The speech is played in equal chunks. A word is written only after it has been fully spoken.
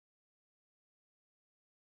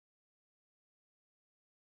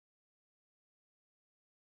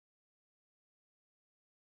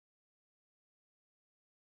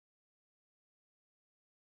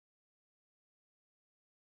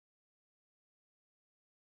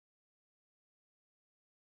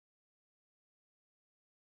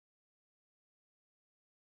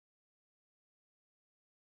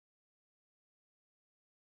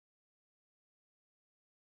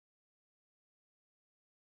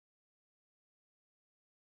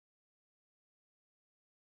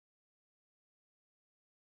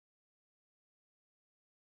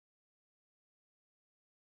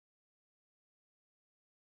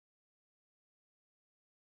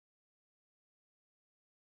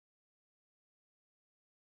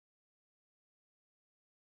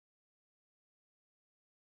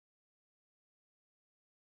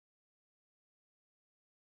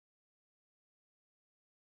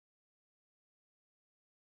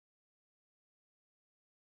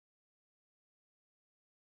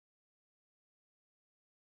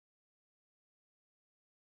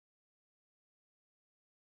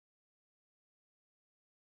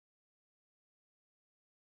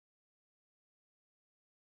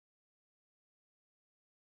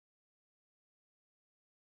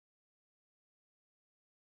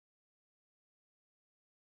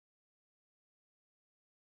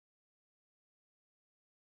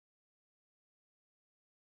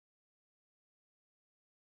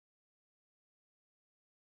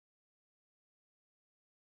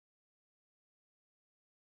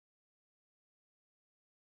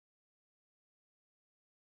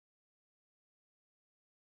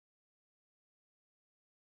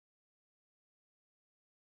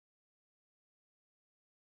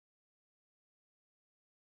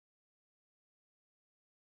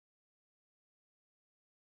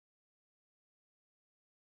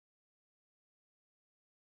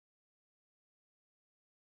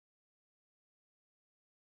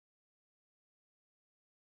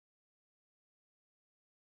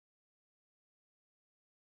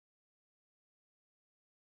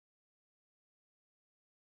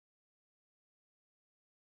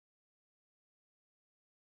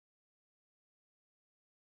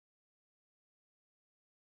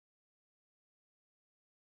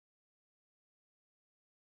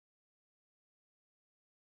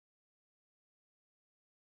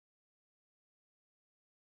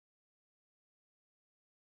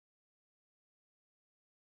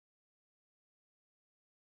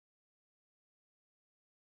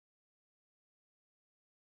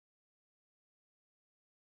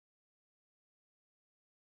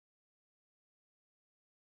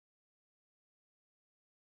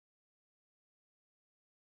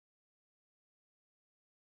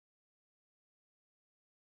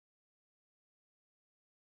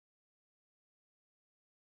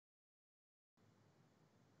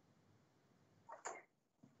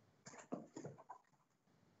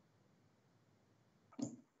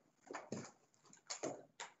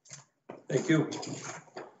Thank you.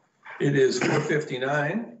 It is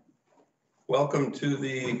 4:59. Welcome to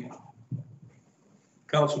the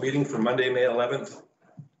council meeting for Monday, May 11th,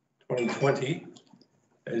 2020.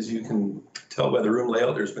 As you can tell by the room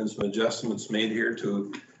layout, there's been some adjustments made here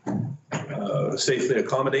to safely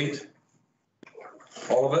accommodate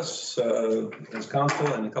all of us as council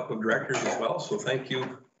and a couple of directors as well. So thank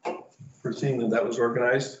you for seeing that that was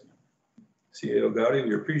organized. CAO Gowdy,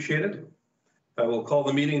 we appreciate it. I will call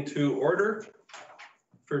the meeting to order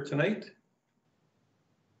for tonight.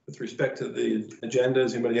 With respect to the agenda,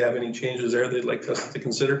 does anybody have any changes there they'd like us to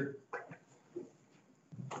consider?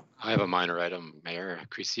 I have a minor item, Mayor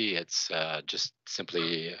Creasy. It's just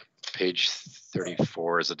simply page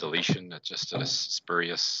 34 is a deletion. It's just a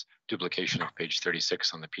spurious duplication of page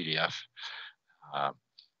 36 on the PDF,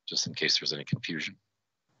 just in case there's any confusion.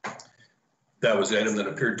 That was the item that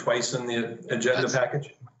appeared twice in the agenda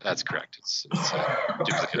package? That's correct. It's a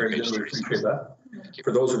duplicate of page 36. That.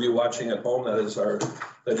 For those of you watching at home, that is our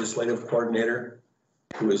legislative coordinator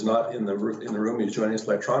who is not in the room. He's joining us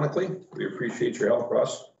electronically. We appreciate your help,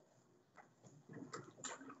 Ross.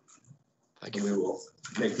 Thank you. And we will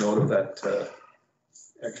make note of that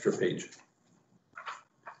extra page.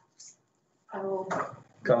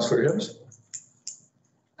 Councillor Hibbs?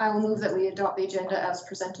 I will move that we adopt the agenda as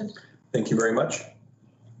presented. Thank you very much.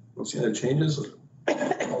 We'll see any changes.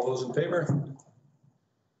 All those in favor?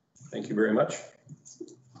 Thank you very much.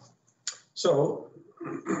 So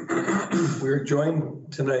we're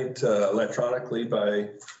joined tonight electronically by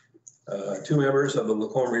two members of the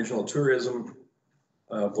Lacombe Regional Tourism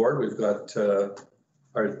Board. We've got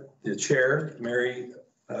the chair, Mary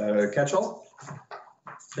Ketchell.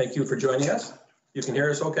 Thank you for joining us. You can hear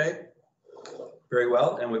us okay? Very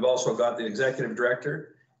well. And we've also got the executive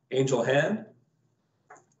director, Angel Hand.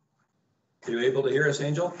 Are you able to hear us,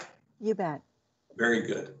 Angel? You bet. Very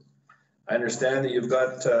good. I understand that you've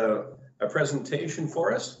got a presentation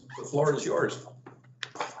for us. The floor is yours.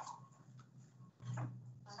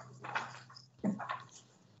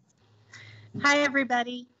 Hi,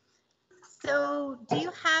 everybody. So do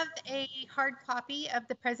you have a hard copy of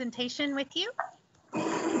the presentation with you?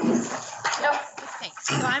 No. Okay,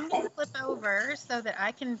 so I'm going to flip over so that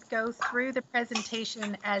I can go through the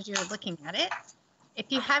presentation as you're looking at it. If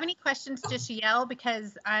you have any questions, just yell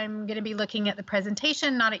because I'm going to be looking at the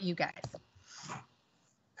presentation, not at you guys.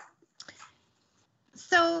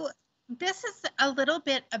 So this is a little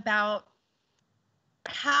bit about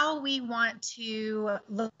how we want to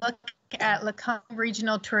look at Lacombe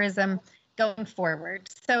Regional Tourism going forward.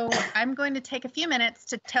 So I'm going to take a few minutes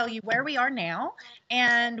to tell you where we are now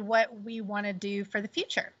and what we want to do for the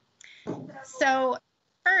future. So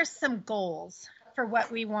first, some goals for what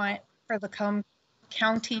we want for Lacombe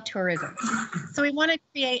County tourism. So we want to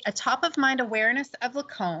create a top-of-mind awareness of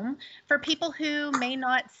Lacombe for people who may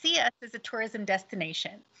not see us as a tourism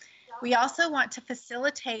destination. We also want to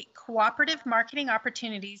facilitate cooperative marketing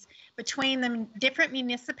opportunities between the different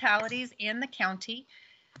municipalities and the county,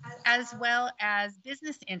 as well as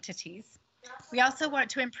business entities. We also want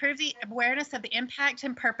to improve the awareness of the impact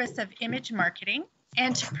and purpose of image marketing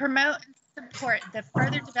and to promote and support the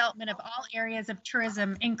further development of all areas of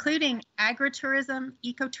tourism, including agritourism,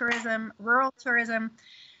 ecotourism, rural tourism,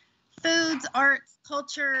 foods, arts,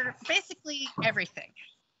 culture, basically everything.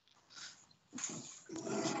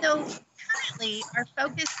 So currently our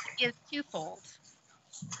focus is twofold.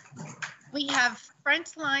 We have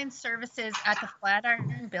frontline services at the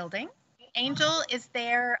Flatiron building. Angel is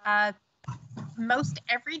there most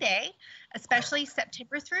every day, especially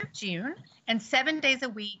September through June, and 7 days a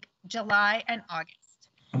week, July and August.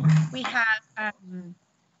 We have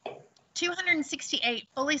 268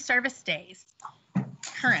 fully serviced days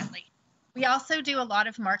currently. We also do a lot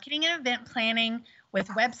of marketing and event planning with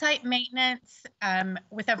website maintenance,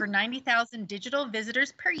 with over 90,000 digital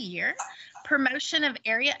visitors per year, promotion of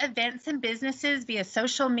area events and businesses via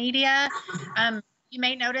social media. You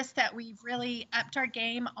may notice that we've really upped our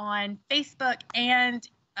game on Facebook and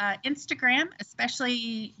Instagram,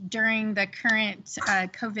 especially during the current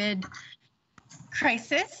COVID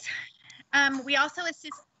crisis. We also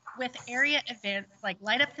assist with area events like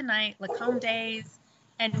Light Up the Night, Lacombe Days,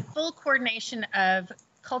 and full coordination of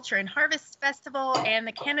Culture and Harvest Festival and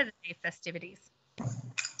the Canada Day festivities.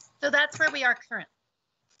 So that's where we are currently.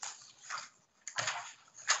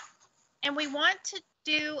 And we want to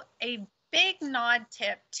do a big nod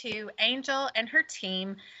tip to Angel and her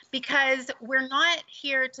team, because we're not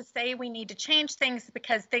here to say we need to change things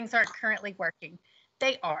because things aren't currently working.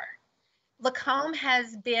 They are. Lacombe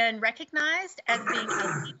has been recognized as being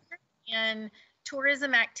a leader in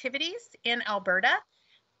tourism activities in Alberta.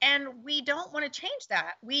 And we don't want to change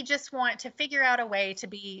that. We just want to figure out a way to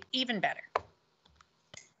be even better.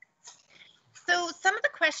 So some of the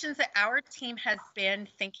questions that our team has been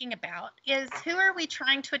thinking about is, who are we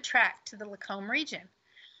trying to attract to the Lacombe region?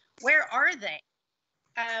 Where are they?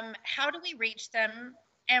 How do we reach them?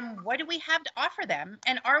 And what do we have to offer them?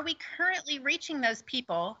 And are we currently reaching those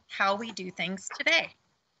people how we do things today?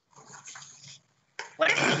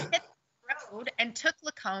 What if we hit the road and took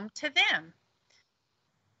Lacombe to them?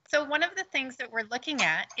 So one of the things that we're looking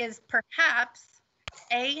at is perhaps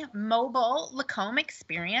a mobile Lacombe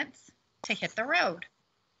experience to hit the road.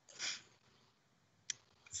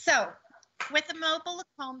 So with a mobile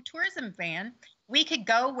Lacombe tourism van, we could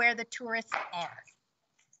go where the tourists are.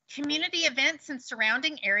 Community events in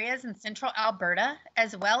surrounding areas in central Alberta,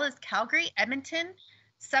 as well as Calgary, Edmonton,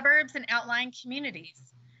 suburbs, and outlying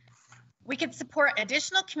communities. We could support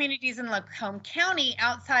additional communities in Lacombe County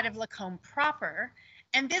outside of Lacombe proper,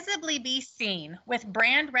 and visibly be seen with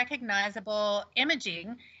brand recognizable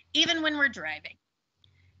imaging, even when we're driving.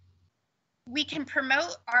 We can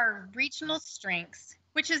promote our regional strengths,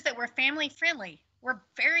 which is that we're family friendly. We're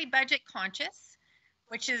very budget conscious,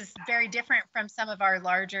 which is very different from some of our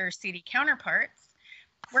larger city counterparts.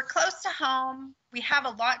 We're close to home. We have a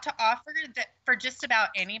lot to offer that for just about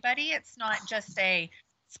anybody. It's not just a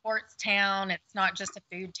sports town. It's not just a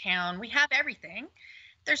food town. We have everything.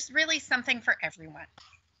 There's really something for everyone.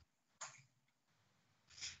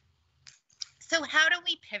 So how do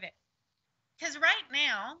we pivot? Because right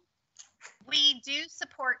now, we do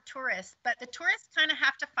support tourists, but the tourists kind of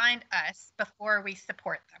have to find us before we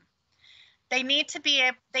support them. They need to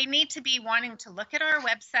be wanting to look at our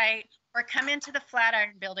website or come into the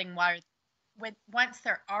Flatiron building once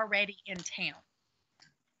they're already in town.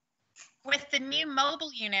 With the new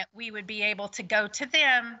mobile unit, we would be able to go to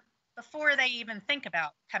them before they even think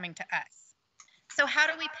about coming to us. So how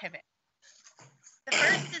do we pivot? The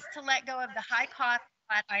first is to let go of the high-cost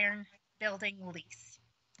Flatiron building lease.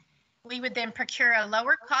 We would then procure a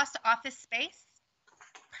lower-cost office space,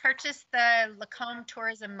 purchase the Lacombe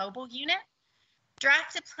Tourism Mobile Unit,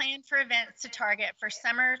 draft a plan for events to target for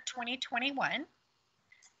summer 2021,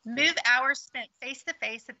 move hours spent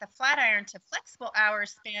face-to-face at the Flatiron to flexible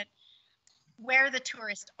hours spent where the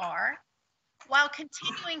tourists are, while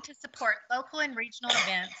continuing to support local and regional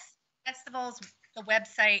events, festivals, the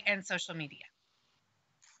website, and social media.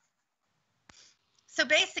 So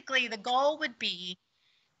basically, the goal would be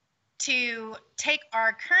to take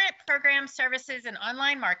our current program services and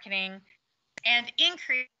online marketing and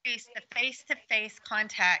increase the face-to-face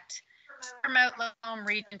contact to promote Lacombe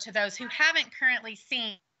region to those who haven't currently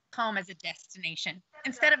seen Lacombe as a destination,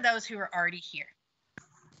 instead of those who are already here.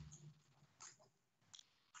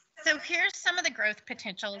 So here's some of the growth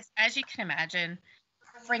potentials, as you can imagine: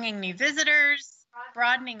 bringing new visitors,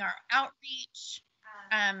 broadening our outreach,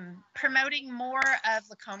 promoting more of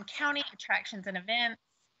Lacombe County attractions and events,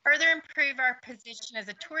 further improve our position as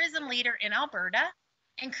a tourism leader in Alberta,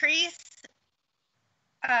 increase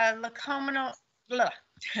Lacombe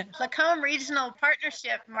regional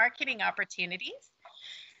partnership marketing opportunities,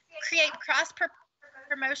 create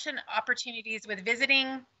cross-promotion opportunities with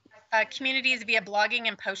visiting communities via blogging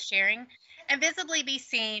and post sharing, and visibly be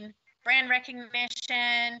seen, brand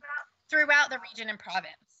recognition throughout the region and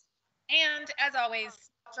province. And as always,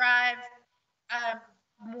 drive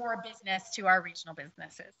more business to our regional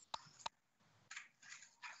businesses.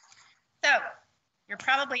 So you're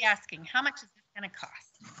probably asking, how much is this going to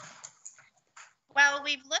cost? Well,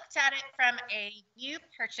 we've looked at it from a new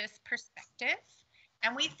purchase perspective,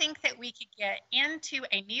 and we think that we could get into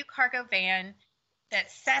a new cargo van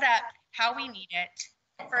that's set up how we need it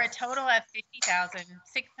for a total of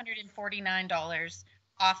 $50,649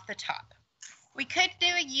 off the top. We could do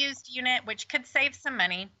a used unit, which could save some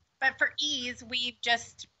money, but for ease, we've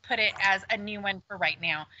just put it as a new one for right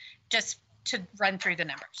now, just to run through the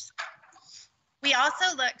numbers. We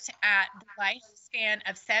also looked at the lifespan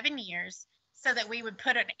of 7 years so that we would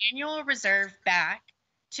put an annual reserve back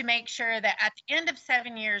to make sure that at the end of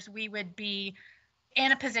 7 years, we would be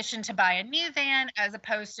in a position to buy a new van as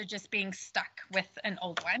opposed to just being stuck with an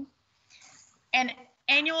old one. And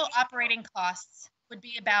annual operating costs would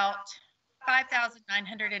be about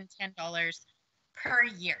 $5,910 per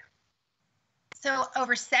year. So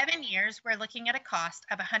over 7 years, we're looking at a cost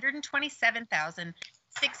of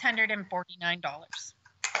 $127,649.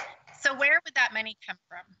 So where would that money come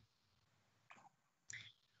from?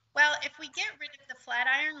 Well, if we get rid of the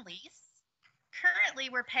Flatiron lease, currently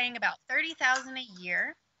we're paying about $30,000 a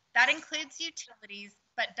year. That includes utilities,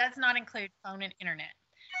 but does not include phone and internet.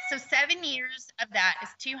 So 7 years of that is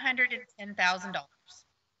 $210,000.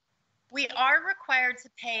 We are required to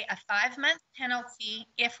pay a 5-month penalty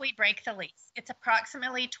if we break the lease. It's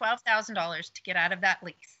approximately $12,000 to get out of that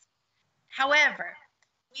lease. However,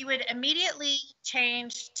 we would immediately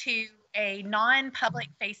change to a non-public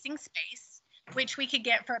facing space, which we could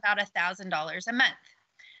get for about $1,000 a month.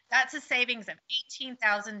 That's a savings of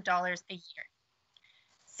 $18,000 a year.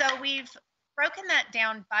 So we've broken that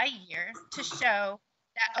down by year to show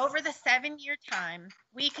that over the 7-year time,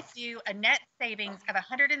 we could do a net savings of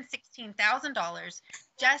 $116,000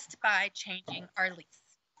 just by changing our lease.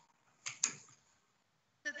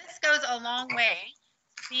 So this goes a long way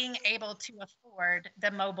to being able to afford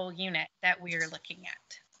the mobile unit that we're looking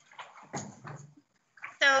at.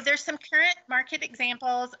 So there's some current market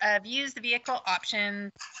examples of used vehicle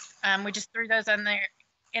options. We just threw those in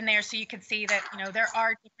there so you could see that, you know, there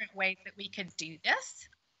are different ways that we could do this.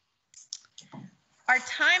 Our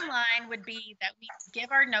timeline would be that we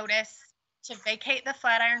give our notice to vacate the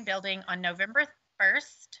Flatiron building on November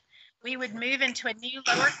 1st. We would move into a new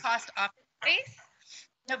lower cost office space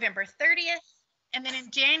November 30th. And then in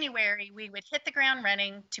January, we would hit the ground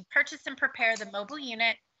running to purchase and prepare the mobile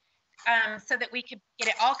unit so that we could get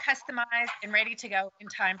it all customized and ready to go in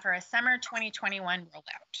time for a summer 2021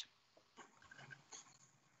 rollout.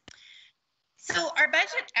 So our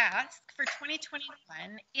budget ask for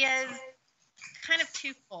 2021 is kind of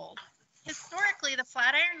twofold. Historically, the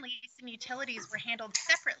Flatiron lease and utilities were handled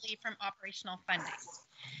separately from operational funding.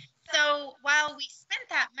 So while we spent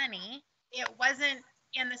that money, it wasn't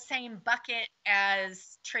in the same bucket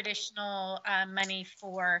as traditional money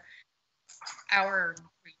for our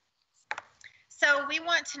group. So we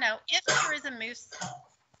want to know, if tourism moves,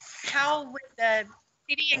 how would the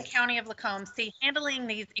city and county of Lacombe see handling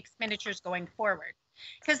these expenditures going forward?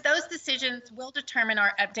 Because those decisions will determine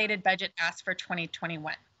our updated budget ask for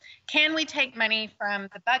 2021. Can we take money from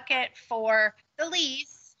the bucket for the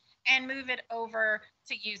lease and move it over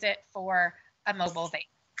to use it for a mobile van?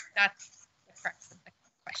 That's the crux of the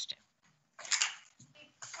question.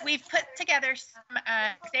 We've put together some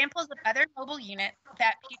examples of other mobile units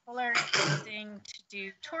that people are using to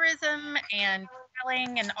do tourism and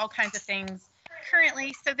selling and all kinds of things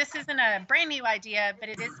currently. So this isn't a brand new idea, but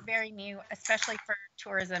it is very new, especially for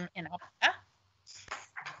tourism in Alberta.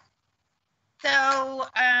 So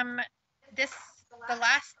the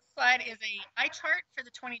last slide is a pie chart for the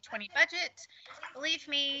 2020 budget. Believe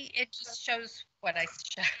me, it just shows what I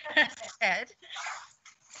said.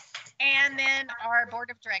 And then our board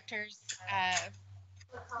of directors,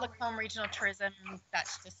 Lacombe Regional Tourism,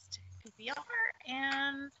 that's just who we are.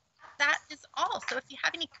 And that is all. So if you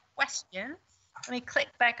have any questions, let me click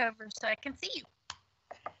back over so I can see you.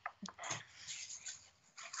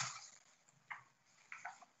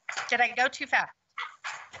 Did I go too fast?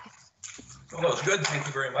 Well, that was good. Thank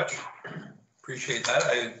you very much. Appreciate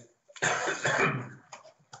that.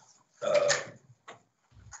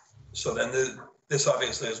 So then this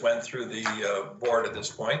obviously has went through the board at this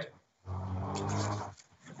point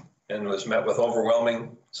and was met with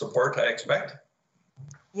overwhelming support, I expect.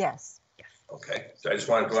 Yes. Okay, so I just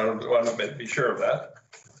wanted to be sure of that.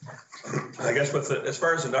 I guess as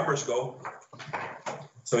far as the numbers go,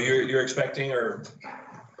 so you're expecting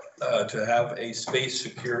to have a space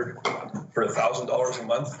secured for $1,000 a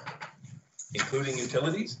month, including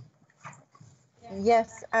utilities?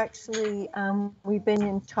 Yes, actually, we've been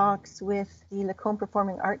in talks with the Lacombe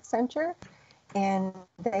Performing Arts Centre, and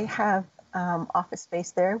they have office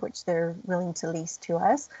space there, which they're willing to lease to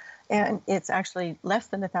us. And it's actually less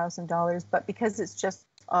than $1,000, but because it's just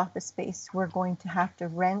office space, we're going to have to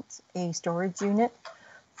rent a storage unit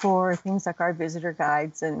for things like our visitor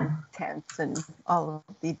guides and tents and all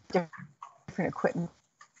of the different equipment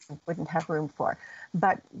we wouldn't have room for.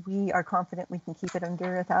 But we are confident we can keep it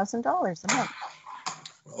under $1,000 a month.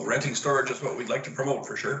 Well, renting storage is what we'd like to promote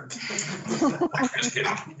for sure. Just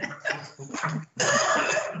kidding.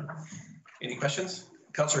 Any questions?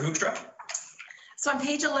 Councillor Hoekstra? So on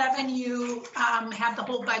page 11, you have the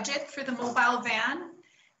whole budget for the mobile van,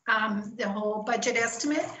 the whole budget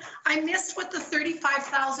estimate. I missed what the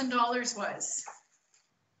 $35,000 was.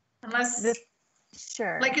 Unless,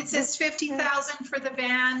 sure. Like it says 50,000 for the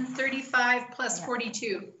van, 35 plus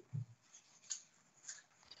 42.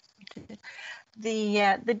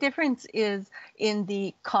 The difference is in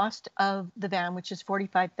the cost of the van, which is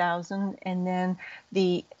 $45,000, and then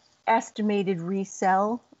the estimated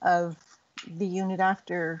resell of the unit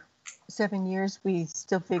after 7 years. We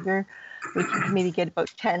still figure we can maybe get about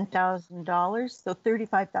 $10,000. So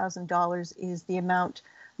 $35,000 is the amount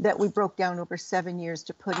that we broke down over 7 years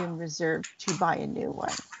to put in reserve to buy a new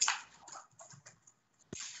one.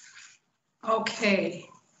 Okay.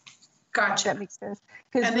 Gotcha. That makes sense.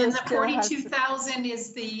 'Cause And then we'll the still have 42,000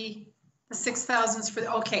 is the 6,000s for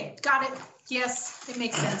the, okay, got it. Yes, it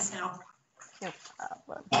makes sense now. Yep.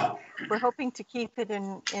 We're hoping to keep it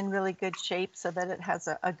in really good shape so that it has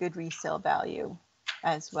a good resale value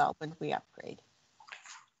as well when we upgrade.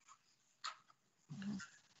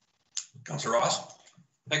 Councillor Ross?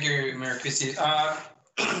 Thank you, Mayor Christie. I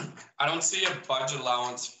don't see a budget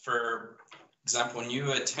allowance for example, when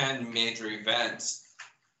you attend major events,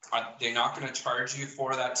 are they not going to charge you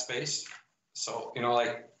for that space? So, you know,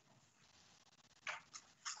 like,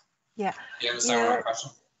 yeah. You understand my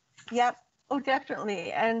question? Yep. Oh,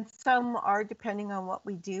 definitely. And some are, depending on what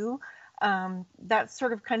we do. That's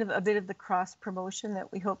sort of kind of a bit of the cross promotion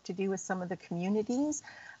that we hope to do with some of the communities.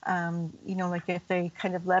 You know, like if they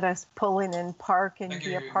kind of let us pull in and park and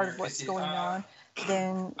be a part of what's going on,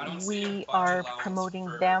 then we are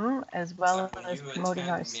promoting them as well as promoting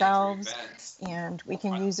ourselves. And we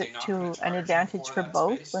can use it to an advantage for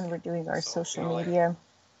both when we're doing our social media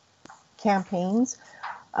campaigns.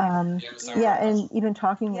 Yeah, and even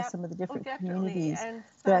talking with some of the different communities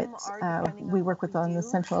that we work with on the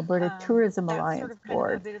Central Alberta Tourism Alliance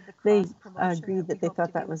Board, they agreed that they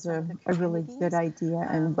thought that was a really good idea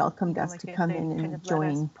and welcomed us to come in and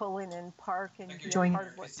join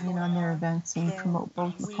in on their events and promote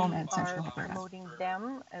both Lacombe and Central Alberta. Promoting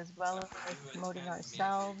them as well as promoting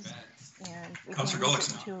ourselves. And we Councillor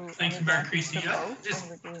Gullickson. Thank you, Mayor Christie. Yeah,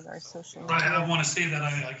 I want to say that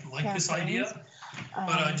I like this idea,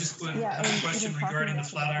 but I just would have a question regarding the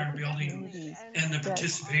Flatiron building and the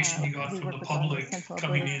participation you got from the public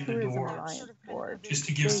coming in the doors. Just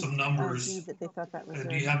to give some numbers.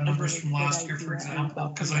 Do you have numbers from last year, for example?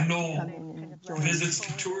 Because I know visits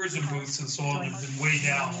to tourism booths and so on have been way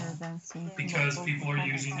down because people are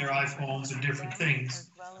using their iPhones and different things.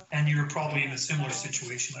 And you're probably in a similar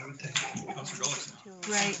situation, I would think.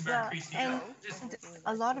 Right. Well, and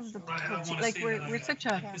a lot of the like we're such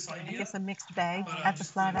a, I guess, a mixed bag at the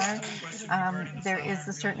Flatiron. There is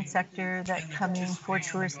a certain sector that come in for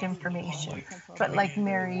tourist information, but like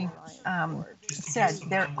Mary said,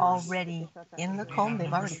 they're already in Lacombe.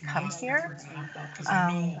 They've already come here,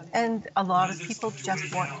 and a lot of people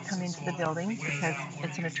just want to come into the building because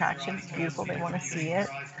it's an attraction. It's beautiful. They want to see it.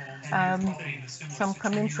 Some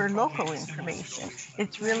come in for local information.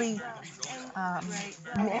 It's really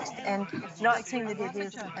mixed, and not saying that it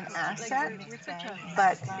is an asset,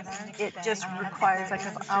 but it just requires like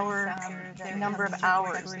the number of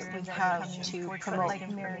hours that we have to promote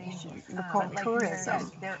Lacombe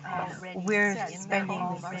tourism. We're spending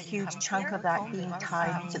a huge chunk of that being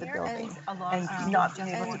tied to the building and not being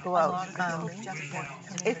able to go out.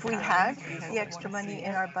 If we had the extra money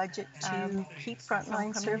in our budget to keep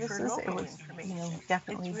frontline services, it would, you know,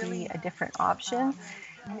 definitely be a different option.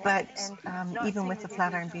 But even with the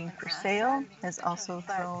Flatiron being for sale, has also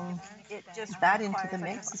thrown that into the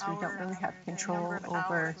mix, as we don't really have control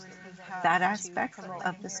over that aspect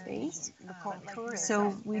of the space.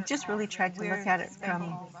 So we just really tried to look at it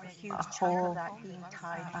from a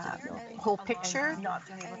whole picture.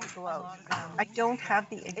 I don't have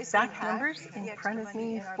the exact numbers in front of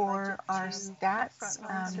me for our stats,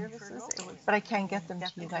 but I can get them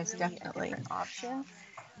to you guys definitely.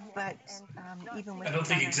 But even with I don't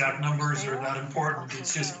think exact numbers are that important.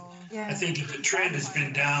 It's just, I think the trend has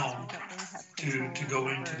been down to go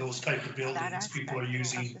into those type of buildings. People are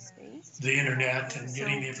using the internet and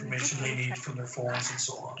getting the information they need from their phones and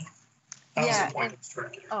so on. That was the point of the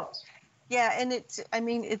trend. Oh, yeah, and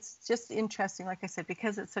it's just interesting, like I said,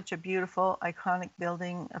 because it's such a beautiful, iconic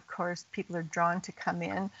building, of course, people are drawn to come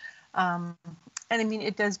in. And I mean,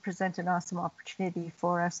 it does present an awesome opportunity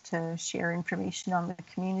for us to share information on the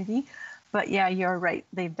community. But yeah, you're right.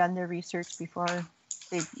 They've done their research before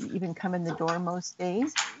they've even come in the door most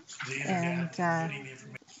days. And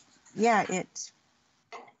yeah, it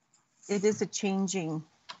is a changing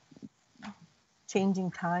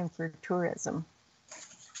time for tourism.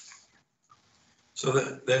 So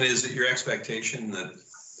that is it your expectation that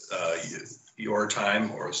your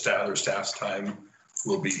time or staff's time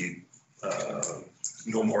will be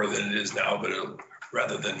no more than it is now, but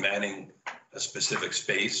rather than manning a specific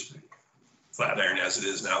space, Flatiron as it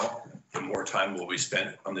is now, the more time will be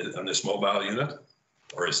spent on this mobile unit?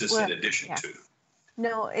 Or is this in addition to?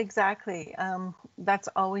 No, exactly. That's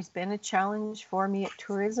always been a challenge for me at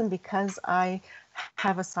tourism because I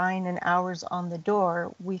have a sign and hours on the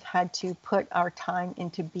door. We've had to put our time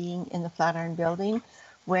into being in the Flatiron building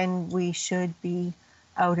when we should be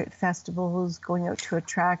out at festivals, going out to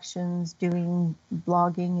attractions, doing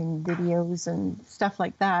blogging and videos and stuff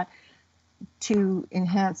like that to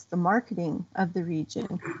enhance the marketing of the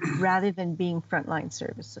region rather than being frontline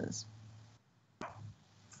services.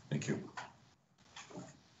 Thank you.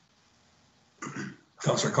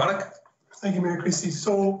 Councillor Konik? Thank you, Mayor Christie.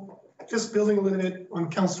 So just building a little bit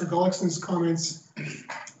on Councillor Gullickson's comments,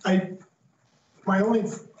 my only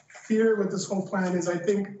fear with this whole plan is I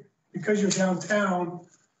think because you're downtown,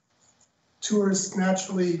 tourists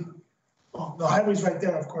naturally, well, the highway's right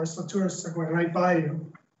there, of course, so tourists are going right by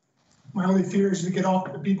you. My only fear is to get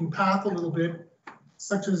off the beaten path a little bit,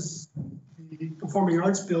 such as the Performing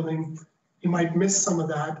Arts Building, you might miss some of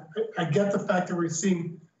that. I get the fact that we're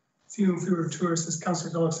seeing fewer and fewer tourists, as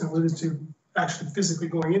Councillor Gullickson alluded to, actually physically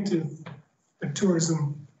going into the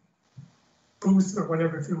tourism booth or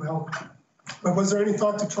whatever, if you will. But was there any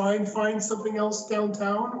thought to try and find something else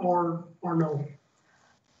downtown or no?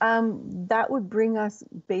 That would bring us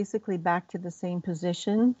basically back to the same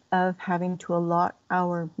position of having to allot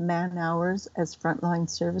our man hours as frontline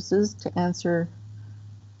services to answer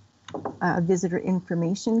visitor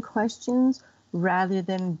information questions rather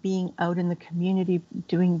than being out in the community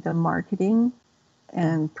doing the marketing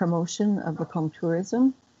and promotion of Lacombe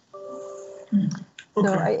tourism.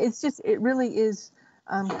 Okay. So it really is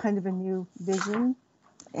kind of a new vision.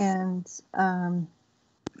 And,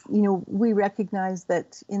 you know, we recognize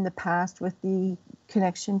that in the past with the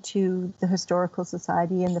connection to the Historical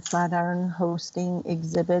Society and the Flatiron hosting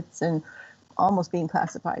exhibits and almost being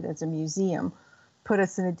classified as a museum, put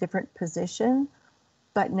us in a different position.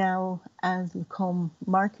 But now as Lacombe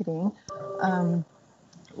marketing,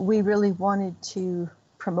 we really wanted to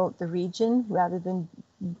promote the region rather than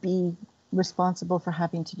be responsible for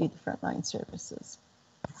having to do the frontline services.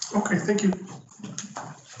 Okay, thank you.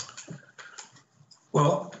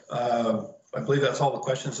 Well, I believe that's all the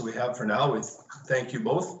questions that we have for now. We thank you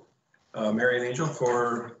both, Mary and Angel,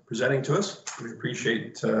 for presenting to us. We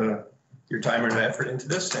appreciate your time and effort into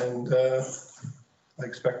this, and I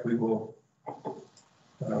expect we will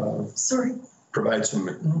provide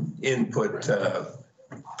some input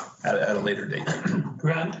at a later date.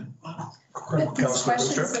 Grant? But these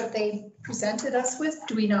questions that they presented us with,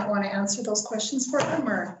 do we not want to answer those questions for them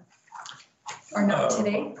or not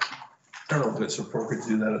today? I don't know if it's appropriate to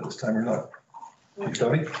do that at this time or not.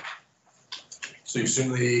 Tony? So you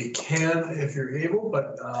certainly can if you're able,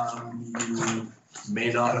 but you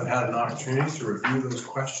may not have had an opportunity to review those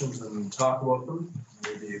questions and talk about them.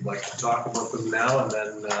 Maybe you'd like to talk about them now, and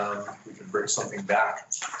then we can bring something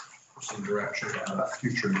back for some direction at a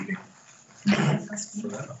future meeting.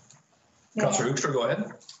 Councillor Hoekstra, go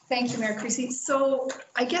ahead. Thank you, Mayor Creasy. So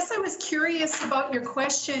I guess I was curious about your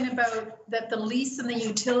question about that the lease and the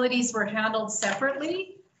utilities were handled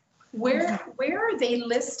separately. Where are they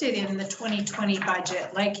listed in the 2020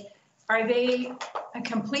 budget? Like, are they a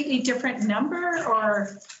completely different number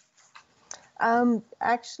or?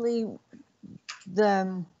 Actually,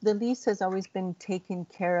 the lease has always been taken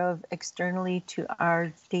care of externally to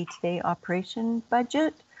our day-to-day operation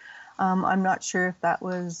budget. I'm not sure if that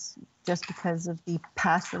was just because of the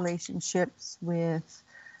past relationships with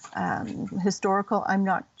historical. I'm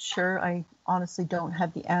not sure. I honestly don't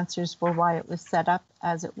have the answers for why it was set up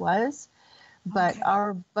as it was. But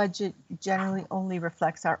our budget generally only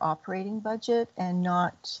reflects our operating budget and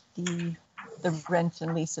not the rent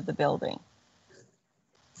and lease of the building.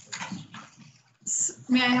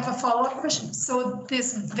 May I have a follow-up question? So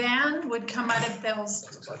this van would come out of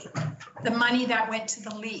the money that went to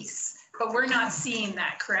the lease, but we're not seeing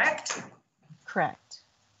that, correct? Correct.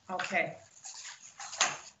 Okay.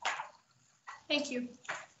 Thank you.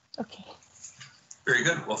 Okay. Very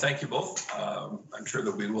good. Well, thank you both. I'm sure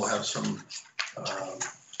that we will have some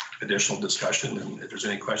additional discussion, and if there's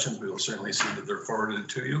any questions, we will certainly see that they're forwarded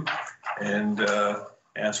to you and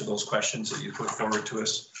answer those questions that you put forward to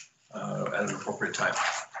us at an appropriate time.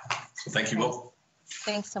 So thank you both.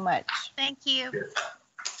 Thanks so much. Thank you. Yeah.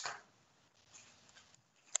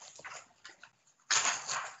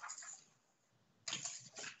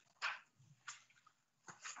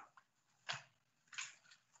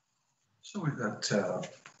 So we've got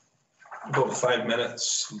about 5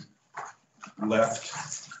 minutes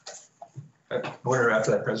left. I wonder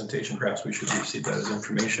after that presentation, perhaps we should receive that as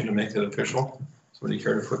information to make that official. Somebody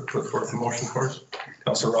care to put forth a motion for us?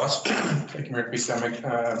 Councillor Ross. Thank you, Mayor Creasy. I make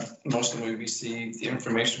motion we receive the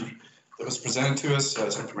information that was presented to us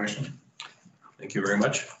as information. Thank you very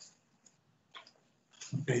much.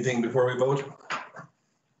 Anything before we vote?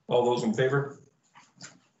 All those in favor?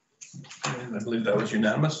 And I believe that was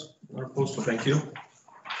unanimous. Opposed, so thank you.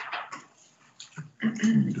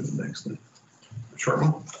 Do the next thing. Short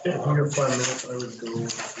one? Yeah, if you have 5 minutes, I would go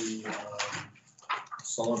with the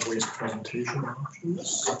solid waste presentation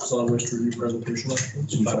options, solid waste review presentation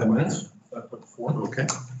options. 5 minutes? 5.4. Okay.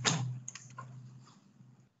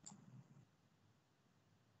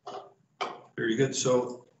 Very good.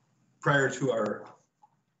 So prior to our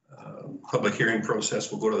public hearing process,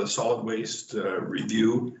 we'll go to the solid waste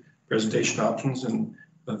review presentation options. And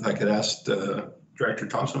if I could ask Director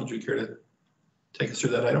Thompson, would you care to take us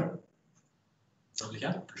through that item? Certainly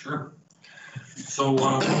can, for sure. So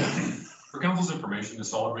for council's information, the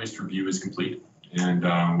solid waste review is complete,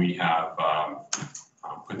 and we have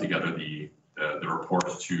put together the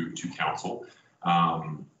report to council.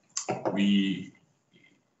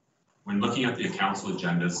 When looking at the council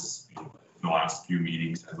agendas in the last few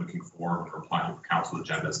meetings and looking forward for applying for council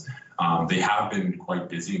agendas, they have been quite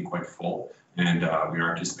busy and quite full, and we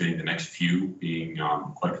are anticipating the next few being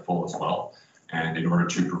quite full as well. And in order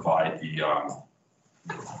to provide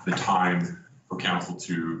the time for council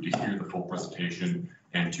to hear the full presentation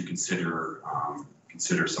and to consider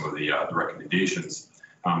some of the recommendations,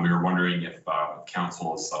 we were wondering if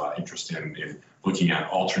council is interested in looking at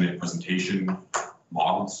alternate presentation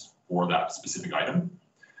models for that specific item.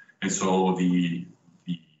 And so the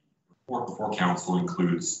report before council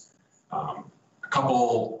includes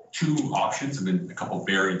two options and then a couple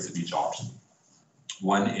variants of each option.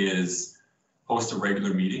 One is host a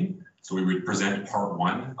regular meeting. So we would present part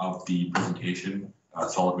one of the presentation,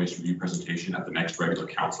 solid waste review presentation at the next regular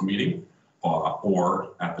council meeting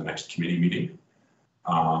or at the next committee meeting.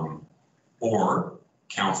 Or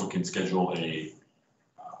council can schedule a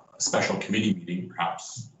special committee meeting,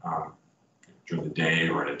 perhaps during the day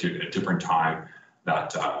or at a different time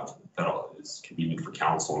that is convenient for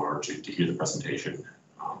council in order to hear the presentation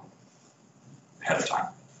ahead of time.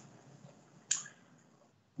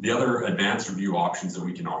 The other advanced review options that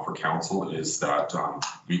we can offer council is that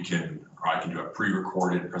I can do a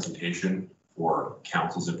pre-recorded presentation for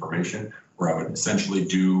council's information, where I would essentially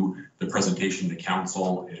do the presentation to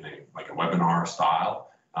council in like a webinar style,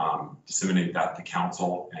 disseminate that to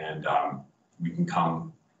council, and we can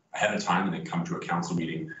come ahead of time and then come to a council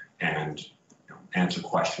meeting and answer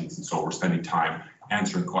questions. And so we're spending time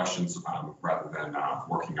answering questions rather than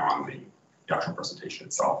working on the actual presentation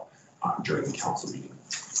itself during the council meeting.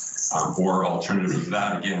 Or alternative to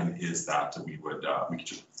that, again, is that we could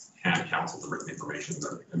just hand council the written information,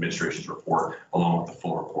 the administration's report, along with the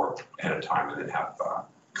full report ahead of time, and then have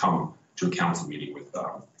come to a council meeting with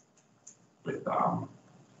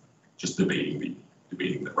just debating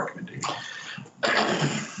the recommendation.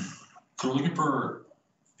 So we're looking for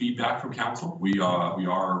feedback from council. We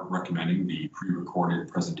are recommending the pre-recorded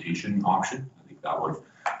presentation option. I think that would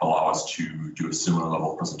allow us to do a similar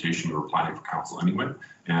level of presentation we were planning for council anyway,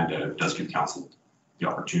 and it does give council the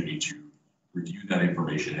opportunity to review that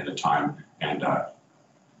information ahead of time and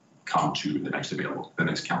come to the next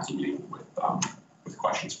council meeting with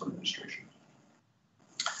questions for the administration.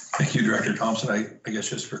 Thank you, Director Thompson. I guess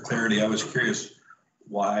just for clarity, I was curious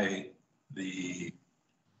why the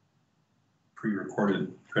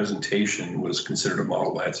pre-recorded presentation was considered a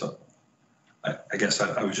model by itself. I guess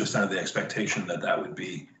I was just under the expectation that that would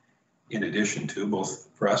be in addition to, both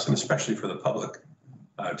for us and especially for the public,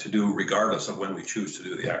 to do regardless of when we choose to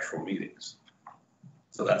do the actual meetings.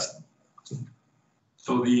 So that's.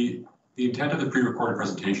 So the intent of the pre-recorded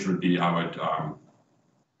presentation would be I would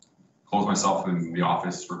close myself in the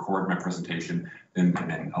office, record my presentation, and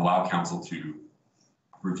then allow council to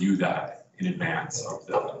review that in advance of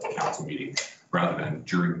the council meeting rather than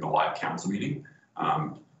during the live council meeting.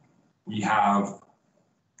 We have,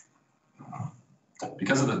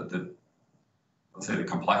 because of let's say the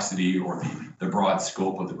complexity or the broad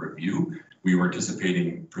scope of the review, we were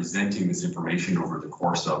anticipating presenting this information over the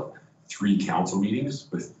course of 3 council meetings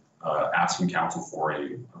with asking council for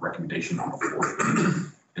a recommendation on the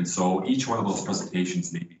 4th. And so each one of those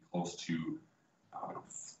presentations may be close to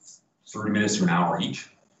 30 minutes to an hour each.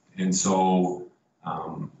 And so,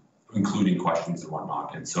 including questions and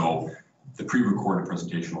whatnot. And so the pre-recorded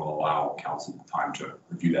presentation will allow council time to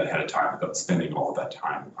review that ahead of time without spending all of that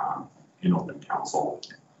time in open council,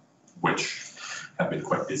 which have been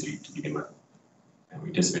quite busy to begin with. And we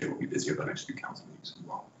anticipate we'll be busy over the next few council meetings as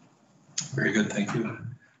well. Very good, thank you.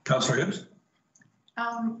 Councillor Hibbs?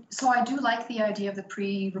 So I do like the idea of the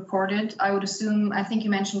pre-recorded. I would assume, I think you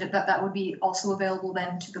mentioned it, that would be also available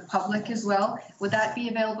then to the public as well. Would that be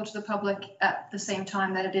available to the public at the same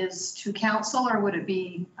time that it is to council, or would it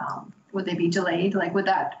be, would they be delayed? Like, would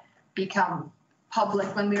that become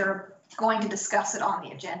public when we are going to discuss it on the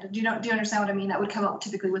agenda? Do you understand what I mean? That would come out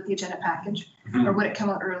typically with the agenda package, or would it come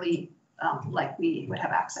out early, like we would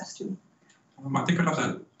have access to? I think I'd have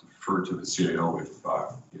to defer to the CAO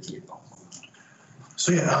if any thoughts.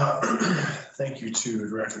 So yeah, thank you to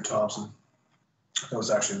Director Thompson. That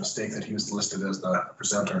was actually a mistake that he was listed as the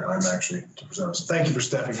presenter, and I'm actually the presenter. So thank you for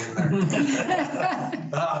stepping in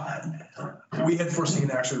there. We had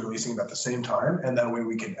foreseen actually releasing them at the same time, and that way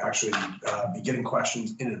we could actually be getting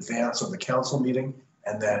questions in advance of the council meeting.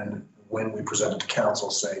 And then when we present it to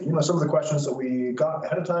council, say, you know, some of the questions that we got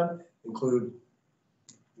ahead of time include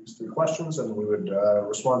these 3 questions, and we would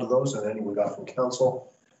respond to those, and any we got from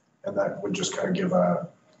council. And that would just kind of give an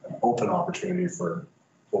open opportunity for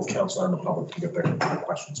both council and the public to get their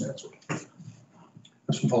questions answered.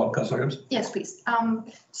 Some follow-up, Councilor Gibbs? Yes, please.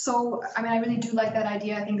 So, I mean, I really do like that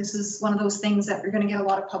idea. I think this is one of those things that we're going to get a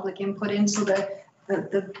lot of public input in, so that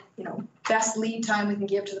the you know, best lead time we can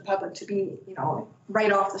give to the public to be, you know,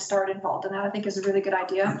 right off the start involved in that, I think is a really good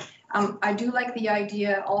idea. I do like the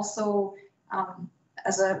idea also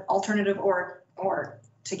as an alternative or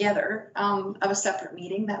together of a separate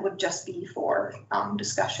meeting that would just be for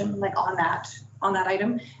discussion, like on that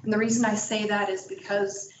item. And the reason I say that is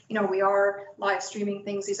because, you know, we are live streaming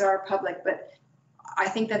things, these are public, but I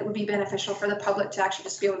think that it would be beneficial for the public to actually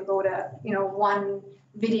just be able to go to, you know, one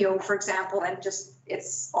video, for example, and just,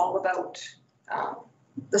 it's all about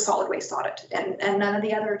the solid waste audit and none of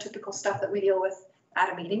the other typical stuff that we deal with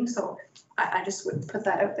at a meeting. So I just would put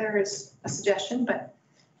that out there as a suggestion, but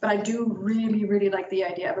I do really, really like the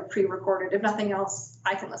idea of a pre-recorded. If nothing else,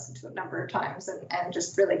 I can listen to it a number of times and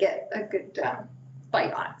just really get a good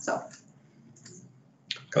bite on it, so.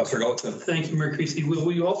 Councilor Gullickson. Thank you, Mayor Creasy. Will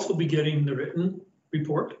we also be getting the written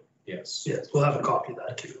report? Yes. Yes, we'll have a copy of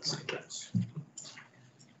that too.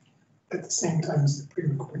 At the same time as the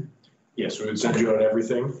pre-recorded. Yes, we would send you out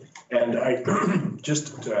everything. And I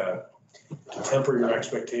just to temper your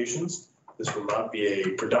expectations, this will not be a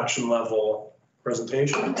production level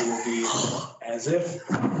presentation. It will be as if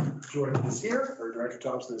Jordan is here, or Director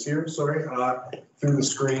Thompson is here, sorry, through the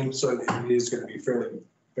screen. So it is going to be fairly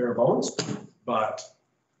bare bones, but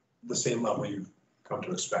the same level you've come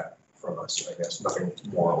to expect from us, I guess. Nothing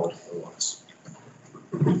more or less.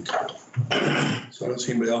 So I don't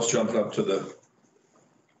see anybody else jumping up to the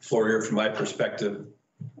floor here. From my perspective,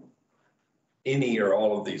 any or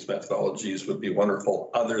all of these methodologies would be wonderful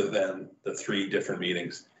other than the 3 different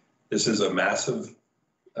meetings. This is a massive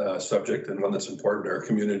subject and one that's important to our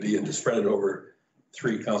community, and to spread it over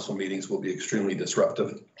 3 council meetings will be extremely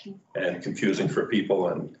disruptive and confusing for people.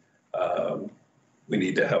 And we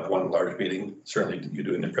need to have one large meeting. Certainly you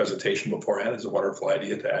doing the presentation beforehand is a wonderful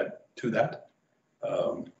idea to add to that.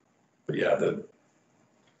 But yeah,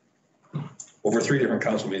 over 3 different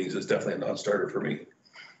council meetings is definitely a non-starter for me.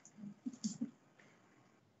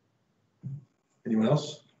 Anyone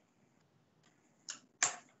else?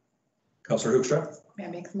 Councilor Hoekstra? May I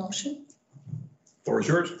make the motion? Floor is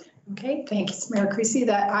yours. Okay, thank you, Mayor Creasy.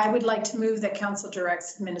 That I would like to move that council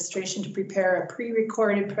directs administration to prepare a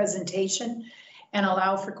pre-recorded presentation and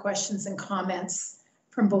allow for questions and comments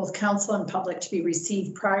from both council and public to be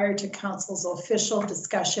received prior to council's official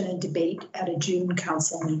discussion and debate at a June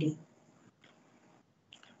council meeting.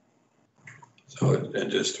 So,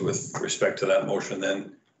 and just with respect to that motion,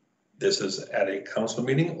 then this is at a council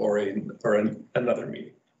meeting or another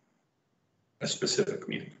meeting, a specific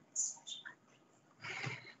meeting.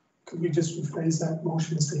 Could we just rephrase that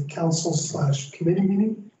motion to say council/committee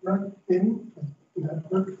meeting, right? Maybe? Would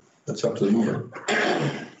that work? That's up to the mover.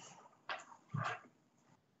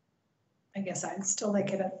 I guess I'd still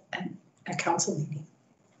like it at a council meeting.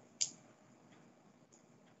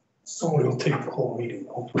 So it'll take the whole meeting.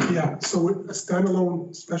 Yeah, so a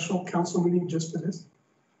standalone special council meeting just for this,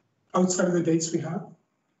 outside of the dates we have?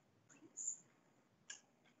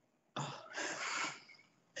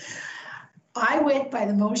 I went by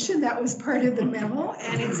the motion that was part of the memo,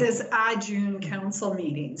 and it says a June council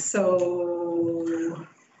meeting. So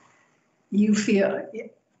you feel.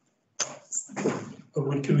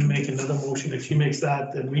 But can we make another motion? If she makes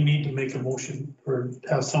that, then we need to make a motion or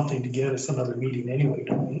have something to get us another meeting anyway,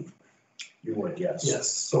 don't we? You would, yes. Yes,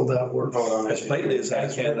 so that works. As plainly as I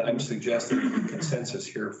can, I'm suggesting consensus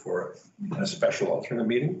here for a special alternate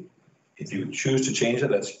meeting. If you choose to change it,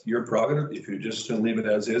 that's your prerogative. If you just leave it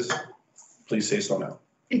as is, please say so now.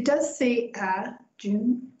 It does say a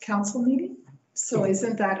June council meeting. So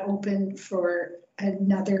isn't that open for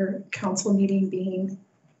another council meeting being,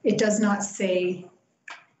 it does not say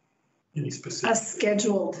any specific, a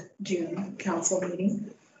scheduled June council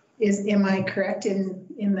meeting. Am I correct in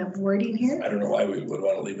the wording here? I don't know why we would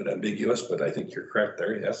want to leave it ambiguous, but I think you're correct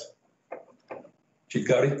there, yes. Chief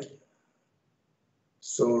Gowdy?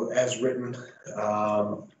 So as written,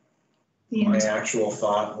 my actual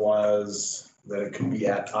thought was that it could be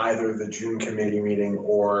at either the June committee meeting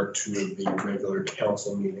or to the regular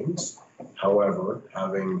council meetings. However,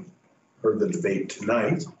 having heard the debate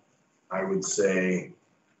tonight, I would say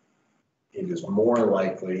it is more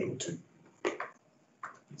likely to be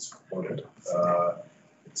supported.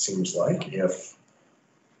 It seems like if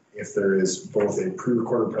there is both a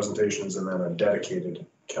pre-recorded presentations and then a dedicated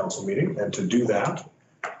council meeting, and to do that,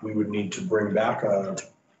 we would need to bring back a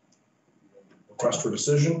request for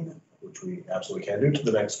decision, which we absolutely can do, to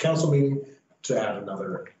the next council meeting to add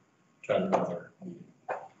another meeting.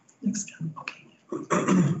 Next time, okay.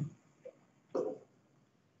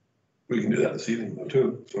 We can do that this evening though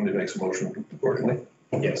too. Somebody makes a motion accordingly.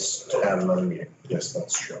 Yes, to add another meeting. Yes,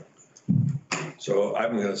 that's true. So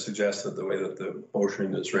I'm going to suggest that the way that the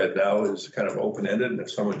motion is read now is kind of open-ended, and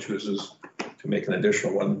if someone chooses to make an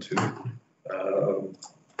additional one to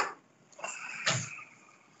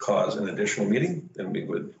cause an additional meeting, then we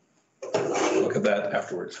would look at that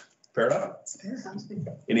afterwards. Fair enough? Sounds good.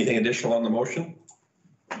 Anything additional on the motion?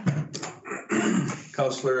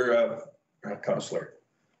 Councillor,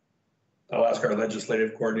 I'll ask our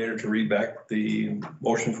legislative coordinator to read back the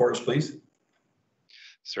motion for us, please.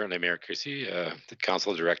 Certainly, Mayor Creasy. The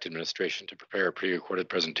council direct administration to prepare a pre-recorded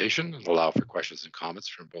presentation and allow for questions and comments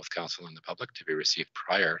from both council and the public to be received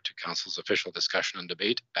prior to council's official discussion and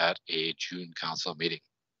debate at a June council meeting.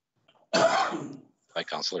 By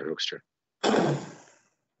Councillor Hoekstra.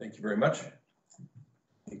 Thank you very much.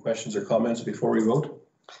 Any questions or comments before we vote?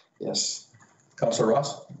 Yes. Councillor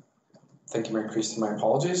Ross? Thank you, Mayor Creasy. My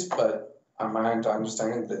apologies, but on my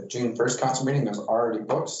understanding, the June 1st council meeting was already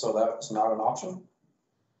booked, so that was not an option.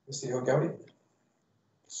 CEO Gowdy?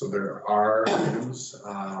 So there are items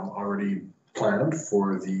already planned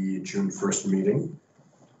for the June 1st meeting.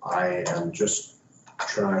 I am just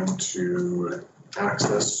trying to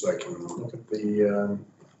access so I can look at the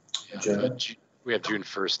agenda. We have June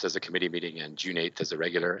 1st as a committee meeting and June 8th as a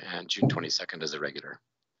regular and June 22nd as a regular.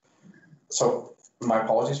 So my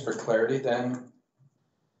apologies for clarity then.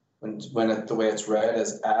 The way it's read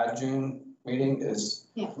as add June meeting is,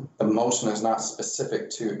 the motion is not specific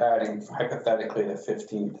to adding hypothetically the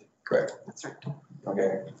 15th. Correct. That's right.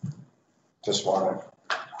 Okay. Just want to,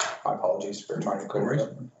 my apologies for trying to clear it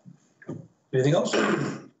up. Anything else?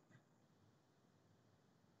 I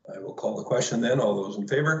will call the question then. All those in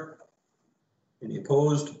favor? Any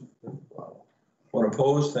opposed? One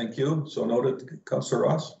opposed, thank you. So noted. Councillor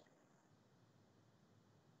Ross?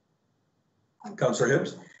 Councillor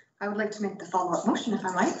Hibbs? I would like to make the follow-up motion, if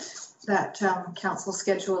I might, that council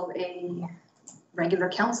schedule a regular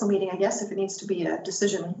council meeting, I guess, if it needs to be a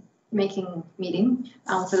decision-making meeting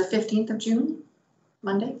for the 15th of June,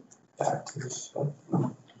 Monday. That is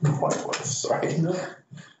sorry.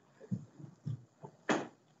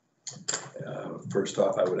 First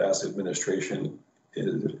off, I would ask administration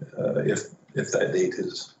if that date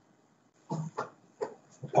is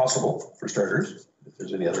possible for starters, if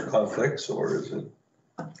there's any other conflicts, or is it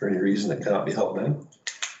for any reason that cannot be held then,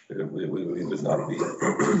 we would not be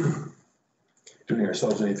doing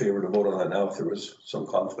ourselves any favor to vote on that now if there was some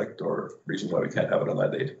conflict or reason why we can't have it on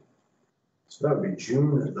that date. So that would be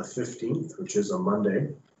June the 15th, which is a Monday.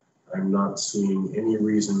 I'm not seeing any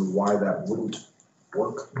reason why that wouldn't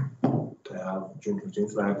work to have June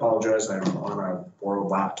 15th. And I apologize, I'm on a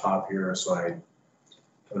borrowed laptop here, so I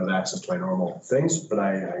don't have access to my normal things, but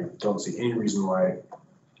I don't see any reason why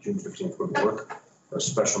June 15th would work for a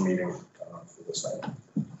special meeting for this item.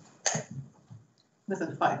 With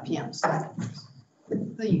a 5 p.m. start.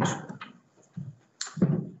 The usual.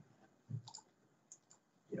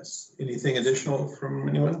 Yes. Anything additional from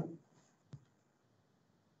anyone?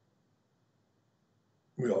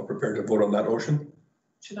 We all prepared to vote on that motion?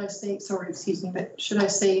 Should I say, sorry, excuse me, but should I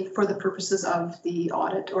say for the purposes of the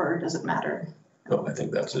audit, or does it matter? No, I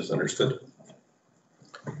think that's just understood.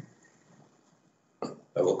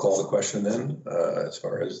 I will call the question then, as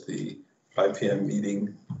far as the 5 p.m.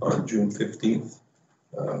 meeting on June 15th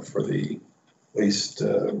for the waste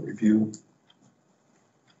review.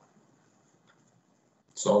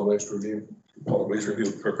 Solid waste review. Solid waste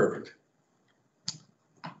review, perfect.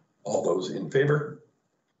 All those in favor?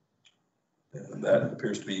 And that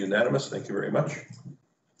appears to be unanimous. Thank you very much.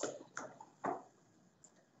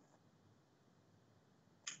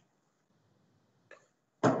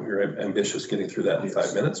 We're ambitious getting through that in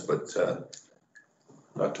 5 minutes, but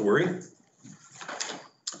not to worry.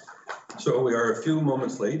 So we are a few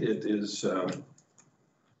moments late. It is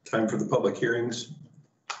time for the public hearings,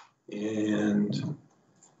 and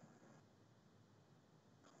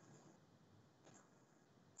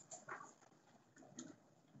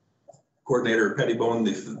Coordinator Pettibone,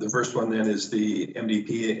 the first one then is the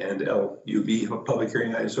MDP and LUB public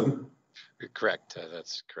hearing, I assume? Correct.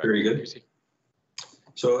 That's correct. Very good.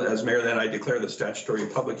 So as mayor, then I declare the statutory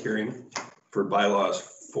public hearing for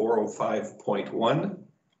bylaws 405.1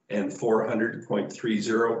 and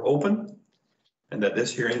 400.30 open, and that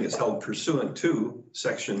this hearing is held pursuant to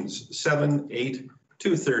sections 7, 8,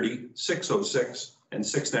 230, 606, and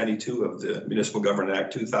 692 of the Municipal Government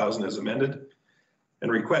Act 2000 as amended,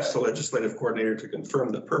 and request the legislative coordinator to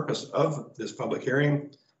confirm the purpose of this public hearing,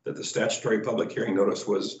 that the statutory public hearing notice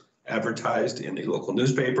was advertised in the local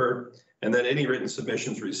newspaper, and that any written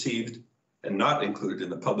submissions received and not included in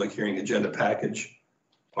the public hearing agenda package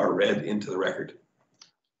are read into the record.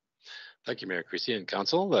 Thank you, Mayor Creasy and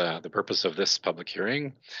Council. The purpose of this public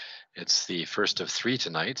hearing, it's the first of three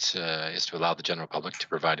tonight, is to allow the general public to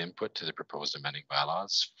provide input to the proposed amending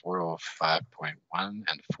bylaws 405.1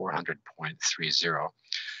 and 400.30,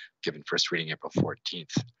 given first reading April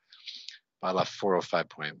 14th. Bylaw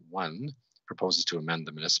 405.1 proposes to amend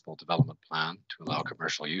the municipal development plan to allow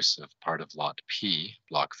commercial use of part of Lot P,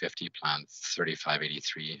 Block 50, Plan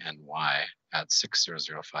 3583 NY at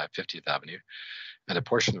 6005 50th Avenue, and a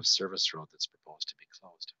portion of service road that's proposed to be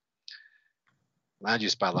closed. Land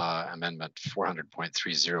Use Bylaw Amendment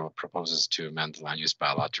 400.30 proposes to amend the Land Use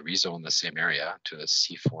Bylaw to rezone the same area to the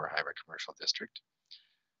C4 Highway Commercial District.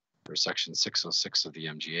 For Section 606 of the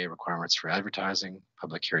MGA requirements for advertising,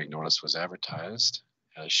 public hearing notice was advertised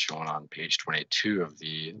as shown on page 22 of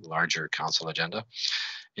the larger council agenda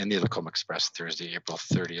in the Lacombe Express Thursday, April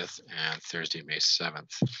 30th and Thursday, May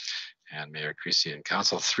 7th. And Mayor Creasy and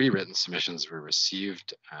Council, 3 written submissions were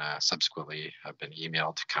received, subsequently have been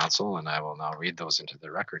emailed to Council, and I will now read those into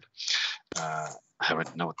the record. I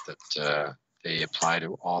would note that they apply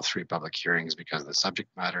to all 3 public hearings because of the subject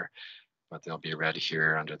matter, but they'll be read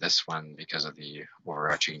here under this one because of the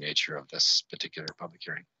overarching nature of this particular public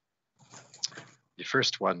hearing. The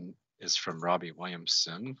first one is from Robbie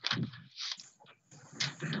Williamson,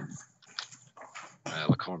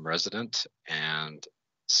 Lacombe resident, and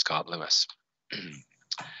Scott Lewis.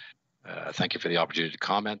 Thank you for the opportunity to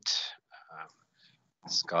comment.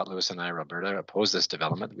 Scott Lewis and I, Roberta, oppose this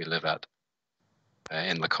development. We live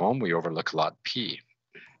in Lacombe. We overlook Lot P.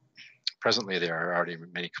 Presently, there are already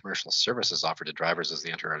many commercial services offered to drivers as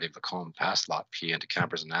they enter or leave Lacombe past Lot P, and to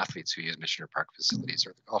campers and athletes who use Missioner Park facilities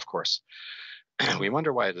or the golf course. We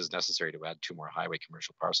wonder why it is necessary to add 2 more highway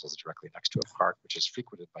commercial parcels directly next to a park which is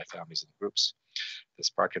frequented by families and groups. This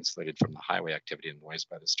park, insulated from the highway activity and noise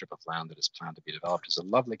by the strip of land that is planned to be developed, is a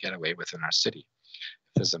lovely getaway within our city.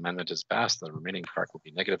 If this amendment is passed, the remaining park will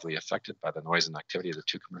be negatively affected by the noise and activity of the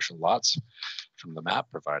 2 commercial lots. From the map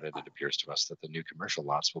provided, it appears to us that the new commercial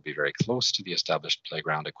lots will be very close to the established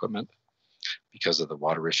playground equipment. Because of the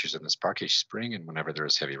water issues in this park each spring and whenever there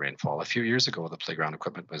is heavy rainfall. A few years ago, the playground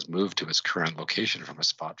equipment was moved to its current location from a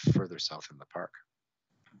spot further south in the park.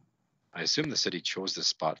 I assume the city chose this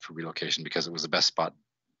spot for relocation because it was the best spot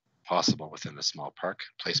possible within the small park.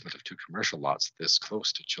 Placement of 2 commercial lots this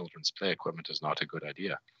close to children's play equipment is not a good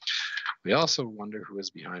idea. We also wonder who is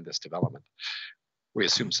behind this development. We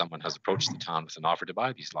assume someone has approached the town with an offer to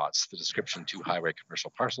buy these lots. The description 2 highway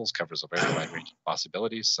commercial parcels covers a very wide range of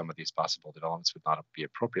possibilities. Some of these possible developments would not be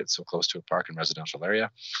appropriate so close to a park and residential area.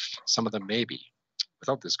 Some of them may be.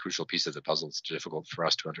 Without this crucial piece of the puzzle, it's difficult for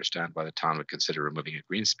us to understand why the town would consider removing a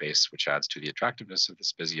green space, which adds to the attractiveness of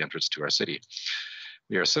this busy entrance to our city.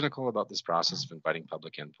 We are cynical about this process of inviting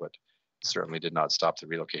public input. It certainly did not stop the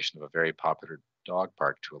relocation of a very popular dog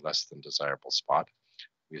park to a less than desirable spot.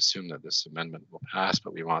 We assume that this amendment will pass,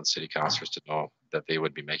 but we want city councillors to know that they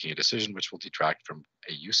would be making a decision which will detract from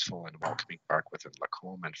a useful and welcoming park within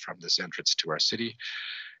Lacombe and from this entrance to our city.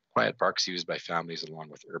 Quiet parks used by families along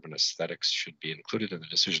with urban aesthetics should be included in the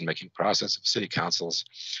decision-making process of city councils,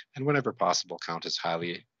 and whenever possible count as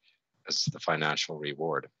highly as the financial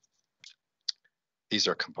reward. These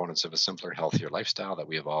are components of a simpler, healthier lifestyle that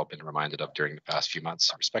we have all been reminded of during the past few months.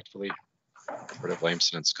 Respectfully, Roberta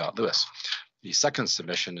Williamson and Scott Lewis. The second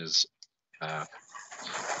submission is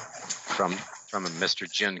from a Mr.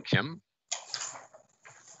 Jin Kim,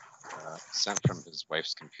 sent from his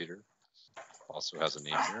wife's computer. Also has a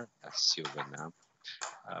name here, that's sealed in now.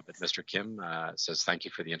 But Mr. Kim says, thank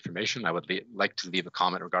you for the information. I would like to leave a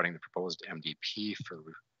comment regarding the proposed MDP for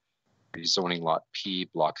rezoning Lot P,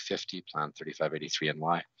 Block 50, Plan 3583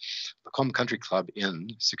 NY. Lacombe Country Club Inn,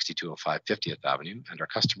 6205 50th Avenue, and our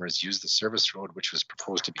customers use the service road which was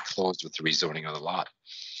proposed to be closed with the rezoning of the lot.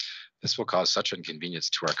 This will cause such inconvenience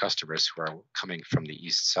to our customers who are coming from the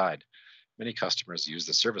east side. Many customers use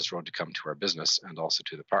the service road to come to our business and also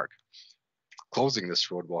to the park. Closing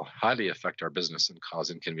this road will highly affect our business and cause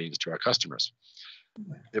inconvenience to our customers.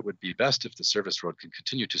 It would be best if the service road could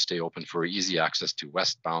continue to stay open for easy access to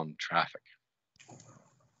westbound traffic.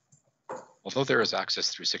 Although there is access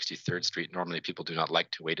through 63rd Street, normally people do not like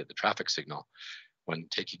to wait at the traffic signal when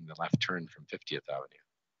taking the left turn from 50th Avenue.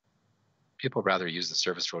 People rather use the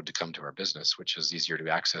service road to come to our business, which is easier to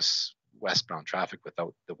access westbound traffic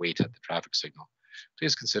without the wait at the traffic signal.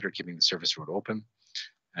 Please consider keeping the service road open.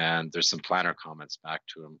 And there's some planner comments back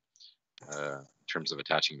to him in terms of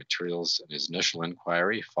attaching materials. And his initial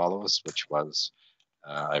inquiry follows, which was,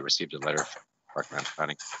 I received a letter from Parkland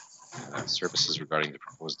Planning Services regarding the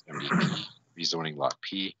proposed MDP rezoning Lot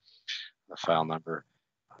P. The file number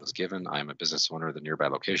was given. I am a business owner of the nearby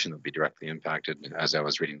location that would be directly impacted. As I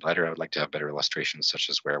was reading the letter, I would like to have better illustrations such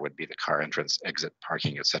as where would be the car entrance, exit,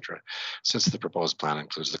 parking, etc. Since the proposed plan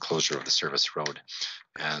includes the closure of the service road.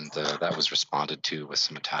 And that was responded to with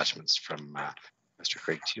some attachments from Mr.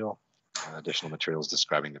 Craig Teal, additional materials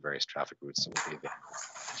describing the various traffic routes that will be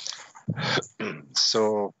available.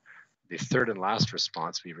 So the third and last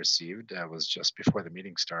response we received was just before the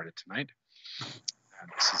meeting started tonight. And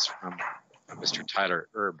this is from Mr. Tyler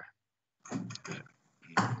Erb,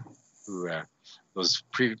 who those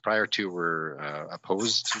prior to were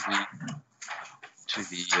opposed to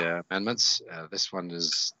the amendments. This one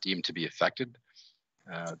is deemed to be affected.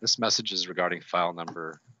 This message is regarding file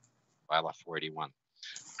number Bylaw 481.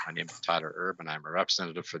 My name is Tyler Erb, and I'm a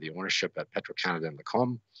representative for the ownership at Petro-Canada in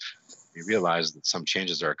Lacombe. We realized that some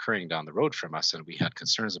changes are occurring down the road from us, and we had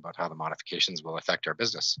concerns about how the modifications will affect our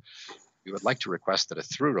business. We would like to request that a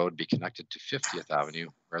through road be connected to 50th Avenue,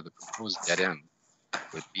 where the proposed dead end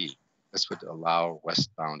would be. This would allow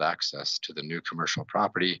westbound access to the new commercial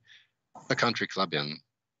property, the Country Club Inn,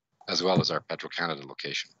 as well as our Petro-Canada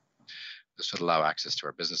location. This would allow access to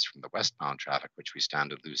our business from the westbound traffic, which we stand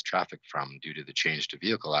to lose traffic from due to the change to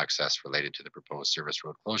vehicle access related to the proposed service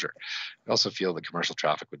road closure. We also feel the commercial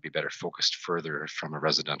traffic would be better focused further from a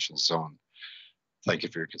residential zone. Thank you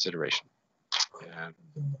for your consideration. And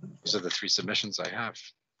those are the three submissions I have.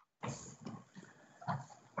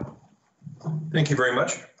 Thank you very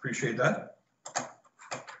much. Appreciate that.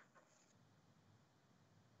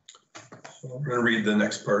 So I'm going to read the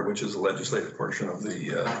next part, which is the legislative portion of the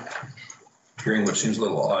hearing, which seems a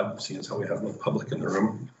little odd, seeing as how we have no public in the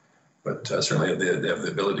room, but certainly they have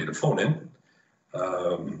the ability to phone in.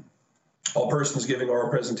 All persons giving oral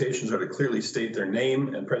presentations are to clearly state their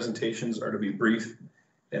name, and presentations are to be brief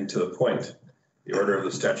and to the point. The order of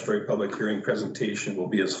the statutory public hearing presentation will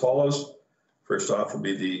be as follows. First off will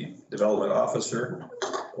be the development officer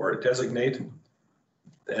or designate.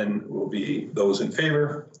 Then will be those in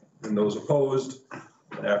favor and those opposed.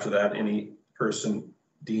 And after that, any person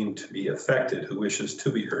deemed to be affected who wishes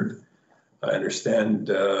to be heard. I understand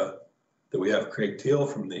that we have Craig Teal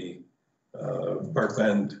from the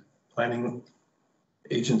Parkland Planning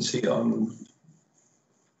Agency online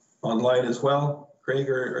as well. Craig,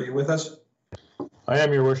 are you with us? I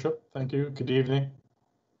am, Your Worship. Thank you. Good evening.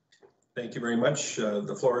 Thank you very much.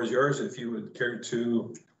 The floor is yours if you would care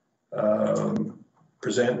to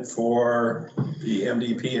present for the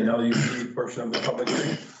MDP and LUB portion of the public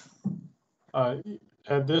hearing.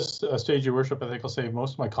 At this stage, Your Worship, I think I'll save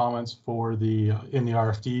most of my comments for in the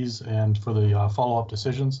RFDs and for the follow-up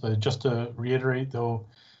decisions. Just to reiterate, though,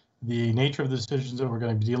 the nature of the decisions that we're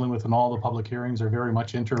going to be dealing with in all the public hearings are very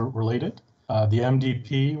much interrelated. The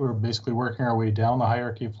MDP, we're basically working our way down the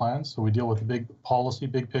hierarchy of plans. So we deal with the big policy,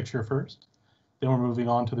 big picture first. Then we're moving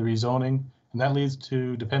on to the rezoning. And that leads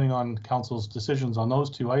to, depending on council's decisions on those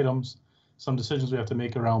two items, some decisions we have to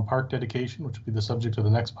make around park dedication, which will be the subject of the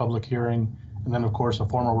next public hearing. And then, of course, a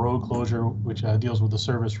formal road closure, which deals with the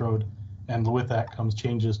service road. And with that comes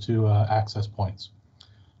changes to access points.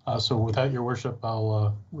 So with that, Your Worship,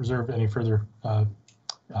 I'll reserve any further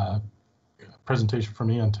presentation for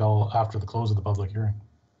me until after the close of the public hearing.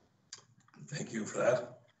 Thank you for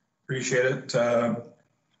that. Appreciate it.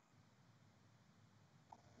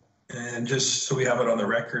 And just so we have it on the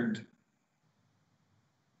record,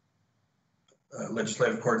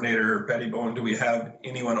 Legislative Coordinator Betty Bowen, do we have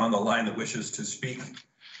anyone on the line that wishes to speak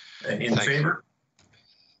in favor?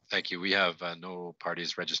 Thank you. We have no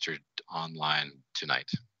parties registered online tonight.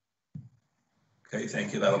 Okay,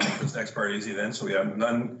 thank you. That'll make this next part easy then. So we have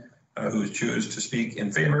none who choose to speak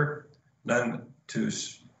in favor, none to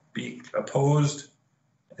speak opposed,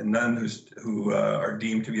 and none who are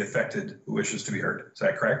deemed to be affected who wishes to be heard. Is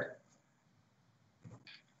that correct?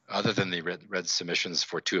 Other than the red submissions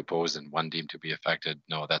for 2 opposed and 1 deemed to be affected,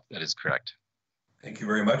 no, that is correct. Thank you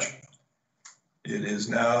very much. It is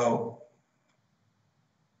now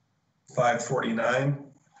 5:49,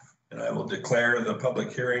 and I will declare the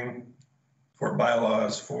public hearing for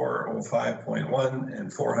bylaws 405.1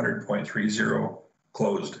 and 400.30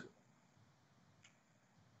 closed.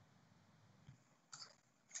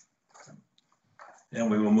 And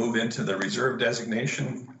we will move into the reserve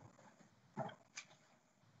designation.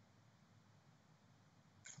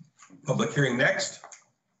 Public hearing next.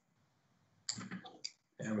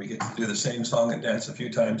 And we get to do the same song and dance a few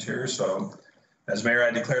times here. So as mayor,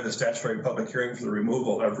 I declare the statutory public hearing for the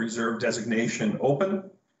removal of reserve designation open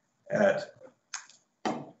at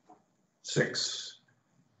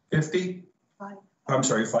 6:50. I'm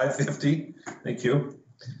sorry, 5:50. Thank you.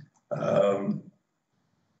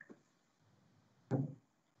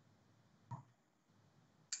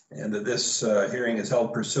 And that this hearing is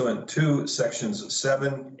held pursuant to sections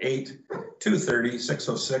 7, 8, 230,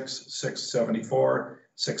 606, 674,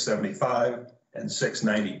 675, and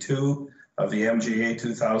 692 of the MGA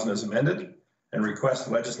 2000 as amended, and request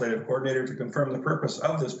the legislative coordinator to confirm the purpose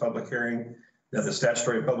of this public hearing, that the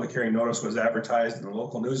statutory public hearing notice was advertised in the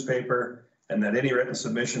local newspaper, and that any written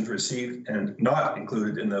submissions received and not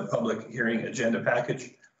included in the public hearing agenda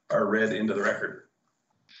package are read into the record.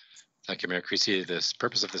 Thank you, Mayor Creasy. The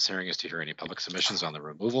purpose of this hearing is to hear any public submissions on the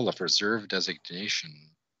removal of reserve designation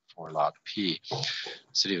for Lot P.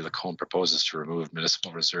 City of Lacombe proposes to remove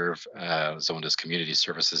municipal reserve zoned as community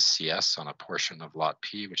services CS on a portion of Lot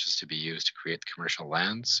P, which is to be used to create commercial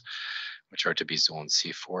lands, which are to be zoned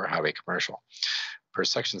C4 highway commercial. Per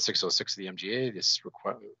section 606 of the MGA, this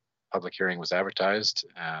public hearing was advertised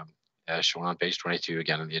as shown on page 22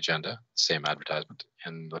 again in the agenda, same advertisement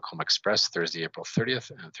in Lacombe Express Thursday, April 30th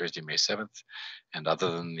and Thursday, May 7th. And other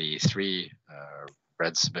than the three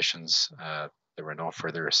read submissions, there were no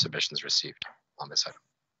further submissions received on this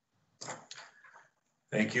item.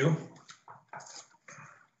 Thank you.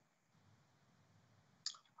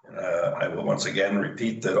 I will once again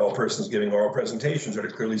repeat that all persons giving oral presentations are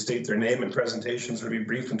to clearly state their name, and presentations are to be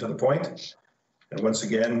brief and to the point. And once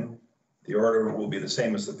again, the order will be the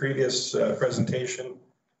same as the previous presentation.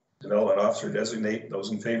 Development officer designate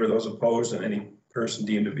those in favor, those opposed, and any person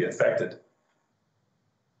deemed to be affected.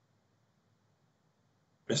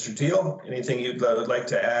 Mr. Teal, anything you'd like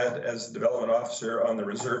to add as development officer on the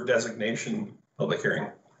reserve designation public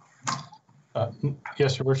hearing?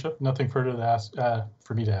 Yes, Your Worship. Nothing further to ask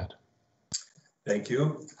for me to add. Thank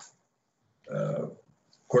you.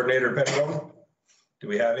 Coordinator Pettigrew, do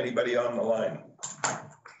we have anybody on the line?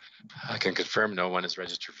 I can confirm no one is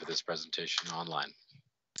registered for this presentation online.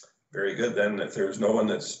 Very good. Then if there's no one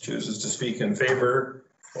that chooses to speak in favor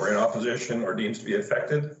or in opposition or deems to be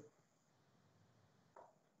affected,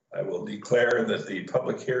 I will declare that the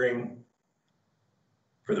public hearing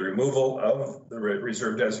for the removal of the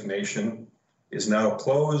reserve designation is now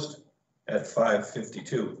closed at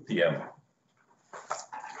 5:52 p.m.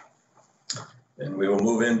 And we will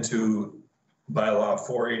move into Bylaw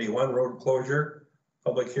 481 road closure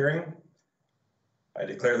public hearing. I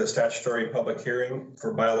declare the statutory public hearing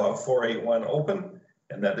for Bylaw 481 open,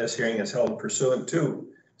 and that this hearing is held pursuant to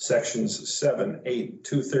sections 7, 8,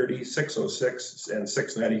 230, 606, and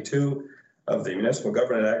 692 of the Municipal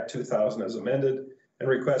Government Act 2000 as amended, and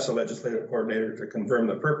request the legislative coordinator to confirm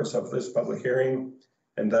the purpose of this public hearing,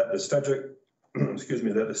 and that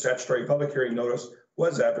the statutory public hearing notice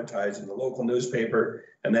was advertised in the local newspaper,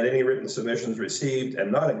 and that any written submissions received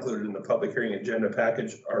and not included in the public hearing agenda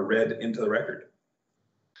package are read into the record.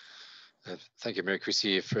 Thank you, Mayor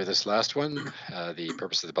Creasy, for this last one. The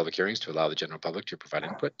purpose of the public hearing is to allow the general public to provide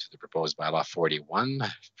input to the proposed Bylaw 41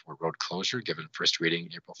 for road closure, given first reading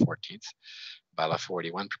April 14th. Bylaw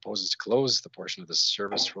 41 proposes to close the portion of the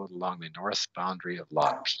service road along the north boundary of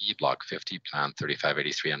Lot P, Block 50, Plan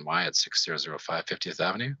 3583 NY at 6005 50th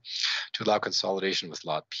Avenue, to allow consolidation with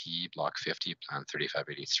Lot P, Block 50, Plan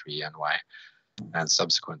 3583 NY, and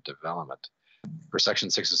subsequent development. For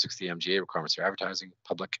section 606 of the MGA, requirements for advertising,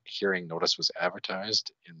 public hearing notice was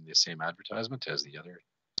advertised in the same advertisement as the other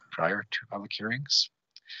prior two public hearings.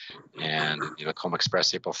 And the Lacombe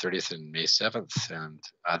Express April 30th and May 7th. And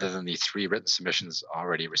other than the three written submissions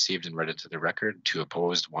already received and read into the record, two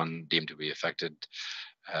opposed, one deemed to be affected,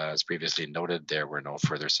 as previously noted, there were no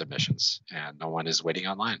further submissions and no one is waiting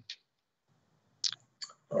online.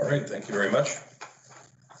 All right, thank you very much.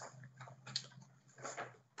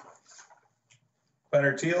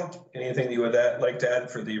 Planner Teal, anything you would like to add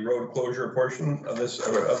for the road closure portion of this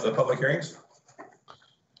of the public hearings?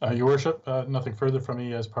 Your Worship, nothing further from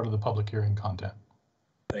me as part of the public hearing content.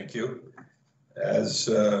 Thank you. As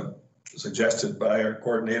suggested by our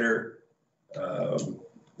coordinator,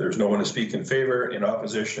 there's no one to speak in favor, in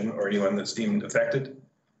opposition, or anyone that's deemed affected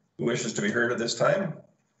who wishes to be heard at this time.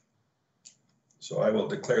 So I will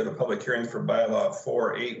declare the public hearing for Bylaw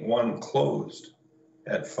 481 closed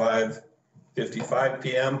at 5:55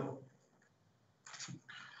 p.m.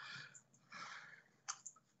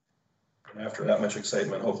 And after that much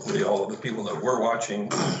excitement, hopefully all of the people that were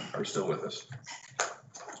watching are still with us.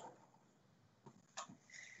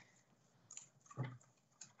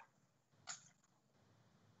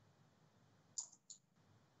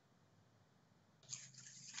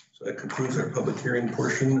 So that concludes our public hearing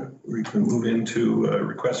portion. We can move into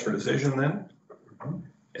request for decision then.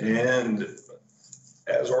 And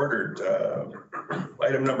as ordered,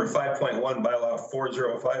 item number 5.1, bylaw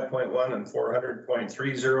 405.1 and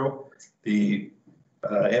 400.30, the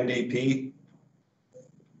MDP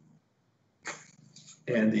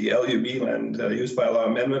and the LUB land use bylaw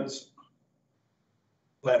amendments.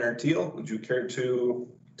 Planner Teal, would you care to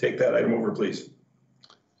take that item over, please?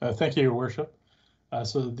 Thank you, Your Worship.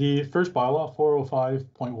 So the first bylaw,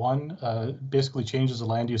 405.1, basically changes the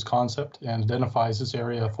land use concept and identifies this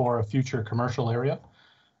area for a future commercial area.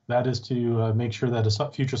 That is to make sure that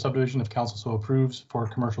a future subdivision, if council so approves, for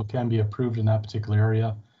commercial can be approved in that particular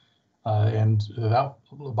area. And that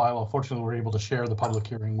bylaw, fortunately, we're able to share the public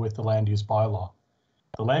hearing with the land use bylaw.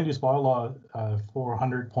 The land use bylaw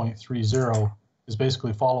 400.30 is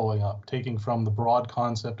basically following up, taking from the broad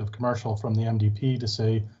concept of commercial from the MDP to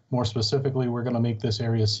say, more specifically, we're going to make this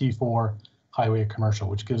area C4 highway commercial,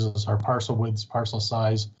 which gives us our parcel widths, parcel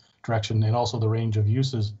size, direction, and also the range of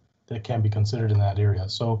uses that can be considered in that area.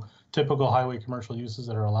 So typical highway commercial uses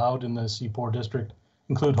that are allowed in the C4 district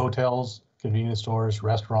include hotels, convenience stores,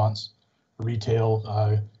 restaurants,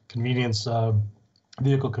 retail, convenience,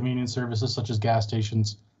 vehicle convenience services such as gas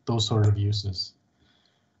stations, those sort of uses.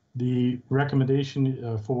 The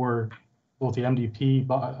recommendation for both the MDP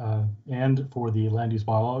and for the land use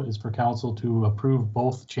bylaw is for council to approve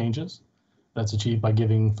both changes. That's achieved by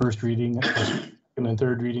giving first reading, second and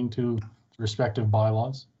third reading to the respective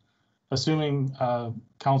bylaws. Assuming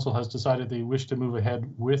council has decided they wish to move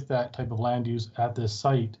ahead with that type of land use at this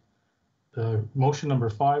site, the motion number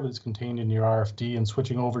 5 that's contained in your RFD and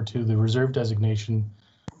switching over to the reserve designation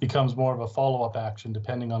becomes more of a follow-up action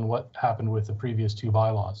depending on what happened with the previous 2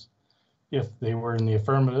 bylaws. If they were in the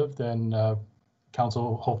affirmative, then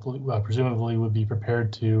council hopefully, presumably would be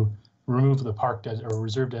prepared to remove the park or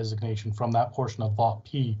reserve designation from that portion of Lot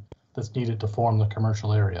P that's needed to form the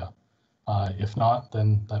commercial area. If not,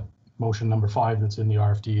 then that motion number 5 that's in the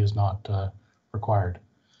RFD is not required.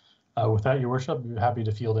 With that, Your Worship, I'd be happy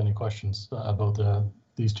to field any questions about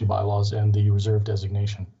these 2 bylaws and the reserve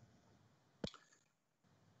designation.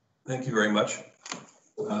 Thank you very much.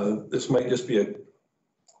 This might just be a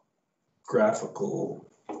graphical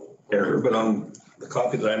error, but on the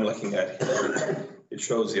copy that I'm looking at here, it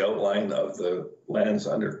shows the outline of the lands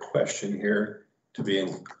under question here to be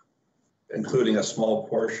including a small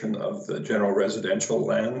portion of the general residential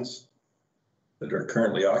lands that are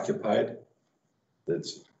currently occupied.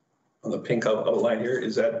 That's on the pink outline here.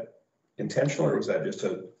 Is that intentional or was that just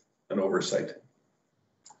an oversight?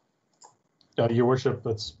 Your Worship,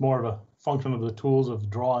 it's more of a function of the tools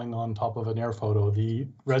of drawing on top of an air photo. The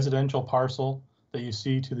residential parcel that you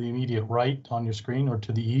see to the immediate right on your screen or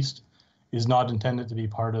to the east is not intended to be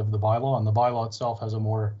part of the bylaw, and the bylaw itself has a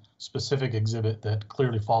more specific exhibit that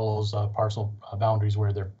clearly follows parcel boundaries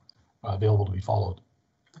where they're available to be followed.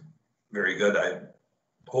 Very good. I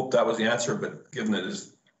hope that was the answer, but given it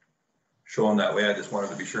is shown that way, I just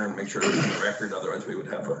wanted to be sure and make sure it was on the record. Otherwise, we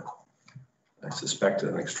would have I suspect,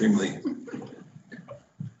 an extremely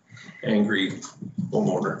angry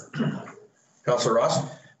homeowner. Councillor Ross.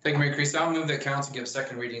 Thank you, Mayor Creasy. I'll move that council give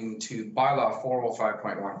second reading to bylaw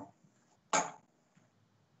 405.1.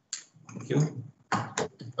 Thank you.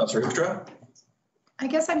 Councillor Hoekstra. I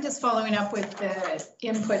guess I'm just following up with the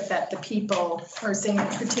input that the people are saying,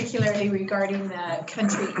 particularly regarding the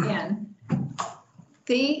country inn.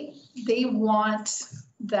 They want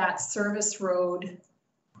that service road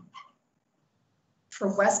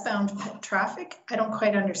for westbound traffic. I don't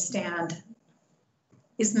quite understand.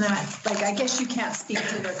 Isn't that, like, I guess you can't speak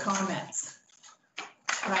to their comments.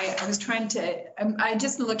 I was trying to, I'm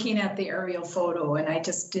just looking at the aerial photo and I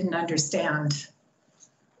just didn't understand.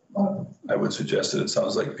 I would suggest that it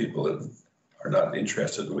sounds like people that are not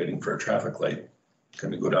interested in waiting for a traffic light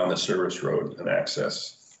going to go down the service road and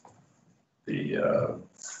access the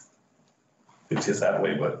 50th that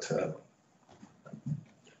way, but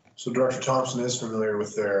so Director Thompson is familiar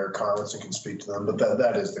with their comments and can speak to them, but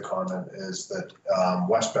that is the comment, is that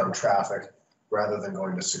westbound traffic, rather than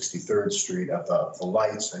going to 63rd Street at the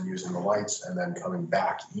lights and using the lights and then coming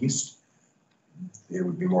back east, it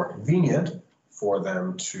would be more convenient for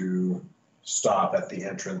them to stop at the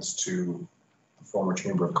entrance to the former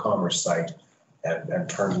Chamber of Commerce site and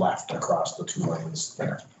turn left across the 2 lanes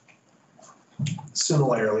there.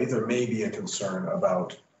 Similarly, there may be a concern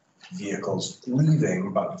about vehicles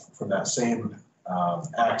leaving, but from that same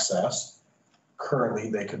access, currently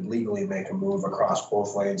they could legally make a move across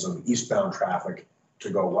both lanes of eastbound traffic to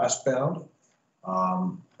go westbound.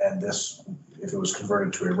 And this, if it was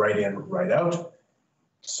converted to a right in, right out,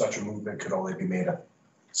 such a movement could only be made at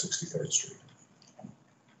 63rd Street.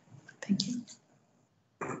 Thank you.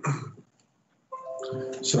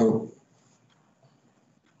 So,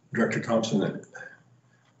 Director Thompson,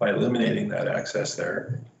 by eliminating that access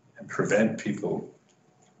there and prevent people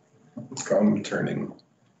from turning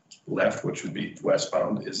left, which would be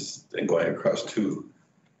westbound, is then going across two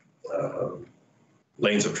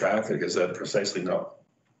lanes of traffic. Is that precisely not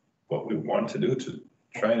what we want to do to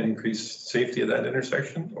try and increase safety at that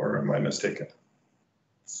intersection, or am I mistaken?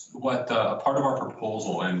 What part of our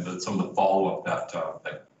proposal and some of the follow-up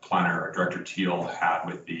that planner Director Teal had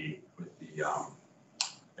with the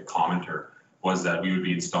commenter was that we would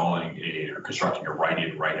be installing or constructing a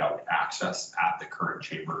right-in, right-out access at the current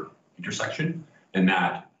chamber intersection, and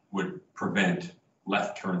that would prevent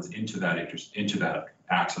left turns into that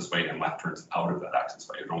access way and left turns out of that access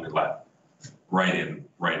way. It would only let right-in,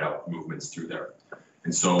 right-out movements through there.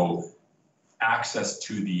 And so access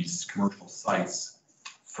to these commercial sites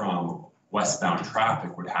from westbound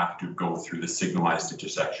traffic would have to go through the signalized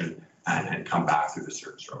intersection and come back through the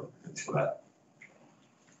service road. And so that's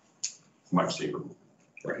much safer.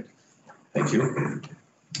 Right. Thank you.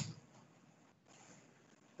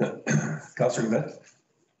 Councillor Goulet?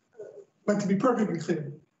 But to be perfectly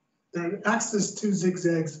clear, the access to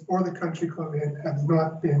zigzags or the country club inn have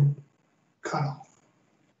not been cut off.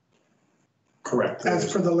 Correct.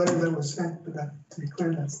 As per the letter that was sent, but that, to be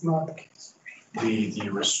clear, that's not the case. The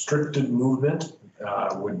restricted movement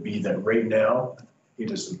would be that right now it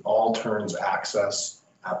is an all turns access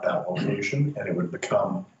at that location, and it would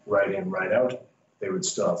become right in, right out. They would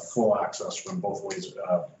still have full access from both ways,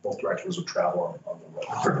 both directions of travel on the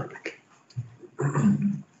road.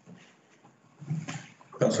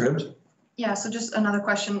 Councillor Hibbs? Yeah, so just another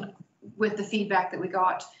question with the feedback that we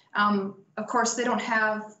got. Of course, they don't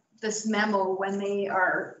have this memo when they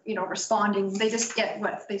are, responding. They just get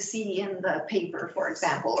what they see in the paper, for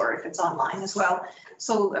example, or if it's online as well.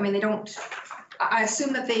 So, I mean, I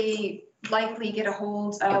assume that they likely get a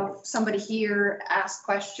hold of somebody here, ask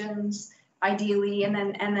questions, ideally, and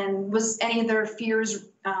then was any of their fears,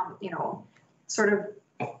 sort of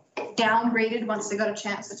downgraded once they got a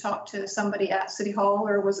chance to talk to somebody at City Hall,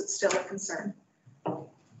 or was it still a concern?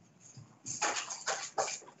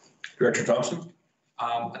 Director Thompson?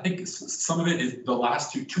 I think some of it is the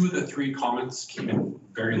last two of the three comments came in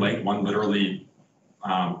very late. One literally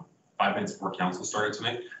 5 minutes before council started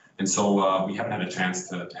tonight. And so we haven't had a chance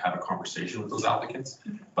to have a conversation with those applicants,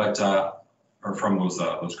 but or from those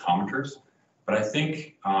commenters. But I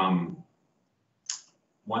think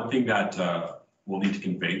one thing that we'll need to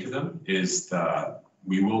convey to them is that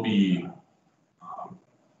we will be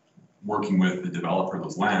working with the developer of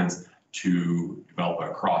those lands to develop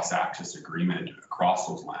a cross-access agreement across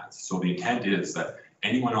those lands. So the intent is that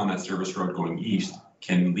anyone on that service road going east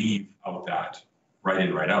can leave out that right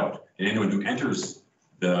in, right out. And anyone who enters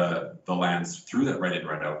the lands through that right in,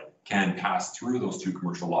 right out can pass through those two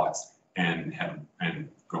commercial lots and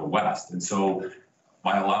go west. And so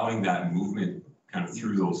by allowing that movement kind of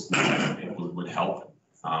through those, it would help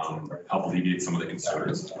alleviate some of the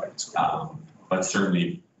concerns. But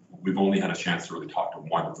certainly, we've only had a chance to really talk to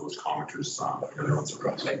one of those commenters. The other ones are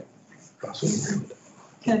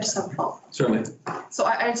Can I just have a follow-up? Certainly. So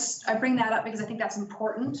I bring that up because I think that's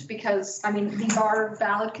important, because I mean, these are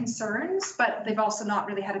valid concerns, but they've also not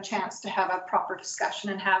really had a chance to have a proper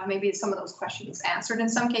discussion and have maybe some of those questions answered in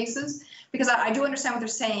some cases. Because I do understand what they're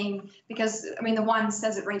saying, because I mean, the one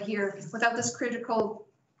says it right here: without this crucial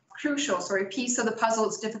piece of the puzzle,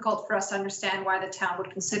 it's difficult for us to understand why the town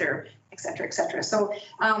would consider, et cetera, et cetera. So,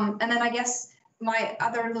 and then I guess my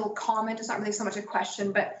other little comment is not really so much a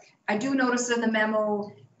question, but I do notice in the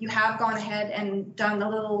memo, you have gone ahead and done the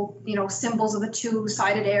little, symbols of the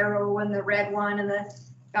two-sided arrow and the red one and the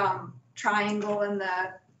triangle and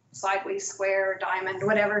the sideways square or diamond or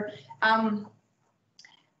whatever.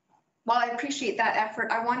 While I appreciate that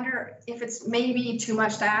effort, I wonder if it's maybe too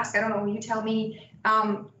much to ask. I don't know, you tell me.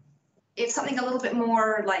 If something a little bit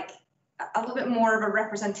more of a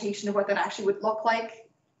representation of what that actually would look like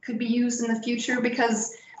could be used in the future,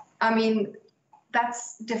 because I mean,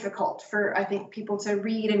 that's difficult for, I think, people to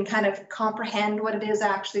read and kind of comprehend what it is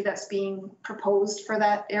actually that's being proposed for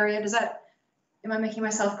that area. Am I making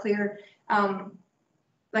myself clear?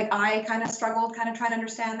 like I kind of struggled kind of trying to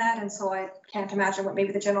understand that. And so I can't imagine what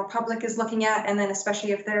maybe the general public is looking at. And then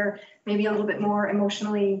especially if they're maybe a little bit more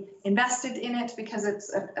emotionally invested in it because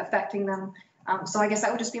it's affecting them. So I guess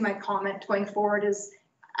that would just be my comment going forward is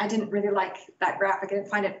I didn't really like that graphic. I didn't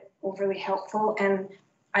find it overly helpful. And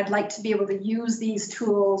I'd like to be able to use these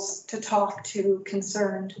tools to talk to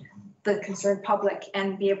the concerned public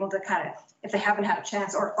and be able to kind of, if they haven't had a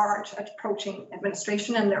chance or aren't approaching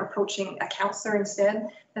administration and they're approaching a counselor instead,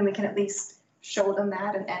 then we can at least show them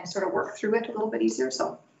that and sort of work through it a little bit easier.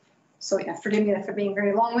 So yeah, forgive me for being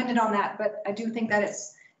very long-winded on that, but I do think that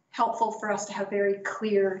it's helpful for us to have very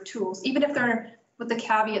clear tools, even if they're with the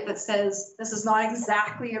caveat that says this is not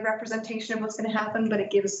exactly a representation of what's going to happen, but it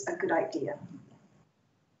gives a good idea.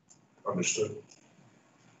 Understood.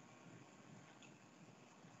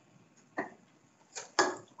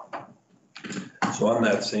 So on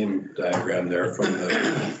that same diagram there from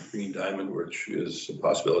the green diamond, which is a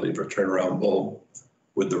possibility for turnaround bulb,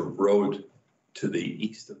 with the road to the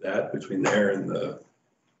east of that, between there and the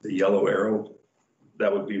yellow arrow,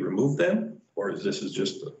 that would be removed then? Or is this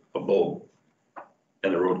just a bulb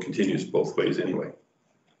and the road continues both ways anyway?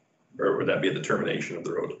 Or would that be the termination of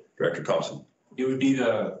the road? Director Thompson. It would be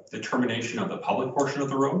the termination of the public portion of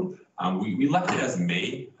the road. We left it as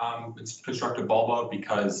may construct a bulb out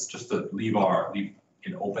because just to leave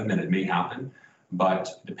it open that it may happen. But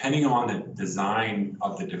depending on the design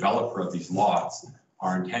of the developer of these lots,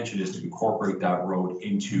 our intention is to incorporate that road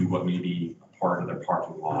into what may be a part of their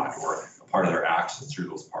parking lot or a part of their access through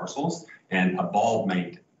those parcels. And a bulb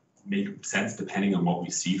might make sense depending on what we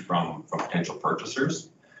see from potential purchasers.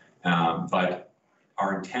 But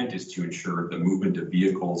our intent is to ensure the movement of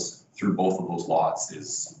vehicles through both of those lots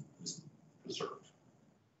is preserved.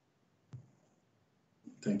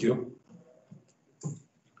 Thank you.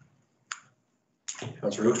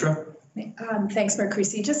 Councillor Hoekstra. Thanks, Mayor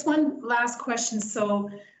Creasy. Just one last question. So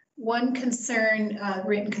one concern,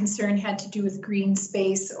 written concern, had to do with green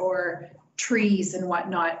space or trees and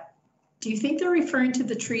whatnot. Do you think they're referring to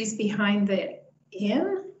the trees behind the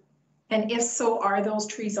inn? And if so, are those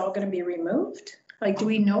trees all going to be removed? Like, do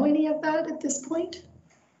we know any of that at this point?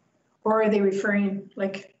 Or are they referring,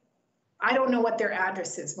 like, I don't know what their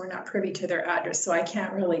address is. We're not privy to their address, so I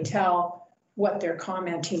can't really tell what they're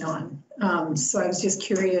commenting on. So I was just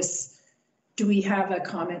curious, do we have a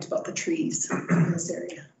comment about the trees in this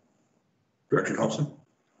area? Director Thompson.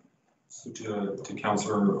 So to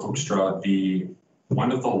Councillor Hoekstra,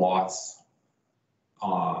 one of the lots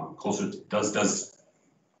closer does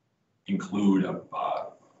include a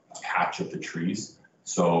patch of the trees.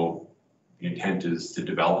 So the intent is to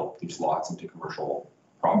develop these lots into commercial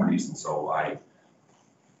properties, and so I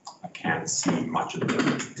can't see much of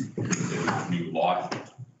the new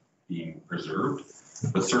lot being preserved,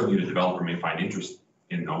 but certainly the developer may find interest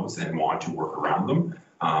in those and want to work around them.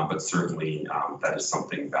 But certainly that is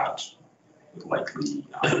something that would likely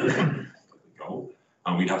go.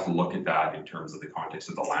 We'd have to look at that in terms of the context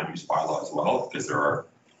of the land use bylaw as well, because there are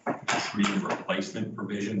tree replacement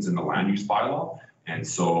provisions in the land use bylaw. And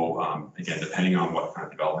so, again, depending on what kind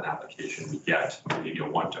of development application we get, maybe a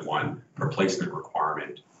one-to-one replacement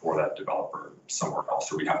requirement for that developer somewhere else.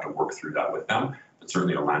 So we have to work through that with them. But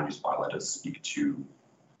certainly a land use bylaw does speak to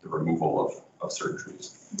the removal of certain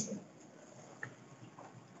trees.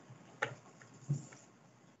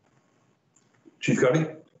 Chief Cuddy?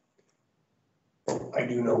 I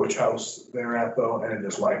do know which house they're at though, and it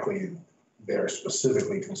is likely they're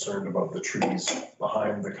specifically concerned about the trees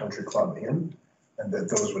behind the country club inn, and that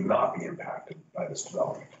those would not be impacted by this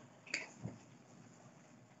development.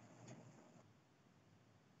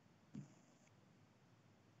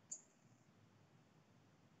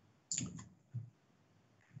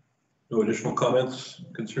 No additional comments,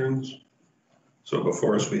 concerns? So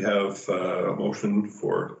before us, we have a motion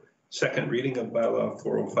for second reading of bylaw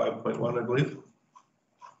 405.1, I believe.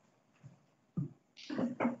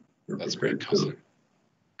 That's great.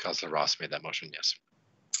 Councillor Ross made that motion, yes.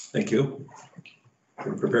 Thank you.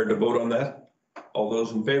 We're prepared to vote on that. All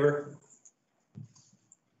those in favor?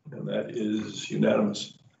 And that is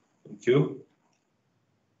unanimous. Thank you.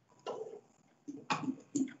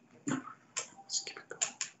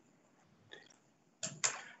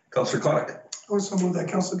 Councillor Clark. I also move that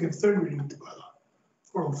council give third reading to bylaw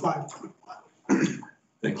 405.1.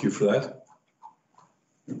 Thank you for that.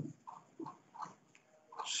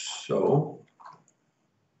 So,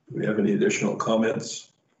 do we have any additional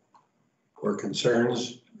comments or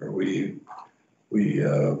concerns? Are we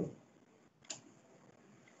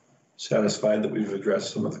satisfied that we've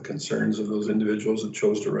addressed some of the concerns of those individuals that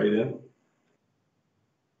chose to write in?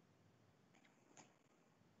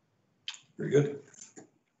 Very good.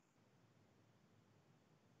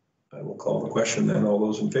 question then. All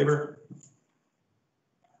those in favor?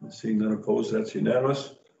 Seeing none opposed, that's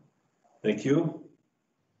unanimous. Thank you.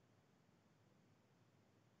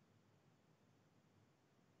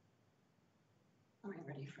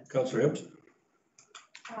 Councillor Hibbs.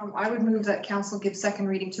 I would move that council give second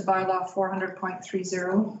reading to bylaw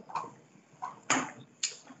 400.30.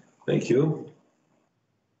 Thank you.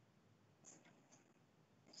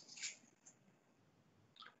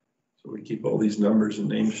 So we keep all these numbers and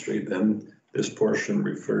names straight, then this portion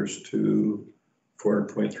refers to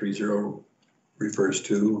 400.30 refers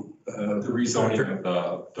to the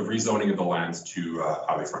rezoning of the lands to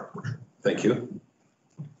highway front commercial. Thank you.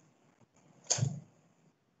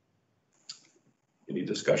 Any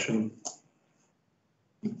discussion?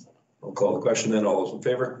 I'll call the question then. All those in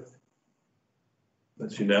favor?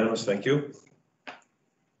 That's unanimous. Thank you.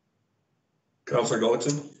 Councillor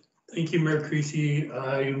Gullickson. Thank you, Mayor Creasy.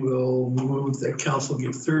 I will move that council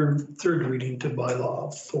give third reading to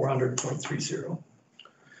bylaw 400.30.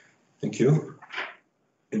 Thank you.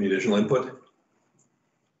 Any additional input?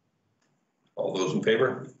 All those in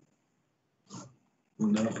favor?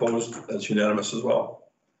 None opposed. That's unanimous as well.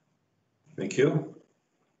 Thank you.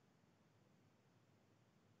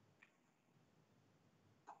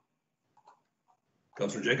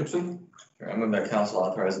 Councillor Jacobson. I move that council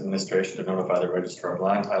authorize administration to notify the registrar of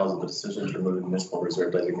land titles of the decision to remove the municipal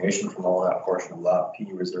reserve designation from all that portion of Lot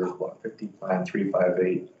P Reserve Block 50 Plan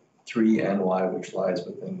 3583 NY, which lies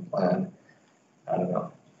within Plan. I don't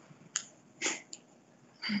know.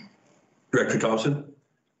 Director Thompson.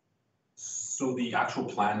 So the actual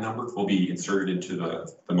plan number will be inserted into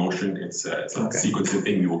the motion. It's a sequencing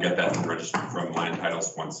thing. We will get that from land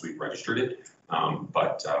titles once we've registered it.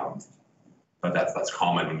 But that's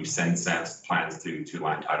common when you send plans to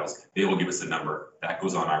land titles. They will give us a number that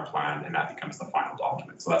goes on our plan, and that becomes the final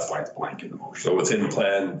document. So that's why it's blank in the motion. So within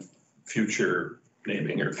plan, future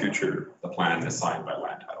naming or future. The plan is signed by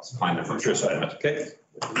land titles. Plan number. Future assignment. Okay.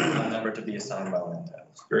 Plan number to be assigned by land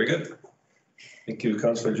titles. Very good. Thank you,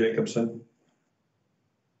 Councillor Jacobson.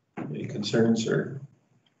 Any concerns or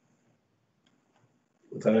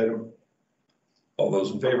with that item? All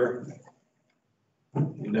those in favor?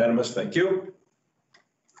 Unanimous. Thank you.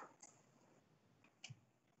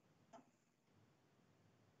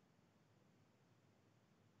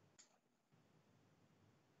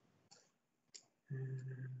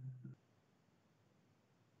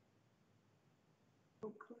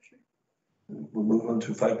 We'll move on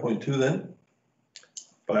to 5.2 then.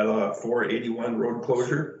 Bylaw 481 road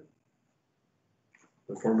closure.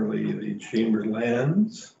 Formerly the Chamber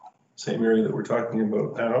lands, same area that we're talking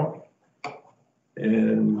about now.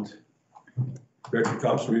 And Director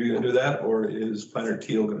Thompson, are you going to do that, or is Planner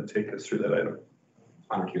Teal going to take us through that item?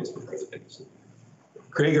 Planner Teal is the president.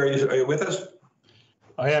 Craig, are you with us?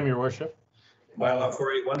 I am, Your Worship. Bylaw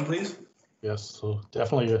 481, please. Yes, so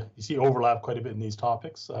definitely you see overlap quite a bit in these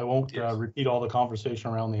topics. I won't repeat all the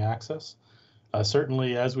conversation around the access.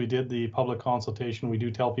 Certainly, as we did the public consultation, we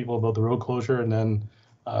do tell people about the road closure, and then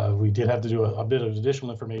we did have to do a bit of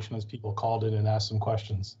additional information as people called in and asked some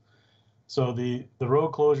questions. So the road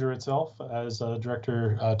closure itself, as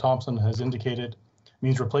Director Thompson has indicated,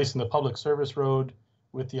 means replacing the public service road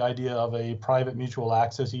with the idea of a private mutual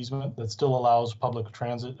access easement that still allows public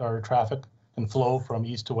transit or traffic and flow from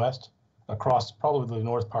east to west across probably the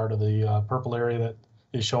north part of the purple area that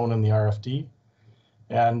is shown in the RFD.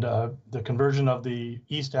 And the conversion of the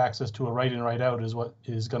east access to a right in, right out is what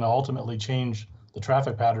is going to ultimately change the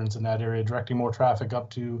traffic patterns in that area, directing more traffic up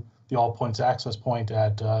to the all points access point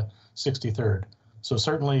at 63rd. So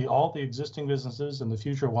certainly all the existing businesses and the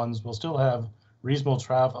future ones will still have reasonable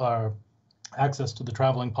access to the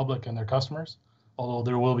traveling public and their customers, although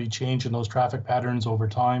there will be change in those traffic patterns over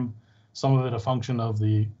time. Some of it a function of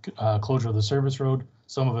the closure of the service road,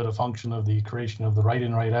 some of it a function of the creation of the right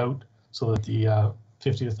in, right out, so that the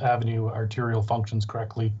 50th Avenue arterial functions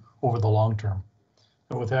correctly over the long term.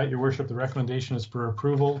 And with that, Your Worship, the recommendation is for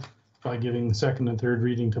approval by giving the second and third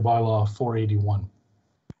reading to bylaw 481.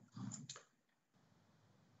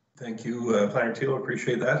 Thank you, Planner Teal.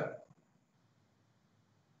 Appreciate that.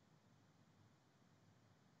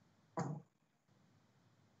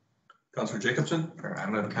 Councillor Jacobson. I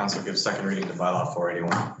move council give second reading to bylaw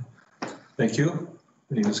 481. Thank you.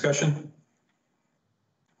 Any discussion?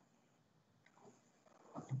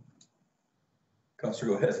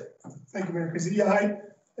 Councillor, go ahead. Thank you, Mayor Creasy. Yeah,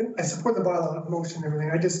 I support the bylaw motion and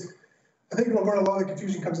everything. I think where a lot of the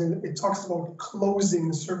confusion comes in, it talks about closing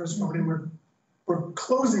the service road, and we're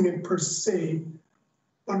closing it per se,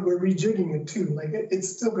 but we're rejigging it too. Like it's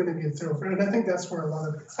still going to be a thoroughfare, and I think that's where a lot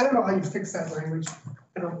of I don't know how you fix that language.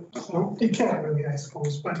 You can't really, I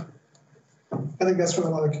suppose, but I think that's where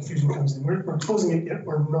a lot of confusion comes in. We're closing it yet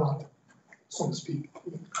we're not, so to speak.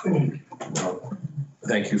 No.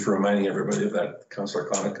 Thank you for reminding everybody of that, Councillor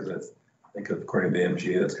Connick, because I think according to the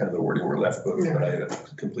MGA, that's kind of the wording we're left with, but I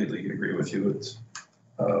completely agree with you. It's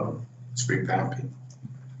Spring Pampy.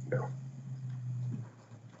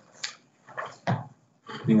 Yeah.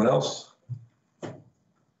 Anyone else?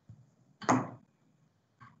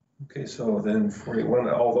 Okay, so then 41,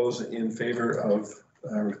 all those in favor of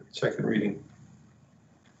second reading?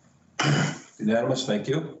 Unanimous, thank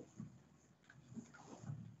you.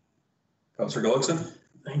 Councillor Gullickson?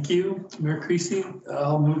 Thank you, Mayor Creasy.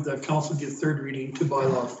 I'll move that council give third reading to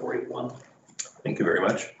bylaw 481. Thank you very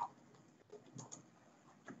much.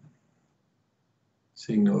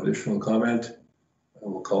 Seeing no additional comment, I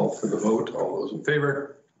will call for the vote. All those in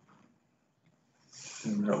favor?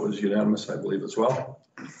 And that was unanimous, I believe, as well.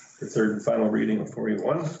 The third and final reading of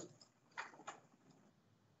 481.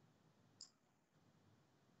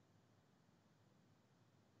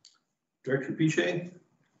 Director Piche,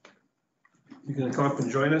 you can come up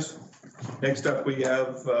and join us. Next up, we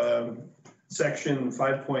have section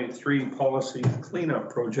 5.3 policy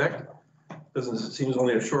cleanup project. It seems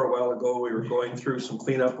only a short while ago we were going through some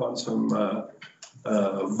cleanup on some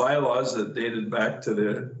bylaws that dated back to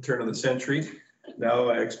the turn of the century. Now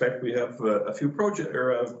I expect we have a few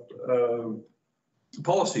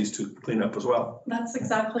policies to clean up as well. That's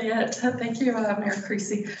exactly it. Thank you, Mayor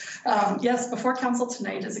Creasy. Yes, before council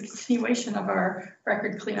tonight is a continuation of our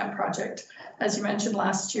record cleanup project. As you mentioned,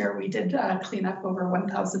 last year we did clean up over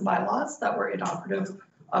 1,000 bylaws that were inoperative,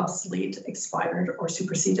 obsolete, expired, or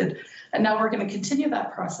superseded. And now we're going to continue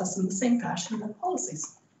that process in the same fashion with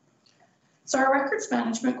policies. So our records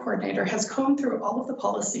management coordinator has combed through all of the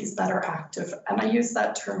policies that are active, and I use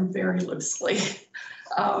that term very loosely.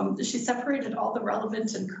 She separated all the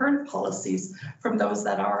relevant and current policies from those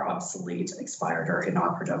that are obsolete, expired, or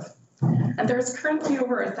inoperative. And there's currently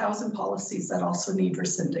over 1,000 policies that also need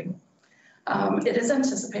rescinding. It is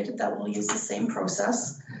anticipated that we'll use the same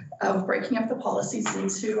process of breaking up the policies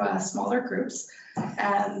into smaller groups,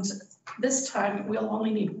 and this time we'll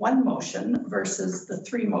only need one motion versus the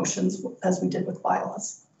 3 motions as we did with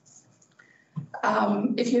bylaws.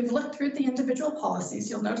 If you've looked through the individual policies,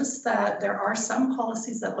 you'll notice that there are some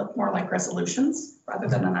policies that look more like resolutions rather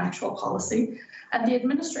than an actual policy, and the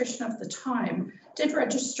administration of the time did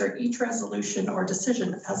register each resolution or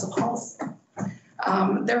decision as a policy.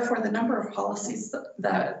 Therefore, the number of policies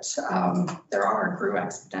that there are grew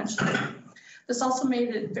exponentially. This also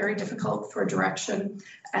made it very difficult for direction,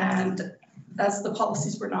 and as the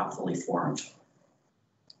policies were not fully formed.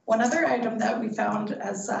 One other item that we found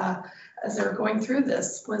as they were going through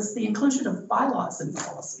this was the inclusion of bylaws in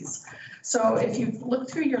policies. So if you look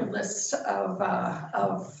through your list of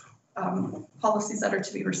policies that are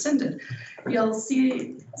to be rescinded, you'll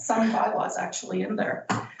see some bylaws actually in there.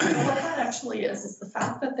 And what that actually is the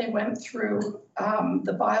fact that they went through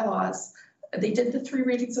the bylaws. They did the 3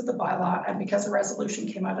 readings of the bylaw, and because a resolution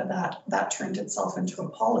came out of that, that turned itself into a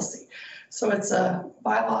policy. So it's a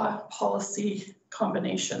bylaw policy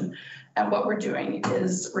combination. And what we're doing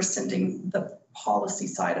is rescinding the policy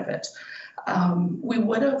side of it. We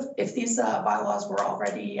would have, if these bylaws were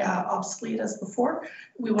already obsolete as before,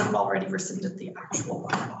 we would have already rescinded the actual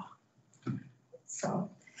bylaw.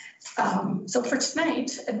 So for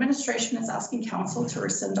tonight, administration is asking council to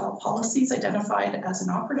rescind all policies identified as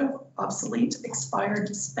inoperative, obsolete,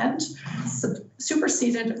 expired, spent,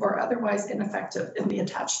 superseded, or otherwise ineffective in the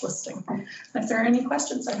attached listing. And if there are any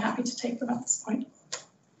questions, I'm happy to take them at this point.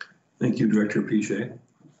 Thank you, Director Piche.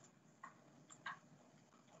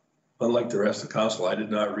 Unlike the rest of the council, I did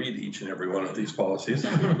not read each and every one of these policies.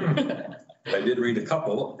 I did read a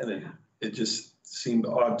couple, and it just seemed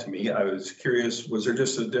odd to me. I was curious, was there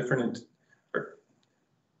just a different, or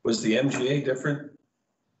was the MGA different?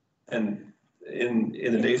 And in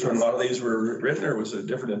the days when a lot of these were written, or was it a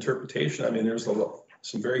different interpretation? I mean, there's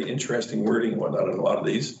some very interesting wording and whatnot in a lot of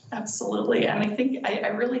these. Absolutely, and I think, I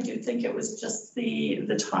really do think it was just the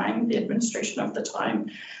time, the administration of the time.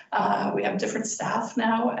 We have different staff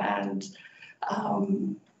now, and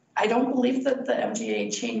I don't believe that the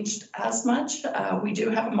MGA changed as much. We do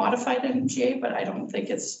have a modified MGA, but I don't think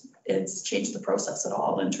it's changed the process at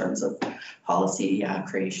all in terms of policy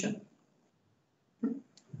creation.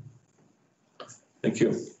 Thank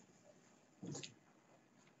you.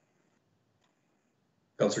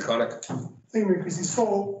 Councillor Connick. Thank you, Mayor Creasy.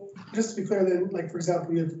 So just to be clear then, like for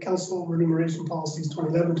example, we have council remuneration policies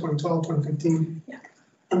 2011, 2012, 2015. Yeah.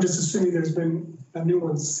 I'm just assuming there's been a new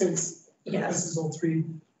one since. Yes. This is all 3.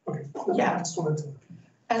 Okay. Yeah. I just wanted to.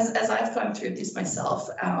 As I've gone through these myself,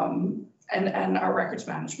 and our records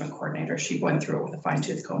management coordinator, she went through it with a fine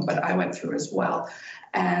tooth comb, but I went through as well.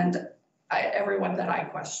 And everyone that I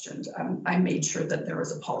questioned, I made sure that there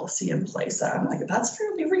was a policy in place. I'm like, that's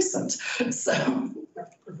fairly recent. So,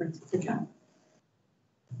 yeah.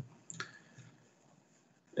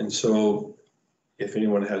 And so if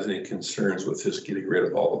anyone has any concerns with just getting rid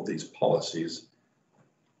of all of these policies,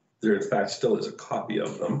 there in fact still is a copy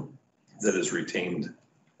of them that is retained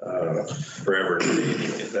forever.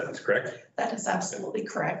 If that is correct? That is absolutely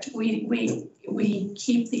correct. We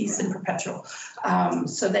keep these in perpetual.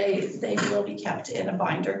 So they will be kept in a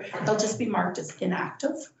binder. They'll just be marked as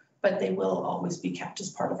inactive, but they will always be kept as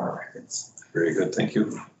part of our records. Very good, thank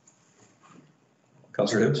you.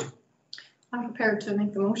 Councillor Hibbs? I'm prepared to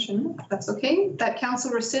make the motion, if that's okay. That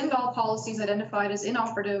council rescind all policies identified as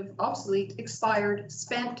inoperative, obsolete, expired,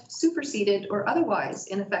 spent, superseded, or otherwise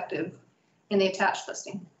ineffective in the attached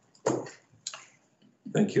listing.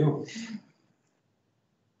 Thank you.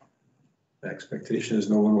 The expectation is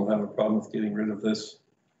no one will have a problem with getting rid of this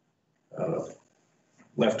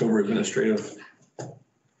leftover administrative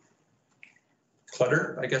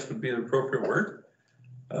clutter, I guess would be the appropriate word.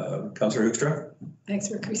 Councillor Hoekstra? Thanks,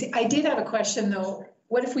 Mayor Creasy. I did have a question though.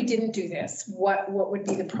 What if we didn't do this? What would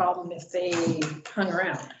be the problem if they hung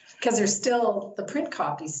around? Because there's still, the print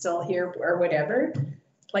copy's still here or whatever.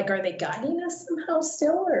 Like, are they guiding us somehow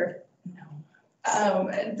still or?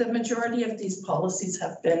 The majority of these policies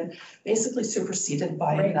have been basically superseded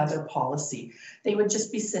by another policy. They would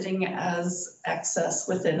just be sitting as excess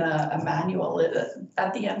within a manual.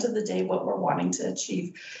 At the end of the day, what we're wanting to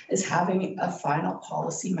achieve is having a final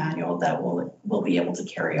policy manual that we'll be able to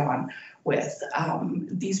carry on with.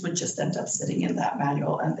 These would just end up sitting in that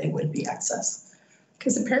manual and they would be excess.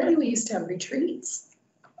 Because apparently we used to have retreats.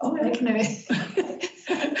 Oh, I can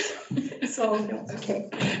So, no, okay.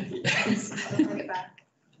 I'll bring it back.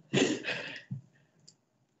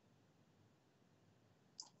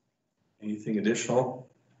 Anything additional?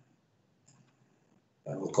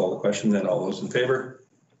 I will call the question then. All those in favor?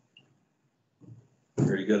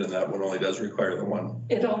 Very good, and that one only does require the one.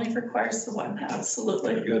 It only requires the one,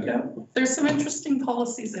 absolutely. Very good. Yeah. There's some interesting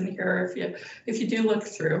policies in here if you do look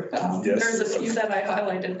through. Yes. There's a few that I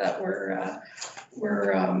highlighted that were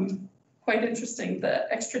quite interesting. The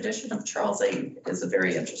extradition of Charles VIII is a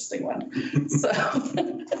very interesting one. So,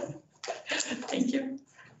 thank you.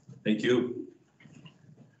 Thank you.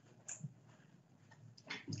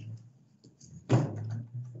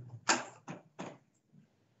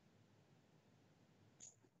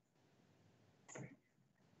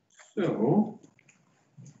 So,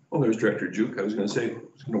 well, there's Director Juke. I was going to say, I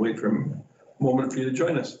was going to wait for a moment for you to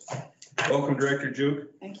join us. Welcome, Director Juke.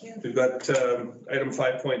 Thank you. We've got item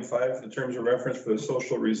 5.5, the terms of reference for the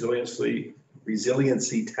Social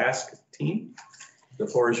Resiliency Task Team. The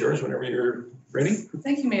floor is yours whenever you're ready.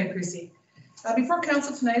 Thank you, Mayor Creasy. Before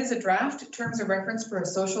Council tonight is a draft terms of reference for a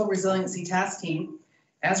Social Resiliency Task Team,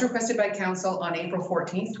 as requested by Council on April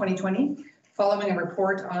 14th, 2020, following a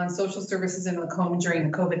report on social services in Lacombe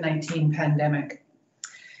during the COVID-19 pandemic.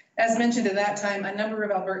 As mentioned at that time, a number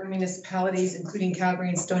of Albertan municipalities, including Calgary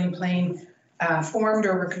and Stony Plain, formed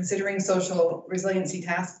or were considering social resiliency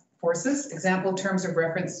task forces. Example terms of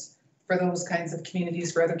reference for those kinds of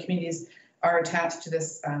communities, for other communities, are attached to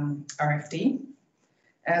this RFD,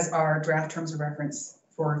 as are draft terms of reference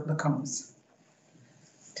for Lacombe's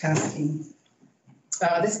task team.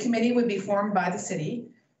 This committee would be formed by the city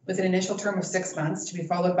with an initial term of 6 months to be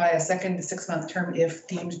followed by a second 6-month term if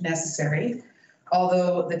deemed necessary,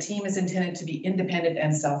 although the team is intended to be independent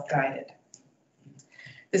and self-guided.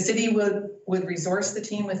 The city would resource the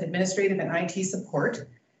team with administrative and IT support,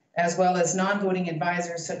 as well as non-voting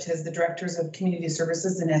advisors such as the directors of community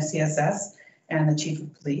services in SCSS and the chief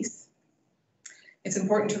of police. It's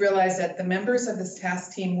important to realize that the members of this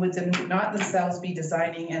task team would not themselves be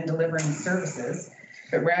designing and delivering services,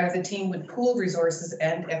 but rather the team would pool resources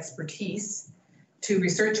and expertise to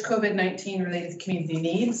research COVID-19 related community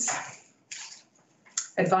needs,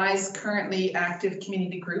 advise currently active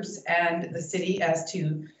community groups and the city as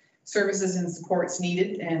to services and supports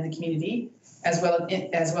needed in the community, as well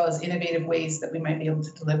as innovative ways that we might be able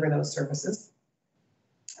to deliver those services.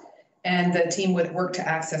 And the team would work to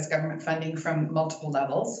access government funding from multiple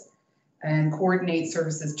levels and coordinate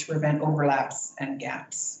services to prevent overlaps and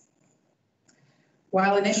gaps.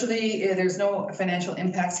 While initially there's no financial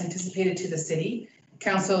impacts anticipated to the city,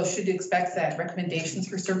 Council should expect that recommendations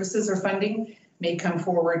for services or funding may come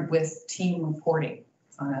forward with team reporting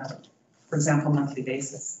on a, for example, monthly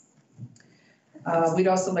basis. We'd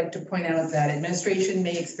also like to point out that administration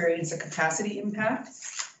may experience a capacity impact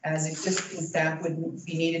as existing staff would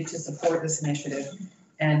be needed to support this initiative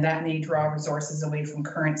and that may draw resources away from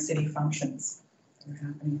current city functions that are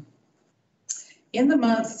happening. In the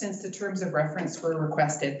months since the terms of reference were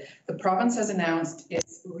requested, the province has announced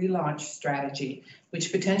its relaunch strategy,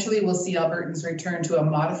 which potentially will see Albertans return to a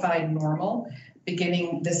modified normal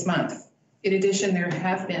beginning this month. In addition, there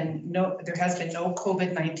has been no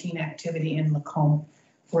COVID-19 activity in Lacombe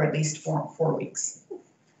for at least four weeks.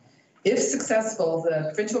 If successful,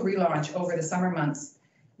 the provincial relaunch over the summer months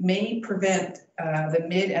may prevent the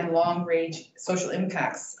mid and long range social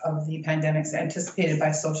impacts of the pandemics anticipated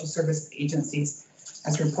by social service agencies,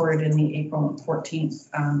 as reported in the April 14th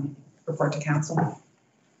report to Council.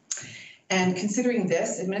 And considering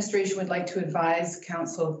this, administration would like to advise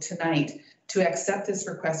Council tonight to accept this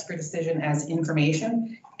request for decision as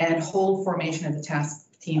information and hold formation of the task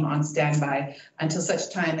team on standby until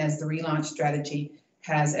such time as the relaunch strategy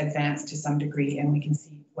has advanced to some degree and we can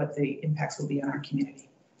see what the impacts will be on our community.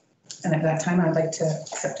 And at that time, I'd like to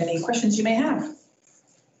accept any questions you may have.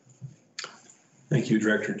 Thank you,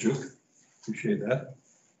 Director Duke. Appreciate that.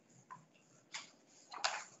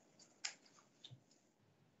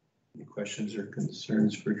 Any questions or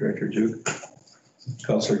concerns for Director Duke?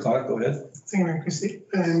 Councillor Clark, go ahead. Thank you, Mayor Christie.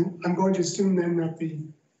 And I'm going to assume then that the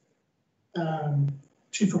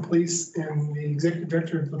Chief of Police and the Executive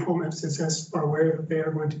Director of Lacombe FCSS are aware that they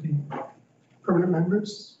are going to be permanent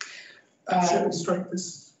members. Should we strike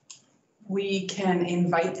this? We can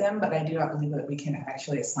invite them, but I do not believe that we can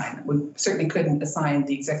actually assign them. We certainly couldn't assign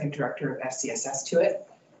the Executive Director of FCSS to it.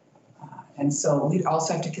 And so we'd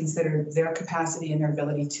also have to consider their capacity and their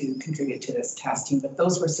ability to contribute to this task team, but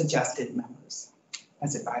those were suggested members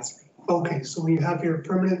as advisory. Okay, so we have here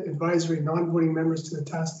permanent advisory non-voting members to the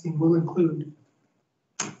task team will include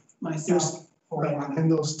myself and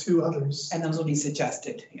those two others. And those will be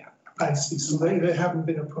suggested, yeah. I see, so they haven't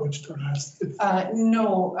been approached or asked?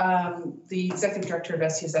 No, the Executive Director of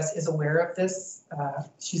SCSS is aware of this.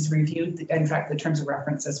 She's reviewed, in fact, the terms of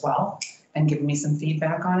reference as well and given me some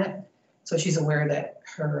feedback on it. So she's aware that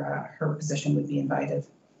her position would be invited.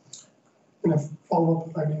 And a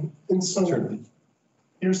follow-up, I mean, and so certainly.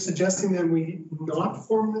 You're suggesting that we not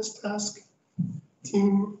form this task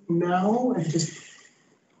team now and just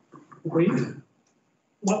wait?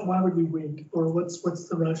 Why would we wait? Or what's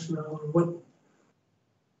the rationale? Or what?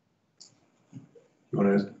 You want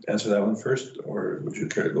to answer that one first, or would you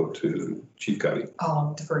care to go to Chief Gowdy?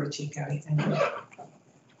 I'll defer to Chief Gowdy. Thank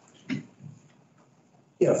you.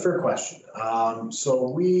 Yeah, fair question.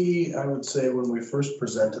 So I would say when we first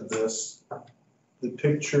presented this, the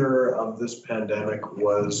picture of this pandemic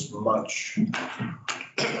was much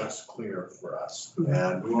less clear for us.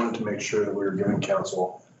 And we wanted to make sure that we were giving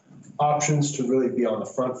council options to really be on the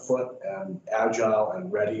front foot and agile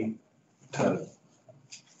and ready to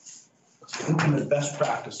implement best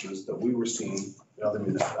practices that we were seeing in other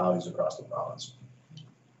municipalities across the province.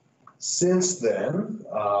 Since then,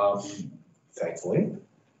 thankfully,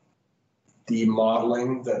 the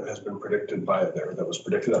modeling that has been predicted that was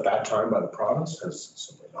predicted at that time by the province has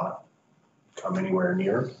simply not come anywhere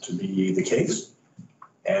near to be the case.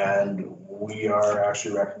 And we are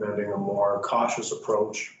actually recommending a more cautious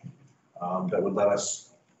approach that would let us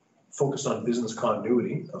focus on business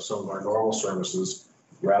continuity of some of our normal services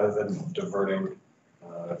rather than diverting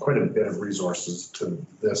quite a bit of resources to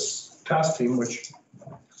this task team, which,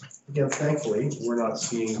 again, thankfully, we're not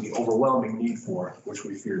seeing the overwhelming need for, which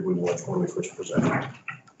we feared we would when we first presented.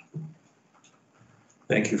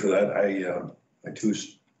 Thank you for that. I too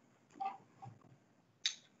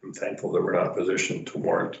am thankful that we're not in a position to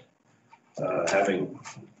warrant having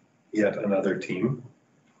yet another team.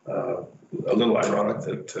 A little ironic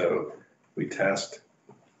that we tasked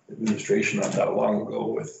administration not that long ago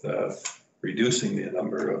with reducing the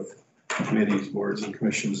number of committees, boards, and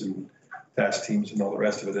commissions and task teams and all the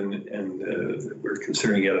rest of it, and we're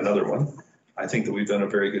considering yet another one. I think that we've done a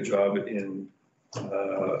very good job in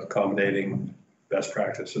accommodating best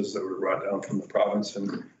practices that were brought down from the province,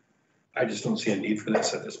 and I just don't see a need for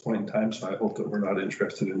this at this point in time, so I hope that we're not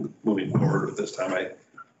interested in moving forward with this time.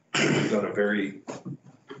 We've got a very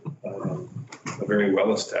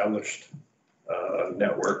well-established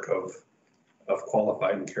network of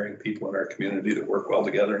qualified and caring people in our community that work well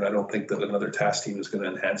together, and I don't think that another task team is going to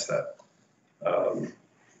enhance that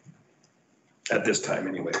at this time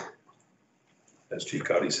anyway. As Chief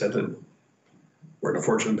Gowdy said, that we're in a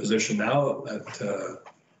fortunate position now that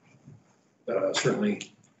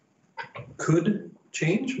certainly could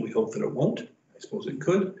change. We hope that it won't. I suppose it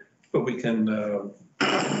could, but we can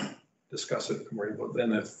discuss it and worry about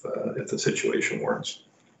then if the situation warrants.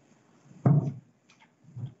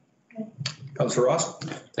 Councillor Ross.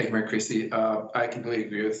 Thank you, Mayor Creasy. I completely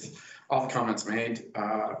agree with all the comments made.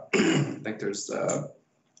 I think there's a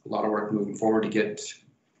lot of work moving forward to get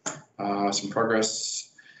some progress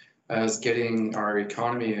as getting our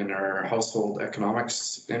economy and our household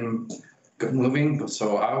economics moving.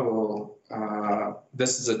 So I will,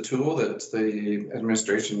 this is a tool that the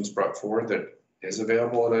administration's brought forward that is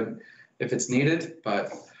available if it's needed,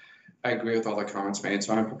 but I agree with all the comments made.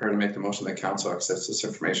 So I'm prepared to make the motion that council accepts this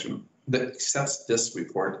information, that accepts this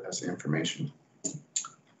report as the information.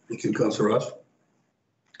 Thank you, Councillor Ross.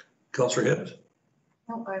 Councillor Hibbs?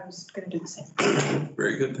 No, I was going to do the same.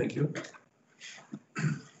 Very good, thank you.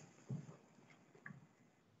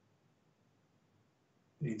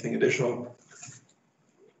 Anything additional?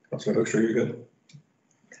 Councillor Hoekstra, you're good?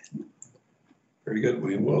 Very good.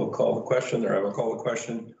 We will call the question, or I will call the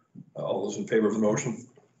question. All those in favor of the motion?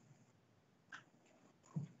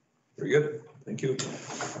 Very good. Thank you.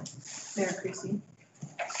 Mayor Creasy,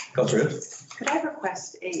 Councillor Hibbs? could I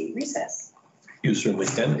request a recess? You certainly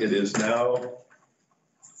can. It is now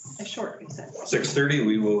A short recess. 6:30.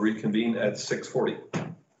 We will reconvene at 6:40.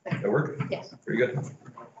 That work? Yes. Very good.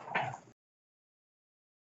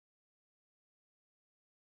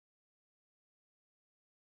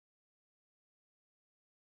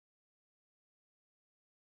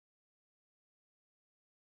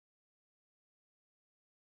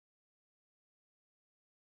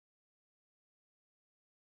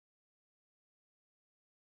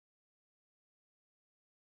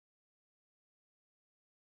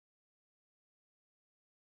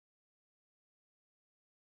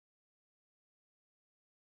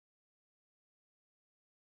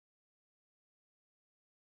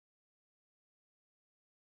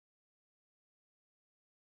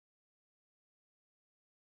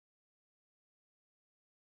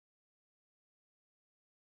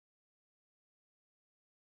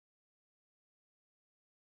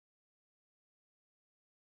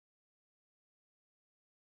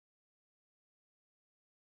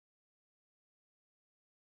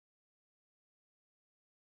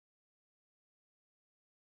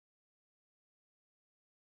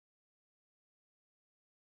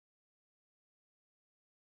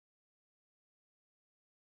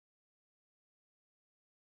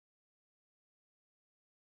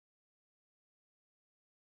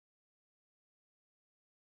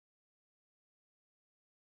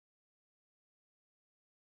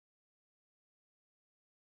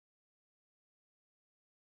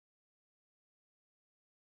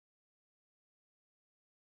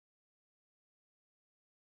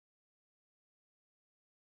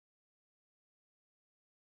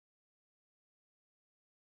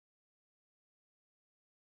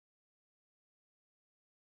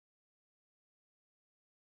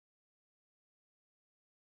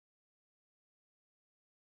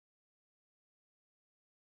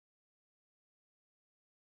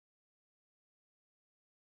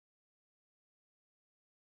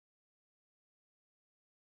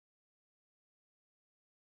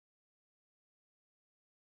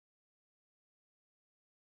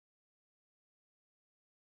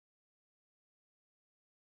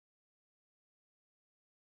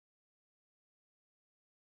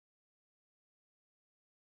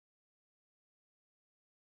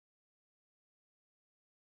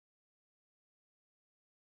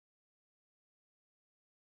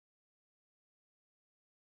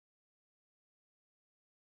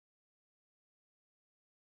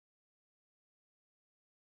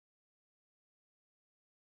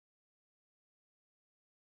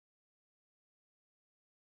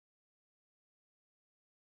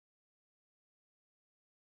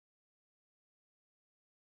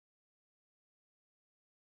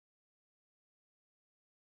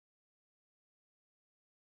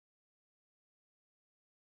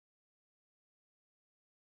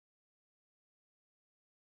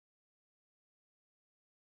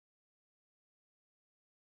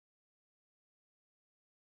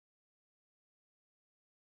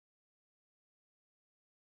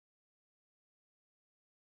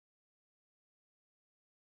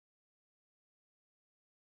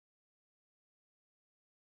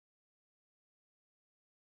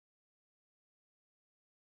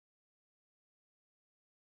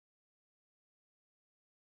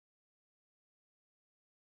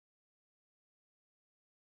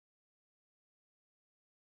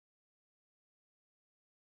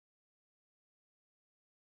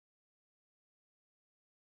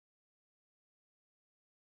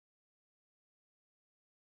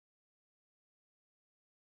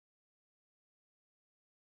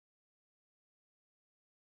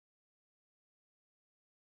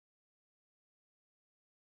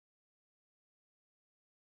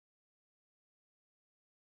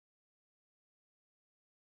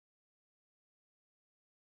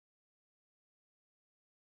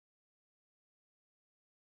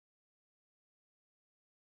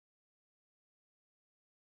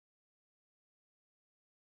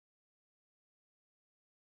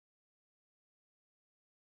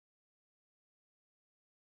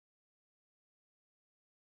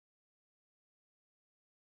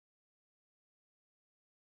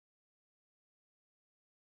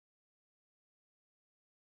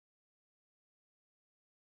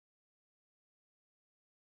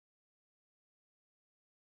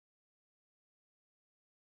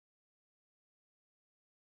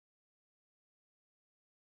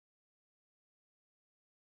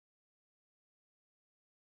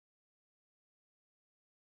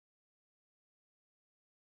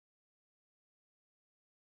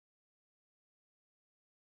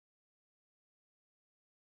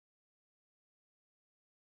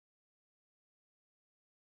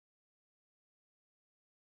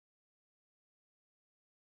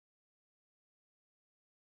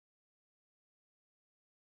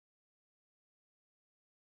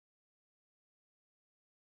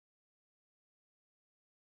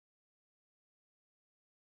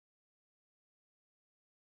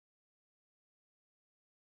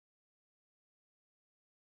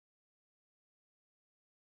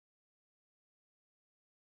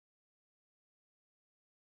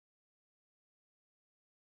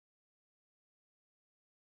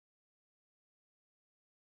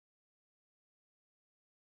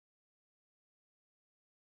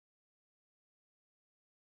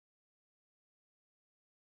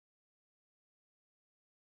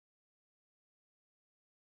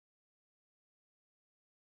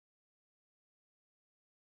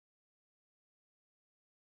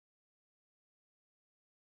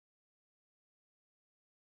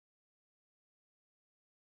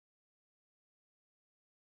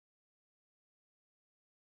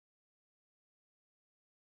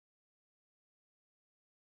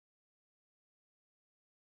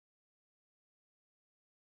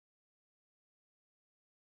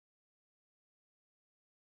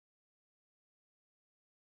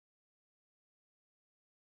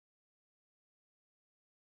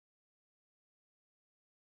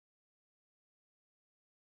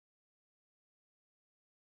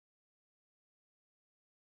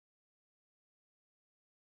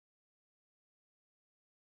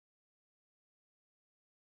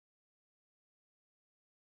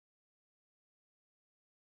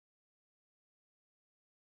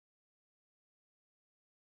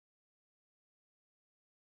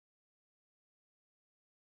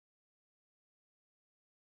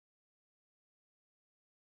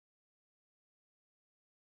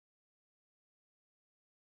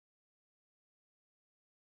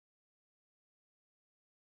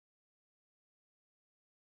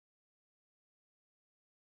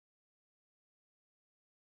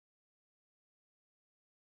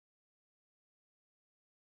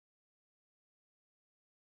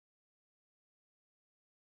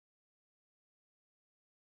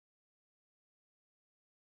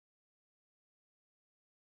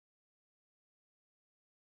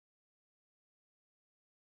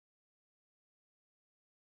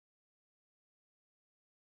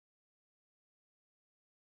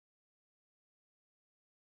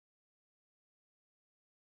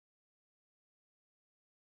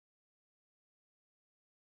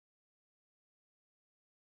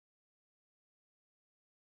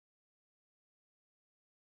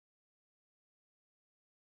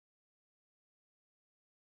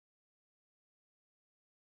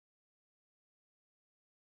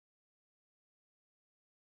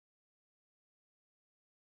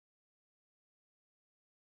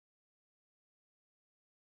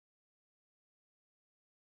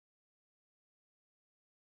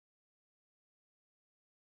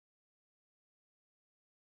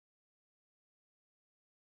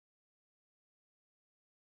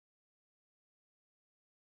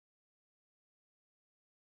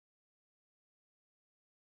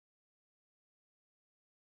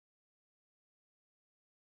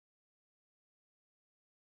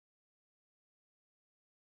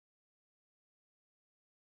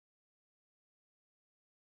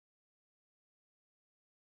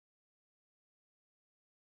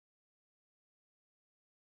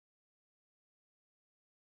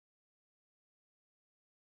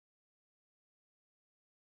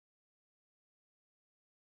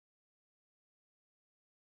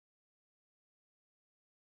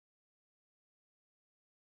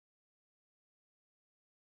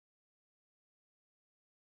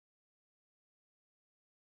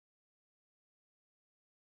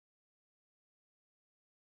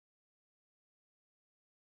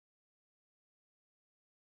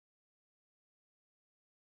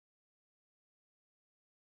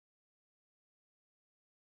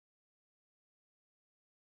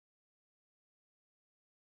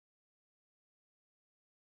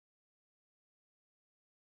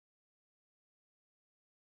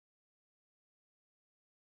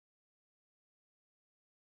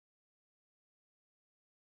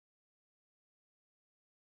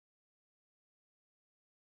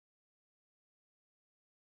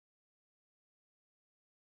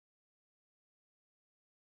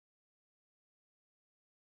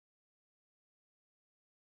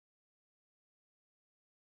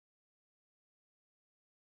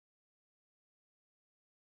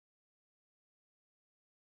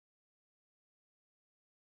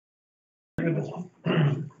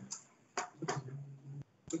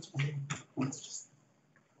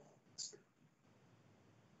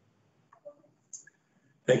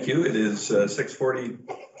 Thank you. It is 6:40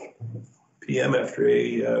 p.m. after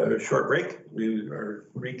a short break. We are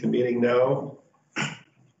reconvening now.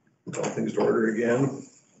 Call things to order again.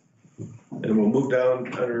 And we'll move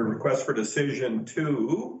down under request for decision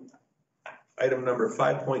to item number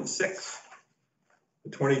 5.6,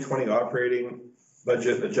 the 2020 operating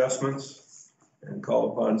budget adjustments, and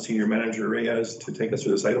call upon Senior Manager Reyes to take us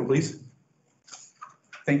through this item, please.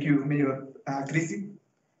 Thank you, Mayor Chrissy.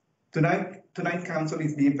 Tonight, Council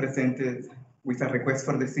is being presented with a request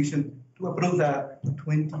for decision to approve the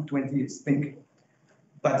 2020 spring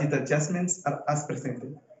budget adjustments as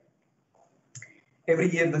presented.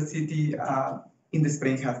 Every year, the city in the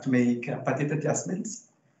spring has to make budget adjustments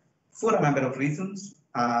for a number of reasons.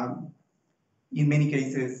 In many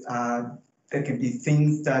cases, there can be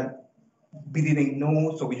things that we didn't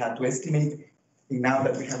know, so we had to estimate. And now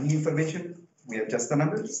that we have new information, we adjust the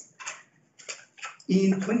numbers.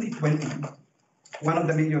 In 2020, one of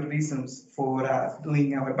the major reasons for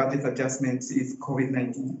doing our budget adjustments is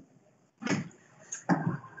COVID-19.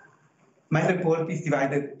 My report is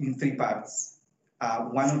divided in 3 parts.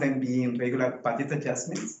 One of them being regular budget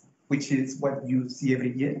adjustments, which is what you see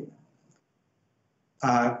every year.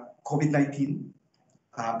 COVID-19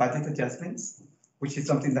 budget adjustments, which is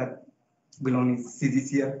something that we'll only see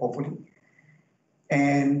this year, hopefully.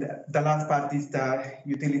 And the last part is the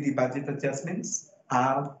utility budget adjustments,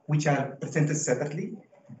 which are presented separately,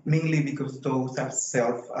 mainly because those are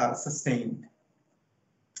self-sustained.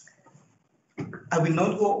 I will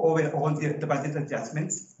not go over all the budget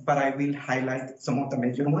adjustments, but I will highlight some of the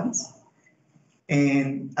major ones.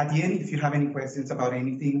 And at the end, if you have any questions about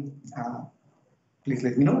anything, please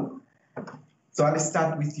let me know. So I'll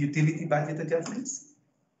start with utility budget adjustments.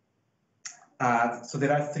 So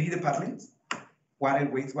there are 3 departments: water,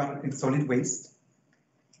 wastewater, and solid waste.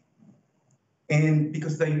 And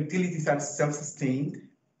because the utilities are self-sustained,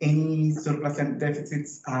 any surplus and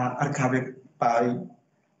deficits are covered by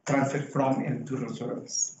transfer from and to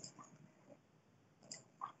reserves.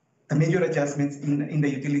 The major adjustments in the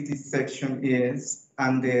utilities section is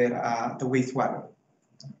under the wastewater.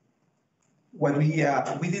 What we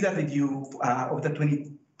did a review of the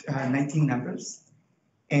 2019 numbers,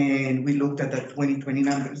 and we looked at the 2020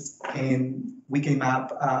 numbers, and we came up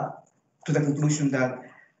to the conclusion that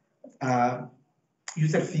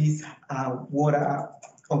user fees were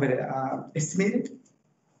overestimated.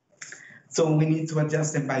 So we need to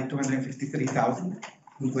adjust them by $253,000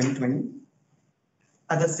 in 2020.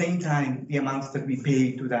 At the same time, the amounts that we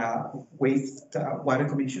pay to the Water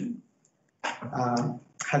Commission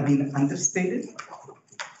have been understated,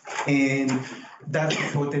 and that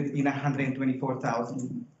resulted in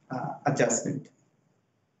 $124,000 adjustment.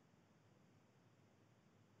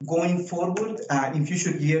 Going forward, in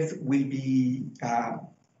future years, we'll be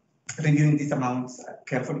reviewing these amounts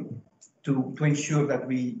carefully to ensure that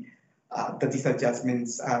that these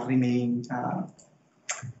adjustments remain,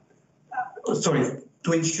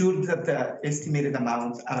 to ensure that the estimated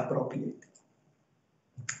amounts are appropriate.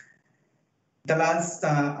 The last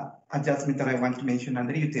adjustment that I want to mention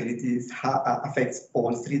under utilities affects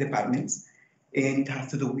all 3 departments, and it has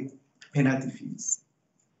to do with penalty fees.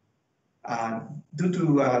 Due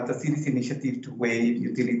to the city's initiative to waive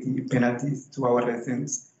utility penalties to our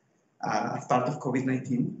residents as part of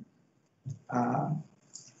COVID-19,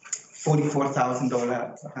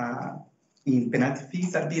 $44,000 in penalty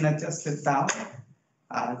fees are being adjusted down.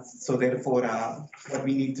 So therefore, what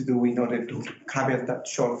we need to do in order to cover that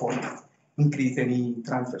shortfall is increase any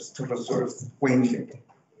transfers to reserves when needed.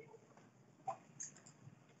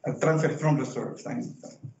 Transfer from reserves, I mean.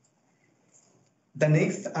 The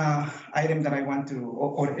next item that I want to,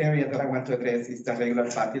 or area that I want to address is the regular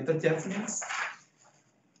budget adjustments.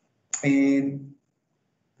 And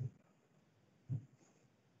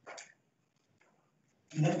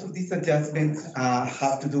most of these adjustments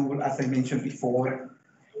have to do, as I mentioned before,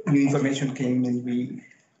 new information came and we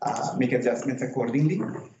make adjustments accordingly.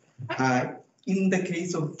 In the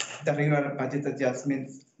case of the regular budget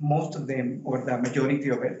adjustments, most of them, or the majority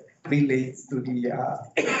of it, relates to the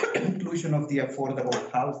inclusion of the affordable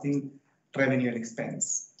housing revenue and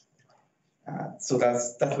expense. So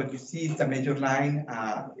that's what you see, it's a major line,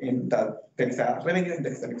 in that there is a revenue and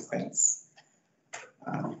there is an expense.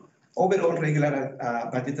 Overall, regular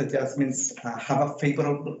budget adjustments have a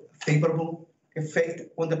favorable effect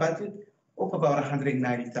on the budget of about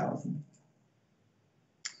 $190,000.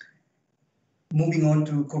 Moving on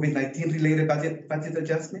to COVID-19 related budget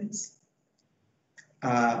adjustments.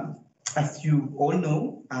 As you all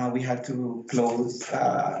know, we had to close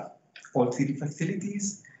all city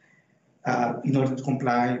facilities in order to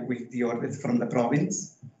comply with the orders from the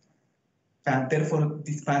province. And therefore,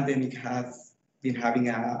 this pandemic has been having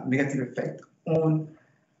a negative effect on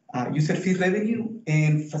user fee revenue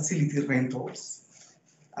and facility rentals.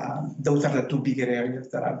 Those are the two bigger areas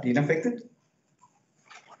that have been affected.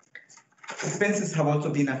 Expenses have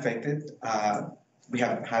also been affected. We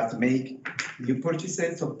have had to make new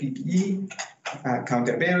purchases of PPE,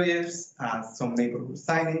 counter barriers, some neighborhood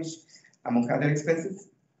signage, among other expenses.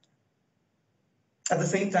 At the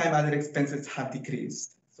same time, other expenses have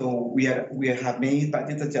decreased. So we have made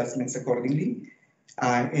budget adjustments accordingly,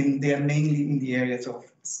 and they are mainly in the areas of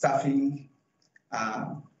staffing,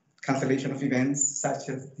 cancellation of events such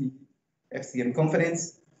as the FCM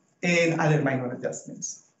conference, and other minor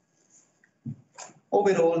adjustments.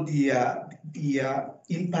 Overall, the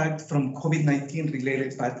impact from COVID-19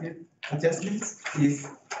 related budget adjustments is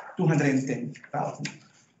 $210,000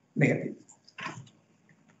 negative.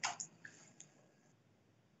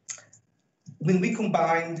 When we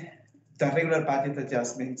combine the regular budget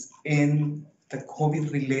adjustments and the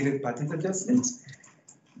COVID-related budget adjustments,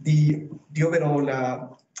 the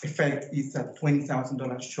overall effect is a $20,000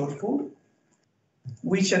 shortfall,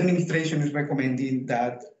 which administration is recommending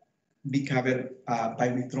that be covered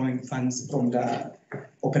by withdrawing funds from the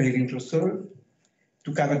operating reserve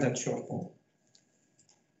to cover that shortfall.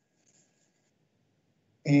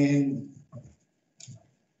 And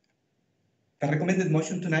the recommended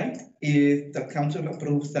motion tonight is that council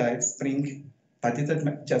approves the spring budget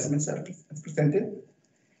adjustments as presented.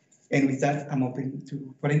 And with that, I'm open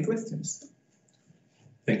for any questions.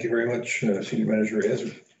 Thank you very much, Senior Manager Ezra.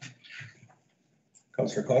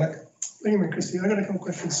 Councillor Konik. Thank you, Mayor Christie. I got a couple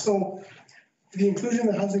questions. So the inclusion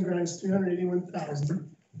of the housing grant is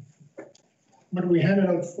 381,000, but we handed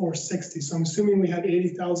out 460. So I'm assuming we have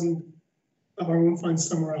 80,000 of our own funds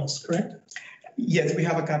somewhere else, correct? Yes, we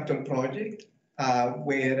have a capital project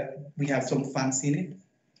where we have some funds in it,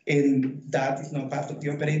 and that is not part of the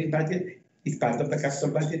operating budget. It's part of the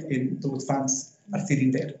capital budget, and those funds are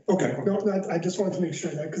sitting there. Okay, no, I just wanted to make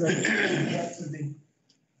sure that because I that's the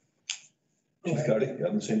Chief Cuddy, you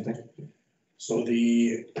have the same thing? So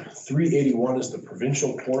the 381 is the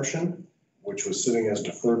provincial portion, which was sitting as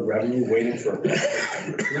deferred revenue, waiting for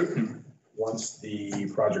approval. Once the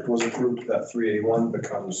project was approved, that 381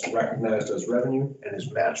 becomes recognized as revenue and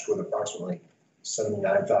is matched with approximately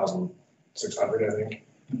 79,600, I think,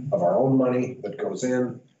 of our own money that goes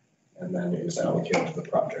in and then is allocated to the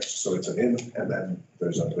project. So it's an in, and then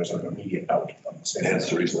there's an immediate out. And that's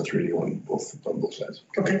the reason the 381 on both sides.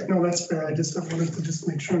 Okay, no, that's fair. I just wanted to just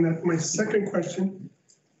make sure on that. My second question,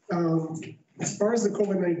 as far as the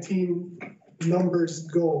COVID-19 numbers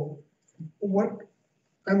go,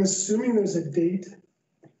 I'm assuming there's a date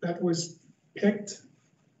that was picked.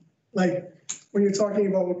 Like when you're talking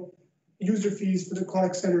about user fees for the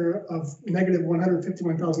Clark Center of negative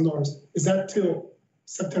 $151,000, is that till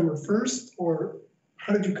September 1st, or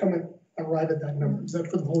how did you arrive at that number? Is that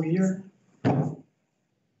for the whole year?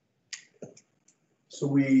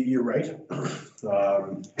 So you're right.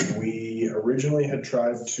 We originally had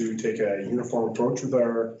tried to take a uniform approach with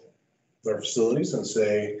our facilities and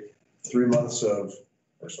say 6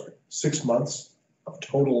 months of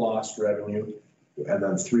total lost revenue, and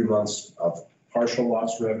then 3 months of partial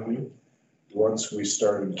lost revenue. Once we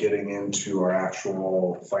started getting into our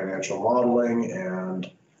actual financial modeling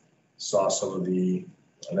and saw some of the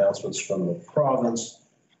announcements from the province,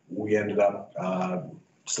 we ended up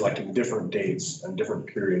selecting different dates and different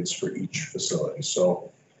periods for each facility.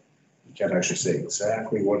 So you can't actually say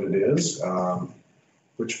exactly what it is.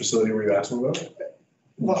 Which facility were you asking about?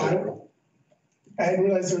 Well, I didn't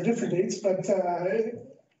realize there were different dates, but I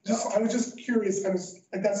was just curious.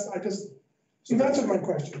 You answered my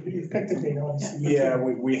question. You picked a date, obviously. Yeah,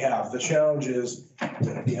 we have. The challenge is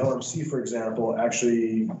the LMC, for example,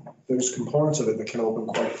 actually, there's components of it that can open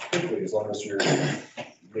quite quickly as long as you're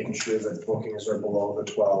making sure that bookings are below the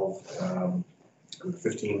 12,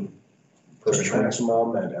 15 person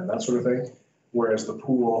maximum and that sort of thing. Whereas the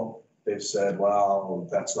pool, they've said, well,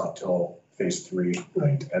 that's not till phase 3.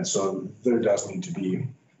 Right. And so there does need to be,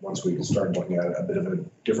 once we start looking at it, a bit of a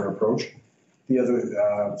different approach. The other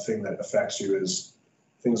thing that affects you is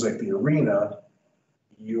things like the arena.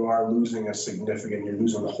 You are losing you're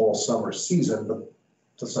losing the whole summer season, but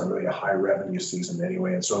that's not really a high revenue season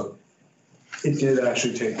anyway. And so it did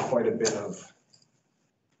actually take quite a bit of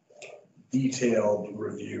detailed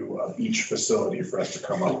review of each facility for us to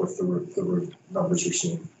come up with the numbers you're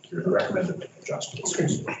seeing here, the recommended adjustments.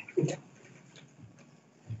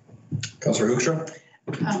 Councillor Hoekstra.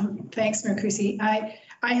 Thanks, Mayor Creasy.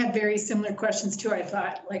 I had very similar questions too. I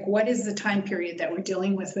thought, like, what is the time period that we're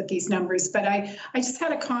dealing with these numbers? But I just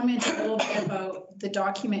had a comment a little bit about the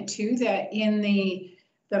document too, that in the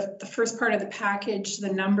first part of the package,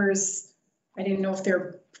 the numbers, I didn't know if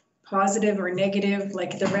they're positive or negative,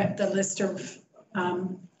 like the list of,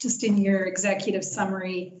 just in your executive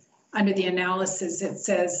summary, under the analysis, it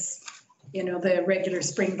says, you know, the regular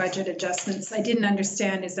spring budget adjustments. I didn't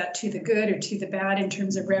understand, is that to the good or to the bad in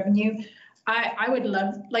terms of revenue? I would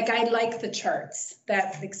love, like, I like the charts.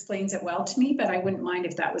 That explains it well to me, but I wouldn't mind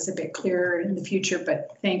if that was a bit clearer in the future.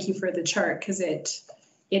 But thank you for the chart, because it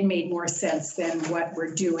made more sense than what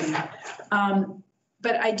we're doing.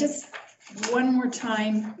 But I just, one more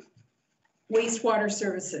time, wastewater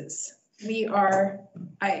services. We are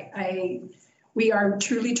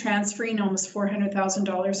truly transferring almost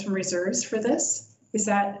 $400,000 from reserves for this. Is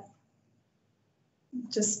that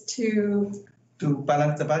just to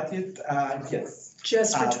balance the budget? Yes.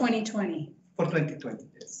 Just for 2020? For 2020,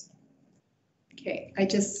 yes. Okay,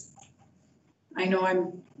 I know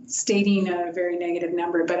I'm stating a very negative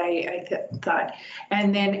number, but I thought,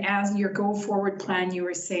 and then as your go forward plan, you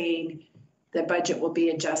were saying the budget will be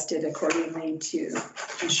adjusted accordingly to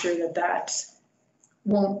ensure that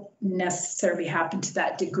won't necessarily happen to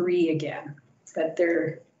that degree again, that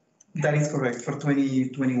they're... That is correct. For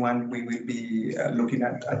 2021, we will be looking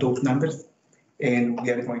at those numbers, and we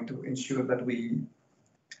are going to ensure that we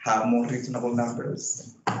have more reasonable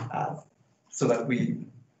numbers so that we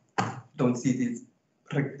don't see this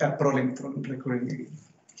problem from recurring again.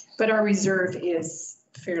 But our reserve is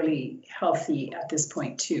fairly healthy at this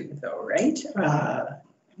point too, though, right?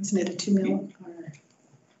 Isn't it a 2 million?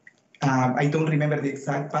 I don't remember the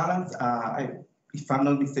exact balance. If I'm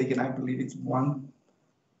not mistaken, I believe it's close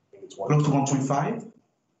to 1.5.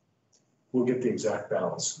 We'll get the exact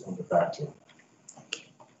balance. We'll get back to you.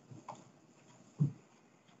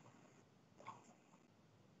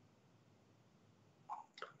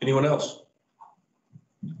 Anyone else?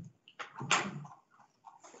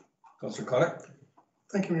 Councillor Connick?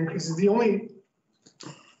 Thank you, Mayor Creasy.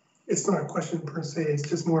 It's not a question per se, it's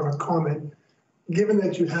just more of a comment. Given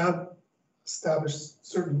that you have established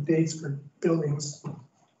certain dates for buildings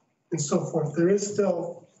and so forth, there is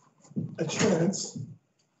still a chance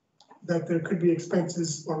that there could be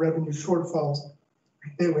expenses or revenue shortfalls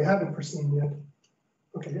that we haven't foreseen yet.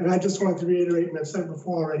 Okay, and I just wanted to reiterate, and I've said it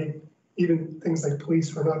before already, even things like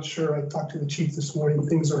police, we're not sure. I talked to the chief this morning,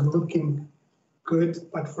 things are looking good.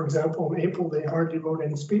 But for example, in April, they hardly wrote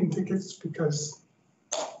any speeding tickets because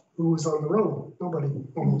who was on the road? Nobody,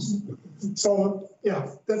 almost. So yeah,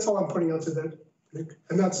 that's all I'm putting out to that.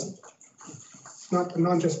 And that's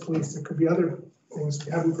not just police, there could be other things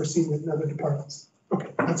we haven't foreseen in other departments. Okay,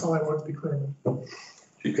 that's all I want to be clear about.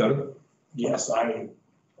 Chief Cuddy? Yes, I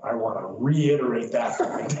want to reiterate that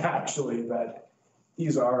point, actually, that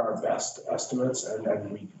these are our best estimates, and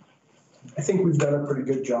I think we've done a pretty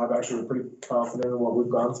good job. Actually, we're pretty confident in what we've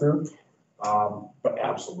gone through. But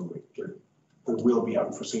absolutely, there will be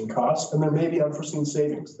unforeseen costs, and there may be unforeseen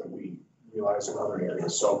savings that we realize in other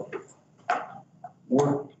areas. So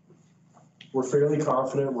we're fairly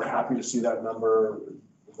confident. We're happy to see that number,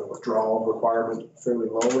 the withdrawal requirement, fairly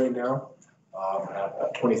low right now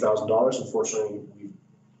at $20,000. Unfortunately,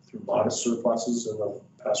 through modest surpluses in the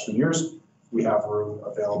past few years, we have room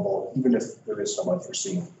available, even if there is some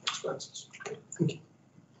unforeseen expenses. Thank you.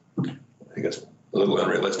 I think it's a little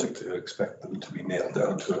unrealistic to expect them to be nailed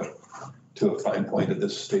down to a fine point at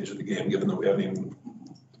this stage of the game, given that we haven't even,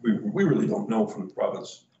 we really don't know from the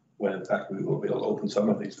province when in fact we will be able to open some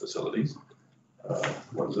of these facilities.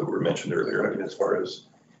 Ones that were mentioned earlier, I mean, as far as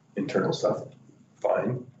internal stuff,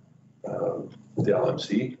 fine. The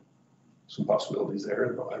LMC, some possibilities there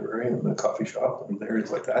in the library and the coffee shop and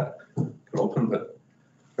areas like that can open, but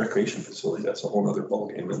recreation facility, that's a whole other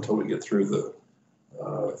ballgame until we get through the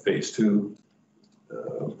phase 2.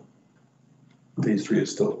 Phase 3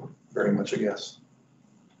 is still very much a guess.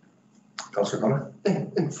 Councillor Connor?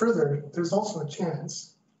 And further, there's also a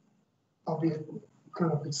chance, albeit I don't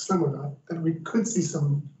know if it's slim or not, that we could see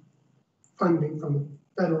some funding from the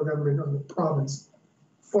federal government or the province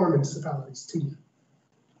for municipalities too.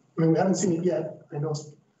 I mean, we haven't seen it yet. I know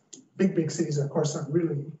big cities, of course, are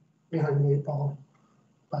really behind the 8 ball,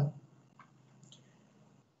 but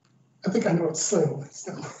I think I know it's slim, but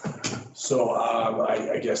still. So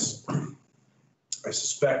I guess I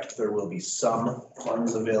suspect there will be some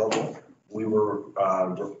funds available. We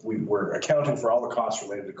were accounting for all the costs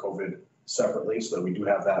related to COVID separately, so that we do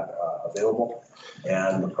have that available.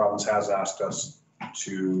 And the province has asked us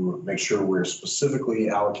to make sure we're specifically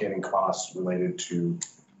allocating costs related to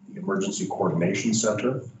the Emergency Coordination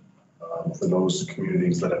Center. For those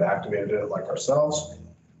communities that have activated it, like ourselves,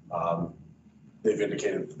 they've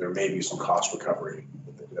indicated that there may be some cost recovery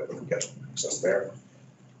that we can get access there.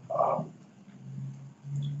 I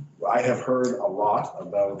have heard a lot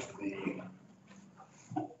about the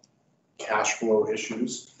cash flow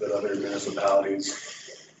issues that other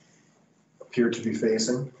municipalities appear to be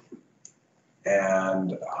facing.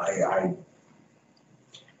 And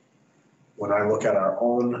when I look at our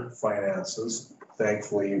own finances,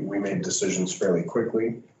 thankfully we made decisions fairly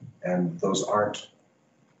quickly, and those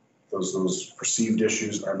perceived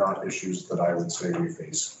issues are not issues that I would say we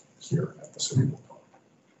face here at the city of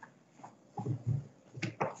Lacombe.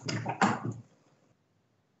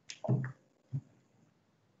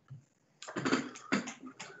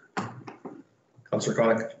 Councillor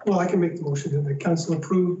Connick. Well, I can make the motion that the council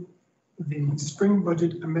approve the spring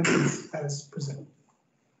budget amendments as presented.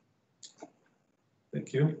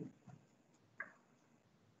 Thank you.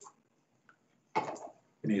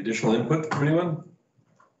 Any additional input from anyone?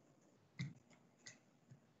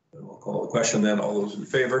 Then we'll call the question then. All those in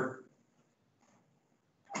favor?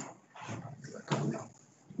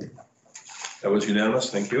 That was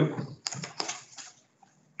unanimous. Thank you.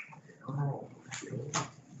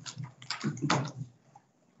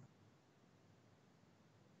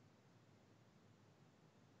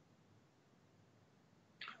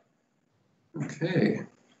 Okay.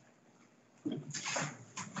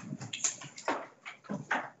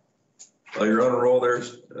 While you're on a roll,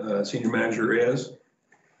 there's Senior Manager Reyes.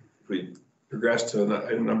 If we progress to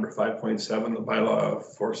item number 5.7, the bylaw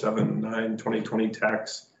 479-2020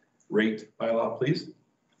 tax rate bylaw, please.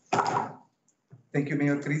 Thank you,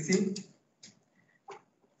 Mayor Creasy.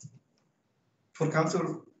 For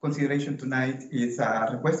council consideration tonight is a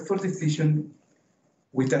request for decision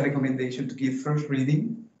with a recommendation to give first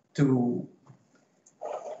reading to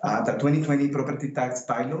the 2020 property tax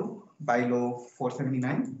bylaw, bylaw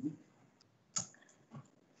 479.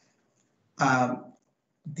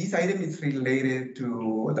 This item is related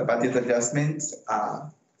to the budget adjustments.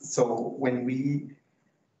 So when we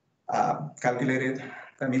calculated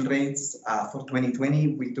the mill rates for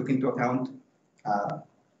 2020, we took into account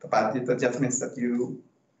the budget adjustments that you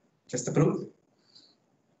just approved.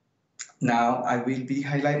 Now I will be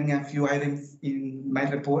highlighting a few items in my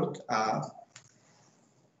report.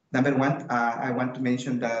 Number one, I want to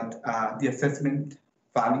mention that the assessment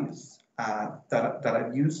values that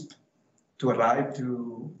are used to arrive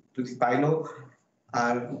to this bylaw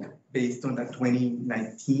are based on the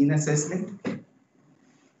 2019 assessment.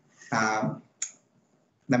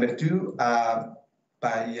 Number two,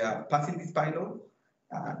 by passing this bylaw,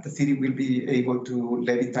 the city will be able to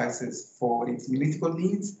levy taxes for its municipal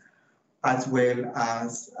needs, as well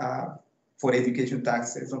as for education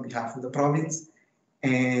taxes on behalf of the province,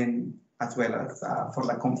 and as well as for the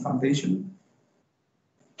Lacombe Foundation.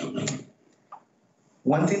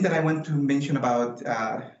 One thing that I want to mention about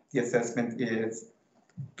the assessment is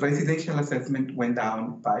residential assessment went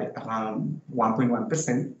down by around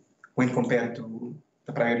 1.1% when compared to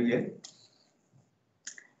the prior year.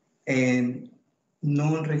 And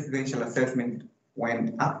non-residential assessment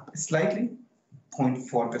went up slightly,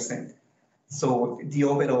 0.4%. So the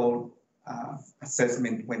overall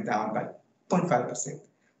assessment went down by 0.5%.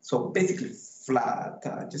 So basically flat,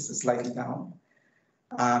 just slightly down.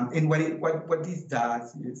 And what this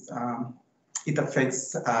does is it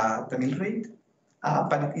affects the mill rate,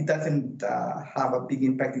 but it doesn't have a big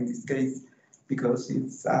impact in this case because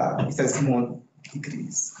it's a small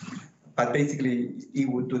decrease. But basically, it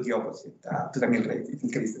would do the opposite to the mill rate. It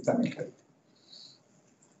increases the mill rate.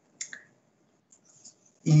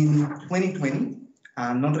 In 2020,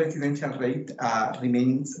 non-residential rate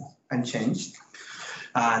remains unchanged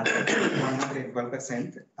at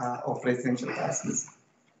 112% of residential taxes.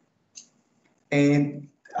 And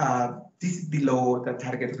this is below the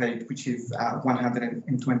target rate, which is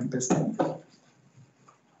 120%.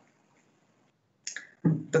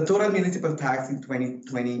 The total municipal tax in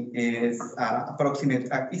 2020 is approximately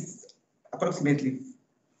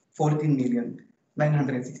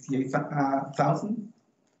 14,968,000,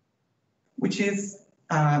 which is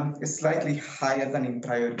slightly higher than in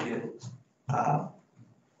prior year,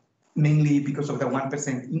 mainly because of the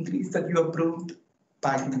 1% increase that you approved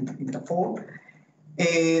back in the fall,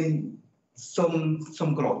 and some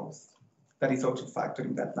growth that is also factored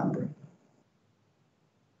in that number.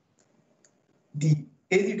 The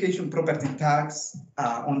education property tax,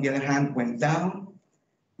 on the other hand, went down.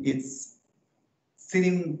 It's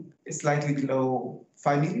sitting slightly below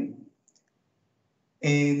 5 million.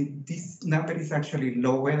 And this number is actually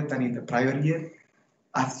lower than in the prior year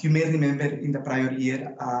As you may remember, in the prior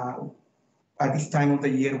year, at this time of the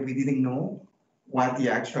year, we didn't know what the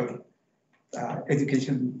actual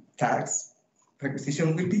education tax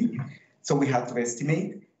requisition will be. So we had to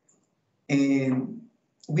estimate. And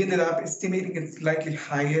we ended up estimating it slightly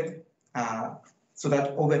higher. So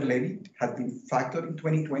that over levy has been factored in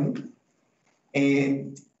 2020.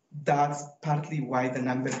 And that's partly why the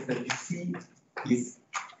number that you see is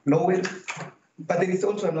lower. But there is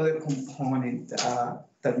also another component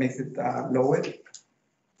that makes it lower.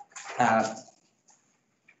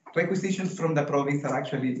 Requisitions from the province are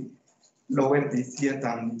actually lower this year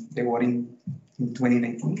than they were in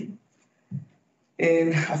 2019.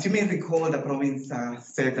 And as you may recall, the province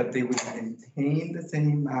said that they would maintain the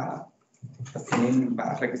same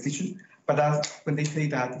requisition, but when they say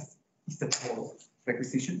that, it's the total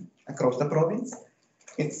requisition across the province.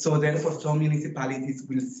 And so therefore, some municipalities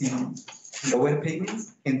will see lower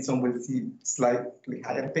payments and some will see slightly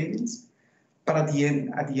higher payments. But at the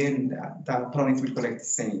end, the province will collect the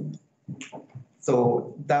same.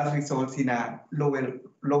 So that results in a lower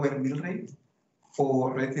mill rate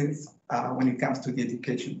for residents when it comes to the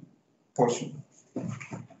education portion.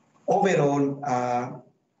 Overall,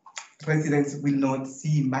 residents will not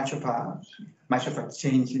see much of a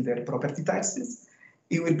change in their property taxes.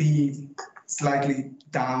 It will be slightly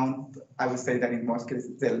down. I would say that in most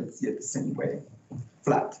cases they'll see it the same way,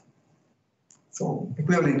 flat. So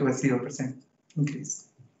equivalent to a 0% increase.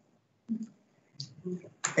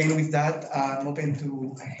 And with that, I'm open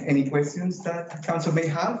to any questions that council may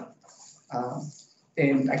have.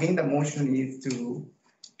 And again, the motion is to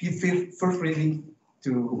give first reading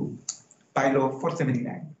to Bylaw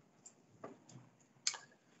 479.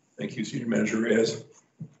 Thank you, Senior Manager Reyes.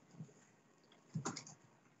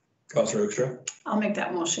 Councillor Hoekstra. I'll make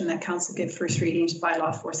that motion that council give first reading to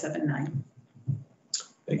Bylaw 479.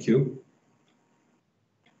 Thank you.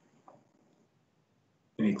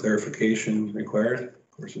 Any clarification required?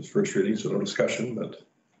 Of course, it's first reading, so no discussion, but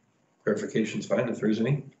clarification is fine if there is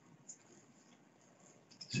any.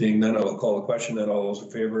 Seeing none, I will call the question. Then all those in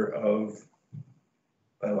favor of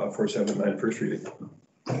Bylaw 479 first reading.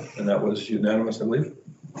 And that was unanimous, I believe.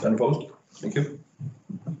 None opposed? Thank you.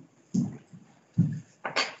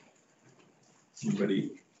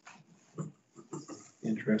 Anybody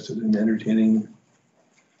interested in entertaining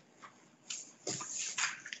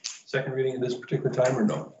second reading at this particular time or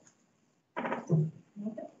no?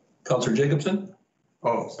 Councillor Jacobson?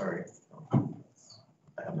 Oh, sorry. I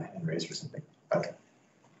have my hand raised for something. Okay.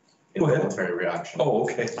 Go ahead. Involuntary reaction. Oh,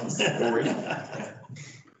 okay. No worries.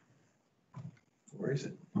 Where is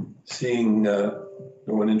it? Seeing no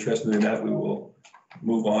one interested in that, we will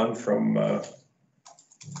move on from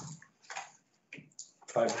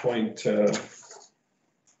 5.7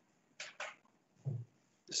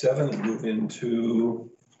 and move into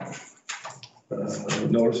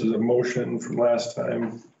notices of motion from last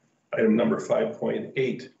time. Item number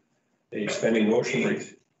 5.8, a spending motion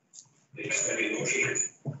rate.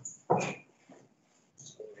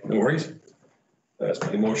 No worries.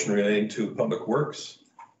 Spending motion relating to public works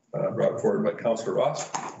brought forward by Councillor Ross.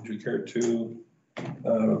 Would you care to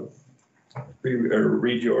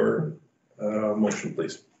read your motion,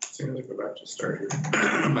 please? So I'm going to go back to start here.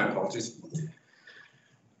 My apologies.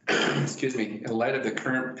 Excuse me. In light of the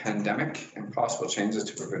current pandemic and possible changes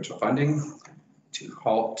to provincial funding, to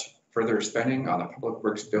halt further spending on the public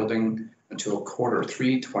works building until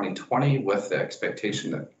Q3 2020, with the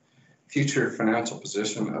expectation that future financial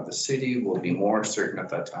position of the city will be more certain at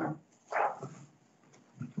that time.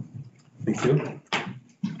 Thank you.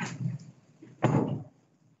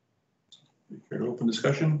 Care to open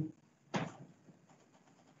discussion?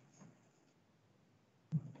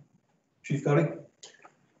 Chief Cuddy?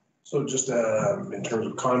 So just in terms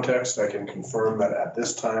of context, I can confirm that at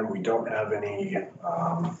this time, we don't have any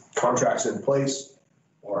contracts in place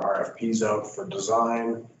or RFPs out for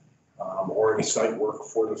design or any site work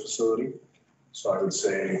for the facility. So I would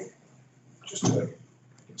say just to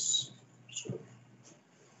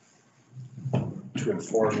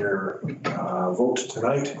inform your vote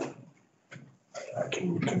tonight, I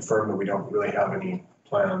can confirm that we don't really have any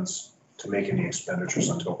plans to make any expenditures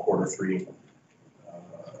until Q3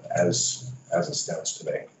 as it stands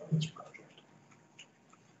today on this project.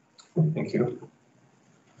 Thank you.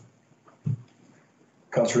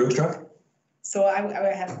 Councillor Hoekstra? So I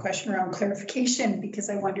have a question around clarification because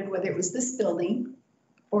I wondered whether it was this building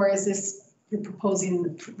or is this you're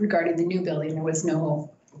proposing regarding the new building? There was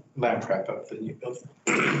no Land prep of the new building.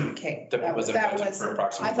 Okay. That was for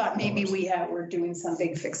approximately. I thought maybe we're doing some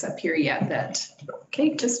big fix up here yet that,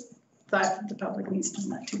 okay, just thought the public needs to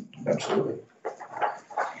know that too. Absolutely.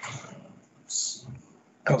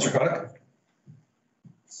 Councillor Kotick?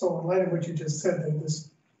 So in light of what you just said, then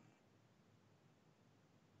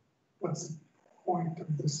what's the point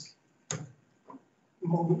of this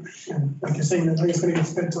motion? Like you're saying that it's going to get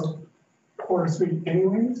spent till Q3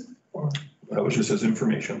 anyways, or? That was just as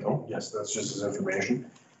information, though. Yes, that's just as information.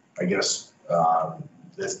 I guess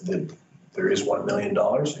there is $1 million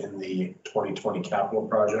in the 2020 capital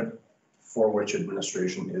project for which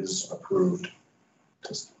administration is approved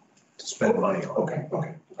to spend money on. Okay.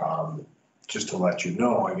 Just to let you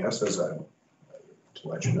know, I guess, to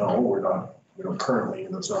let you know, we don't currently,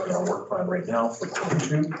 and that's not in our work plan right now for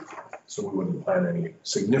 22. So we wouldn't plan any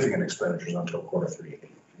significant expenditures until Q3.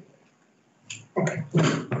 Okay.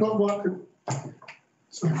 Well,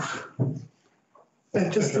 so I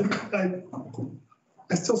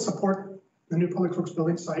still support the new public works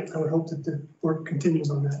building site. I would hope that the work continues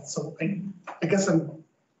on that. So I guess I'm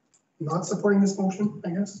not supporting this motion, I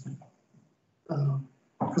guess.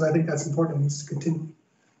 Because I think that's important and needs to continue.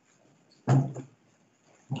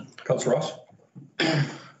 Councillor Ross?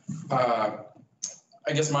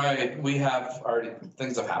 I guess we have already,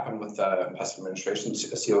 things have happened with past administration.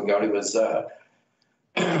 CAO Gowdy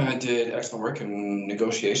did excellent work in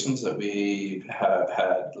negotiations that we have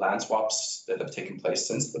had land swaps that have taken place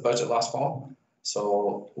since the budget last fall.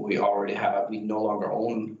 So we no longer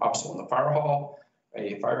own opposite on the fire hall.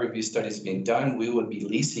 A fire review study is being done. We would be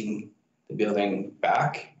leasing the building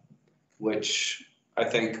back, which I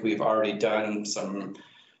think we've already done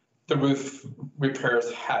the roof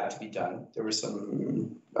repairs had to be done. There were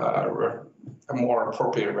some more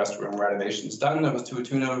appropriate restroom renovations done. That was to a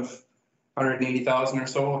tune of 180,000 or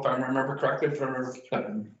so, if I remember correctly.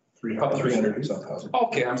 300,000.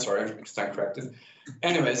 Okay, I'm sorry, I stand corrected.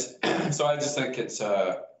 Anyways, so I just think it's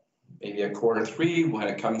maybe a Q3 when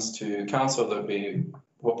it comes to council.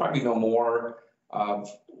 We'll probably know more of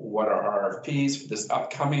what our RFPs for this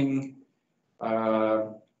upcoming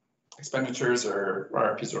expenditures or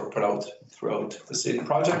RFPs that were put out throughout the city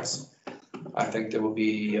projects. I think they will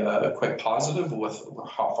be quite positive with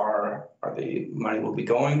how far the money will be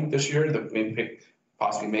going this year, that maybe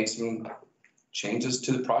possibly make some changes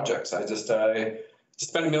to the projects. To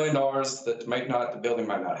spend $1 million the building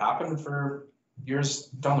might not happen for years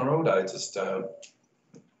down the road. I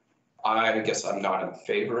guess I'm not in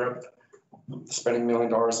favor of spending $1 million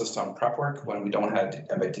just on prep work when we don't have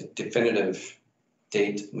a definitive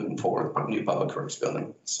date moving forward with new public works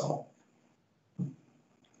building. So.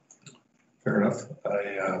 Fair enough.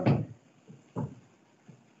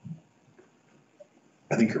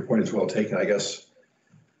 I think your point is well taken. I guess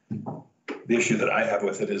the issue that I have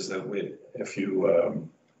with it is that if you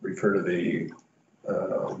refer to the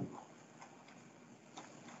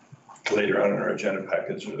later on in our agenda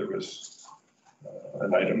package, there was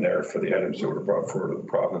an item there for the items that were brought forward to the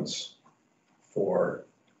province for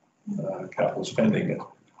capital spending,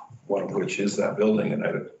 one of which is that building, and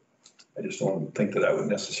I just don't think that I would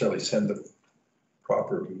necessarily send the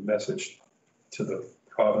proper message to the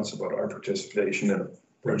province about our participation in a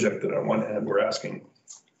project that on one hand we're asking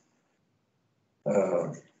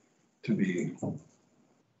to be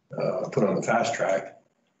put on the fast track,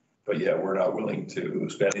 but yeah, we're not willing to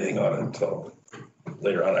spend anything on it until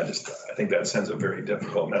later on. I think that sends a very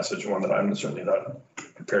difficult message, one that I'm certainly not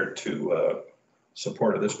prepared to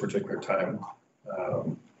support at this particular time.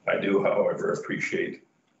 I do, however, appreciate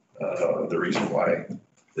the reason why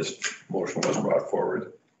this motion was brought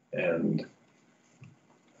forward, and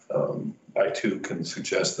I too can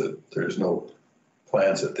suggest that there's no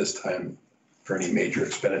plans at this time for any major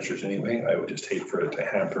expenditures anyway. I would just hate for it to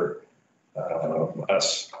hamper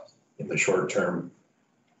us in the short term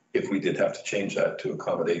if we did have to change that to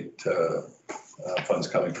accommodate funds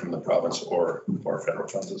coming from the province or federal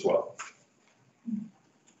funds as well.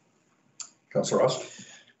 Councillor Ross?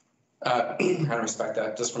 I respect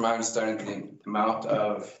that. Just from my understanding, the amount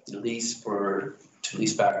of the lease to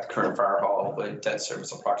lease back the current fire hall with debt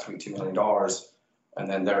service approximately $2 million. And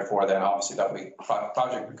then therefore, obviously that will be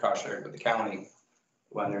project be cost shared with the county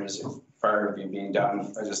when there's a fire review being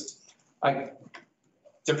done.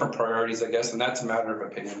 Different priorities, I guess, and that's a matter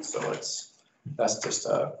of opinion. So that's just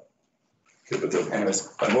anyways.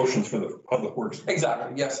 Motions for the public works.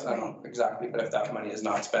 Exactly. Yes, I don't exactly. But if that money is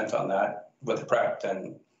not spent on that with the prep,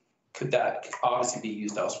 then could that obviously be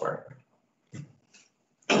used elsewhere?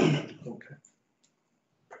 Okay.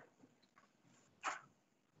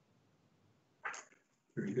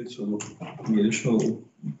 Very good. So any additional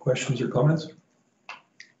questions or comments?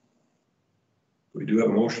 We do have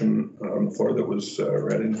a motion on the floor that was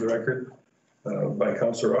read into the record by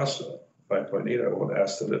Councillor Ross, 5.8. I would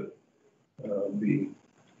ask that it be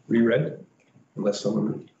reread unless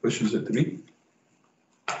someone wishes it to be.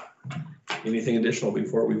 Anything additional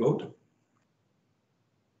before we vote?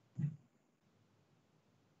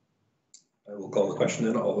 I will call the question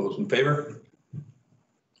in. All those in favor?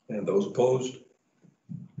 And those opposed?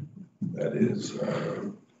 That is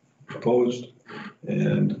opposed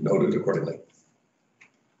and noted accordingly.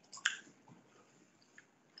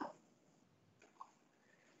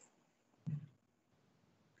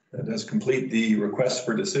 That does complete the request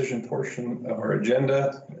for decision portion of our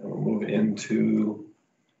agenda. And we'll move into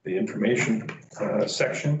the information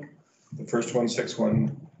section. The first one,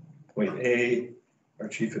 6.1.A, our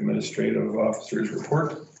Chief Administrative Officer's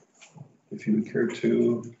report. If you would care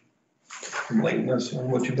to enlighten us on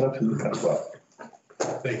what you've got to look at as well.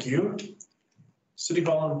 Thank you. City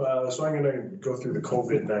Hall, so I'm going to go through the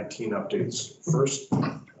COVID-19 updates first.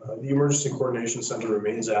 The Emergency Coordination Center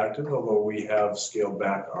remains active, although we have scaled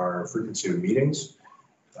back our frequency of meetings,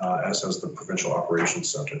 as has the Provincial Operations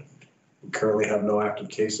Center. We currently have no active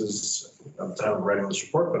cases at the time of writing this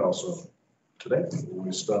report, but also today,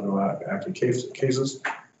 we still have no active cases.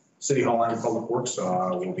 City Hall and Public Works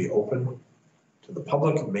will be open to the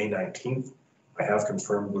public May 19th. I have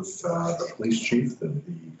confirmed with the police chief that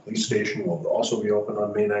the police station will also be open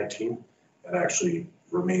on May 19th and actually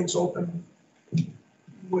remains open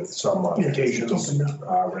with some modifications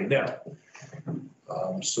right now.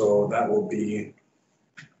 So that will be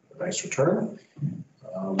a nice return.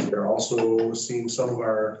 We're also seeing some of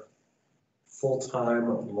our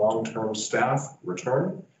full-time, long-term staff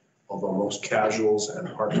return, although most casuals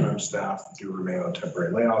and part-time staff do remain on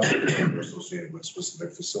temporary layoffs associated with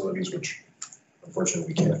specific facilities, which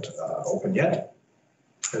unfortunately we can't open yet.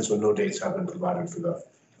 And so no dates have been provided for the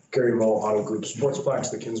Gary Moe Auto Group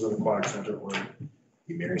Sportsplex, the Kinsman Aquatic Center, or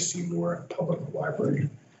the Mary Seymour Public Library.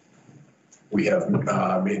 We have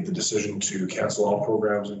made the decision to cancel all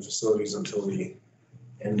programs and facilities until the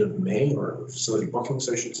end of May, or facility bookings,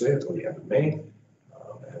 I should say, until the end of May.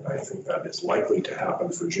 And I think that is likely to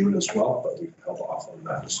happen for June as well, but we've held off on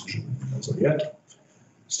that decision as of yet.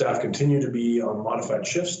 Staff continue to be on modified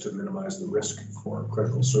shifts to minimize the risk for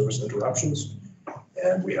critical service interruptions.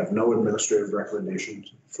 And we have no administrative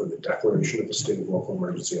recommendations for the declaration of a state of local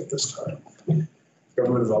emergency at this time. The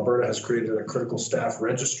Government of Alberta has created a critical staff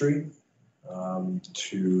registry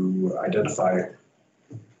to identify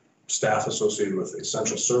staff associated with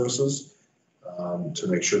essential services to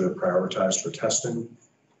make sure they're prioritized for testing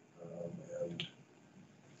and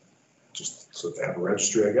just so they have a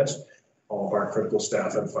registry, I guess. All of our critical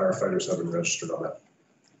staff and firefighters have been registered on that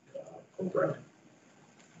program.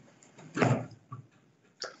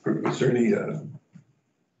 Is there any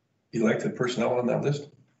elected personnel on that list?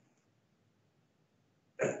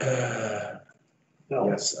 No.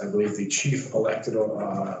 Yes, I believe the chief elected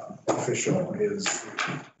official is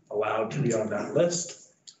allowed to be on that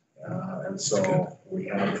list, and so we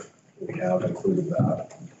have included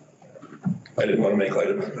that. I didn't want to make light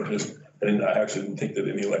of it. I actually didn't think that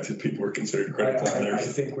any elected people were considered critical. I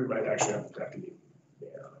think we might actually have a deputy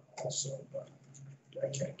mayor also, but I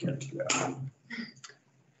can't guarantee that.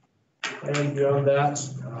 And beyond that,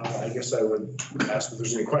 I guess I would ask if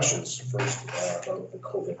there's any questions first about the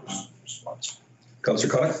COVID response.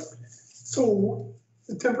 Councillor Connick? So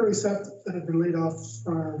the temporary staff that have been laid off,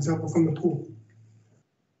 for example, from the pool,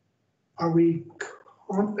 are we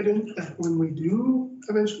confident that when we do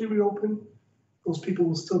eventually reopen, those people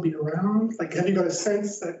will still be around? Like, have you got a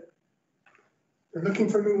sense that they're looking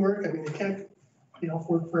for new work? I mean, they can't be off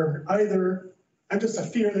work forever either. I'm just a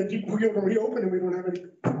fear that we're going to reopen and we don't have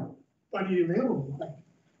anybody available.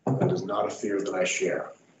 That is not a fear that I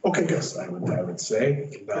share. Okay, good. Yes, I would say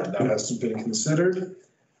that has been considered.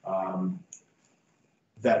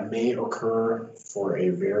 That may occur for a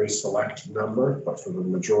very select number, but for the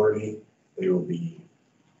majority, they will be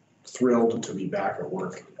thrilled to be back at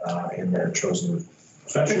work in their chosen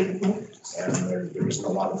profession, and there isn't a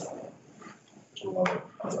lot of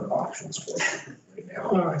other options for them right now.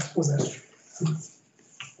 Well, I suppose that's true.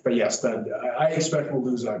 But yes, I expect we'll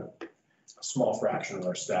lose a small fraction of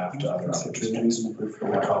our staff to other opportunities.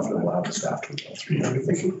 We're confident we'll have the staff to go through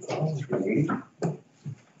everything.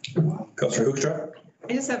 Councillor Hoekstra?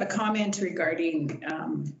 I just have a comment regarding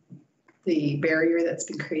the barrier that's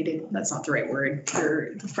been created. That's not the right word,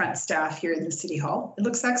 for the front staff here in the City Hall. It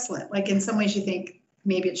looks excellent. Like, in some ways you think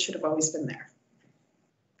maybe it should have always been there.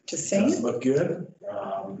 Just saying. It does look good.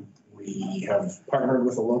 We have partnered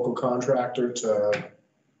with a local contractor to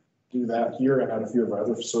do that here and at a few of our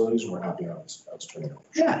other facilities. We're happy how it's turning out.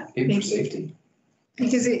 Yeah. For safety.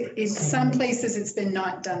 Because in some places it's been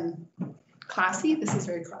not done classy. This is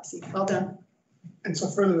very classy. Well done. And so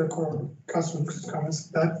further to Councilor's comments,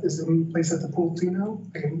 that is in place at the pool too now?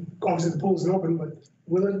 Again, obviously the pool isn't open, but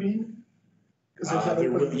will it be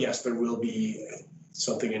Yes, there will be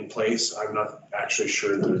something in place. I'm not actually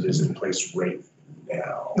sure that it is in place right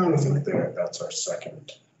now. No. I think that's our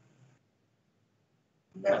second.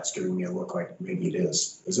 Matt's giving me a look like maybe it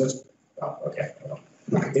is. Is it? Oh, okay. Well,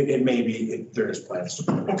 it may be. There is plans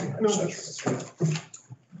to. Okay. No.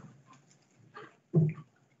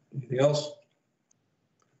 Anything else?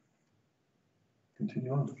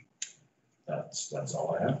 Continue on. That's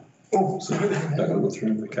all I have. Oh, so I'm gonna go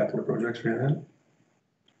through the capital projects we had.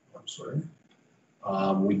 I'm sorry.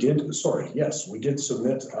 We did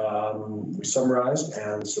submit, we summarized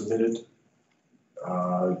and submitted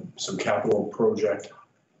some capital project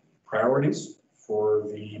priorities for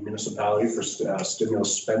the municipality for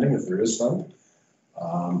stimulus spending, if there is some.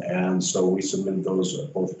 And so we submitted those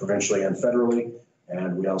both provincially and federally.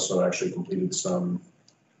 And we also actually completed some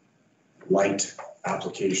light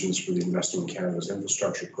applications for the Investing in Canada's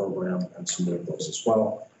infrastructure program and submitted those as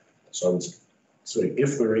well. So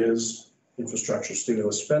if there is infrastructure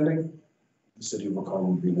stimulus spending, the city of Lacombe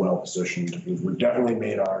will be well positioned. We've definitely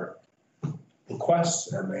made our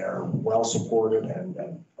requests and they are well supported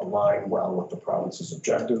and align well with the province's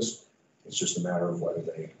objectives. It's just a matter of whether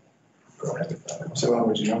they go ahead with that. So how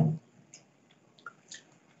would you know?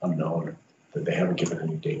 Unknown, that they haven't given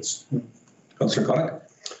any dates. Councillor Clark?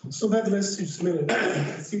 So that list you submitted,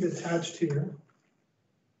 I see it attached here.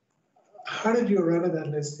 How did you arrive at that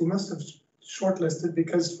list? You must have shortlisted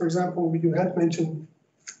because, for example, you had mentioned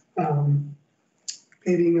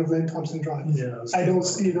paving of Len Thompson Drive. Yeah, I don't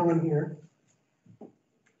see it on here.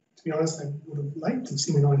 To be honest, I would have liked to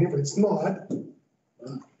see it on here, but it's not.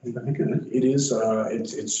 I think it is.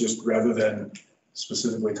 It's just rather than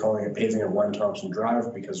specifically calling it paving of Len Thompson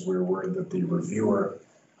Drive because we're worried that the reviewer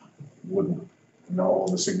wouldn't know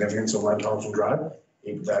the significance of Len Thompson Drive.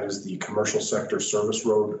 That is the commercial sector service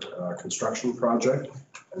road construction project.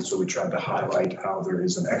 And so we tried to highlight how there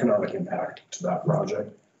is an economic impact to that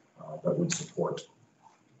project that would support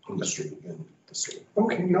industry in the city.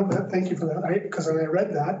 Okay, no, thank you for that. Because when I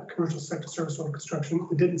read that, commercial sector service road construction,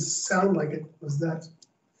 it didn't sound like it was that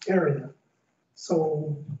area.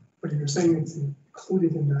 So, but you're saying it's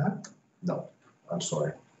included in that? No, I'm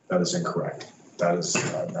sorry. That is incorrect. That is,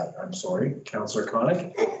 I'm sorry, Councillor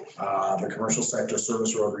Connick. The commercial sector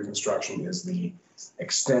service road reconstruction is the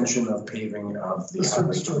extension of paving of the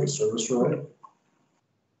Highway 20 service road.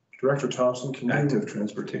 Director Thompson, can you active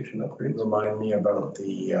transportation upgrades remind me about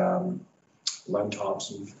the Len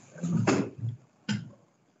Thompson and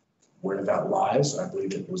where that lies? I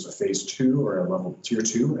believe it was a phase 2 or a level tier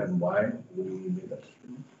 2, and why we made that?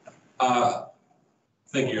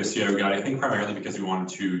 Thank you, CAO guy. I think primarily because we wanted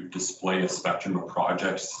to display a spectrum of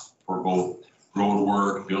projects for both road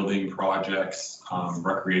work, building projects,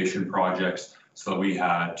 recreation projects, so that we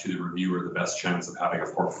had to the reviewer the best chance of having a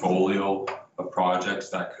portfolio of projects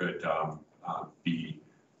that could be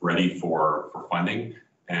ready for funding.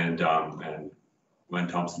 And Len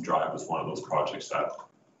Thompson Drive was one of those projects that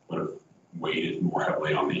would have weighted more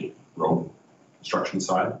heavily on the road construction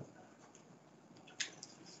side.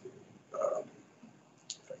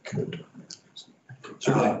 Could.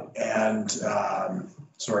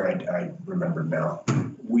 Sorry, I remembered now.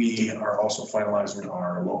 We are also finalizing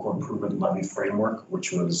our local improvement levy framework,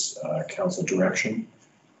 which was council direction.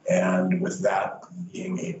 And with that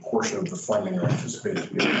being a portion of the funding or anticipated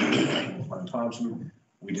to be Len Thompson,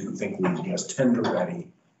 we didn't think we would be as tender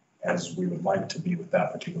ready as we would like to be with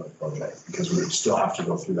that particular project because we would still have to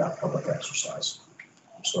go through that public exercise.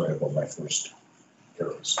 I'm sorry about my first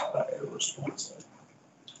error response.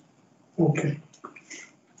 Okay.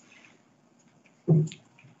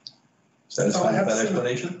 Satisfied with that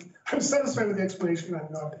explanation? I'm satisfied with the explanation.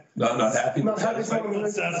 I'm not happy. Not happy.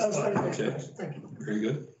 Satisfied. Okay. Thank you. Very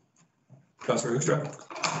good. Councillor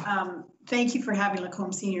Hoekstra. Thank you for having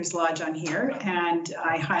Lacombe Seniors Lodge on here, and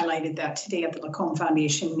I highlighted that today at the Lacombe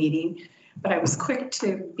Foundation meeting. But I was quick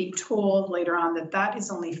to be told later on that that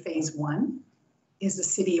is only phase 1. Is the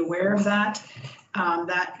city aware of that?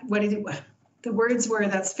 The words were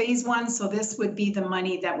that's phase 1, so this would be the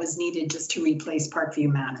money that was needed just to replace Parkview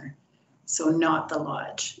Manor, so not the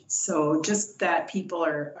lodge. So just that people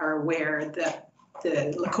are aware that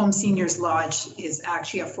the Lacombe Seniors Lodge is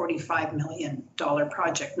actually a $45 million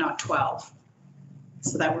project, not 12.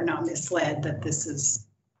 So that we're not misled that this is,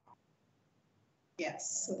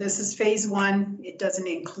 yes, so this is phase 1. It doesn't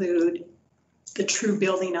include the true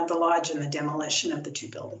building of the lodge and the demolition of the 2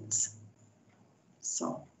 buildings.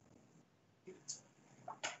 So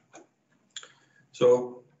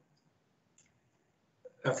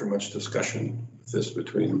after much discussion with this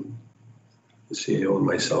between the CAO and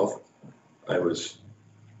myself, I was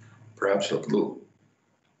perhaps a little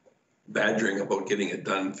badgering about getting it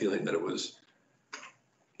done, feeling that it was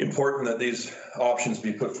important that these options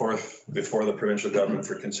be put forth before the provincial government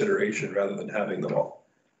for consideration rather than having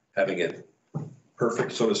it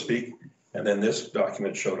perfect, so to speak. And then this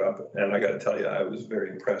document showed up, and I got to tell you, I was very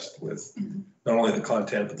impressed with not only the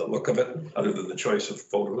content, but the look of it, other than the choice of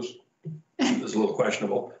photos. It was a little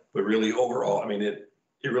questionable, but really overall, I mean, it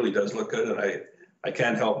really does look good. And I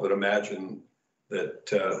can't help but imagine that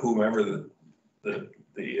whomever the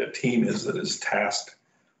team is that is tasked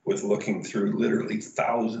with looking through literally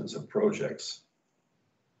thousands of projects,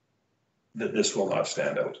 that this will not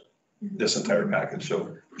stand out, this entire package.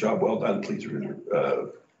 So job well done. Please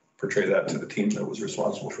portray that to the team that was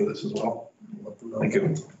responsible for this as well. Thank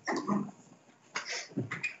you.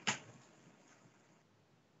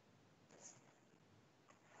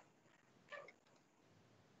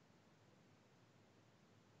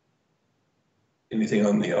 Anything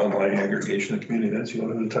on the online aggregation of community events you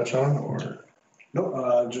wanted to touch on, or?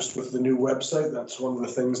 No, just with the new website, that's one of the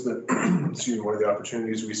things that, excuse me, one of the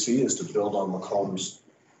opportunities we see is to build on Lacombe's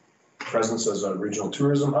presence as a regional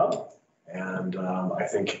tourism hub. And I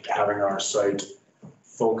think having our site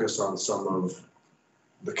focus on some of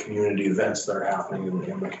the community events that are happening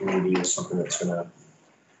in the community is something that's going to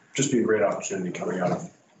just be a great opportunity coming out of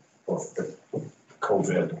both the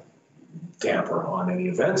COVID damper on any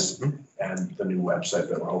events and the new website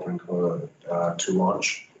that we're hoping to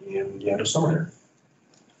launch in the end of summer here.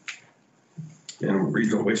 And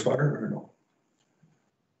regional wastewater or no?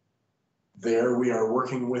 There we are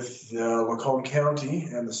working with Lacombe County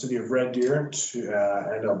and the city of Red Deer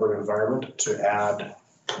and Alberta Environment to add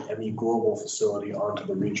an ME Global facility onto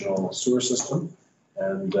the regional sewer system.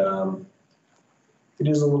 And it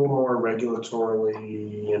is a little more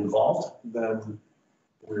regulatorily involved than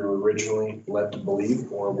we were originally led to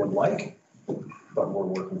believe or would like, but we're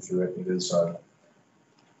working through it. It is, I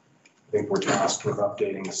think we're tasked with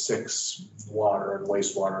updating 6 water and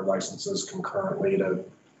wastewater licenses concurrently to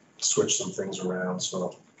switch some things around.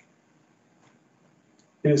 So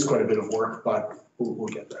it is quite a bit of work, but we'll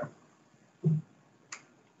get there.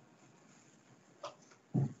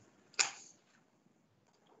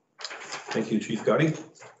 Thank you, Chief Gotti.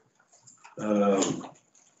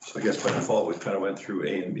 So I guess by default, we kind of went through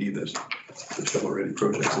A and B, the shovel-ready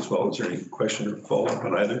projects as well. Is there any question or follow-up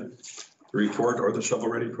on either the report or the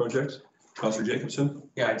shovel-ready projects? Councillor Jacobson?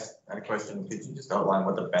 Yeah, I just had a question. Could you just outline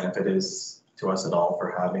what the benefit is to us at all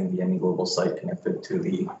for having the ME Global site connected to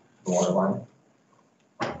the water line?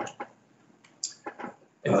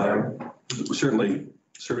 Certainly,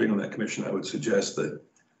 serving on that commission, I would suggest that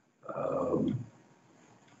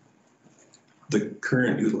the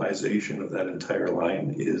current utilization of that entire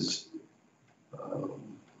line is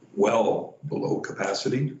well below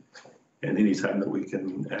capacity. And anytime that we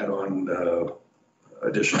can add on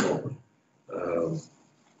additional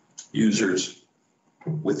users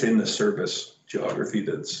within the service geography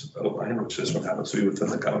that's outlined, which is what happens to be within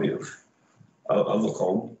the county of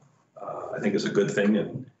Lacombe, I think is a good thing,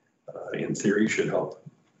 and in theory should help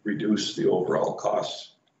reduce the overall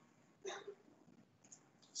costs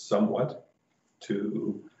somewhat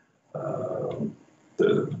to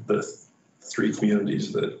the 3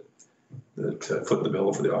 communities that foot the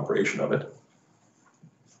bill for the operation of it.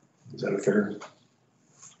 Is that a fair?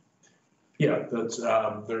 Yeah, that's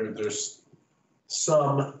there's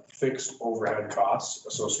some fixed overhead costs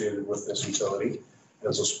associated with this utility,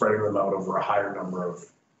 and so spreading them out over a higher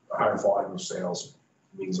volume of sales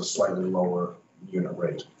means a slightly lower unit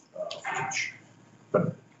rate for each,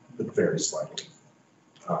 but very slightly.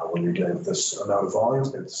 When you're dealing with this amount of volume,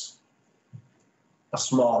 it's a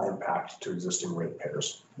small impact to existing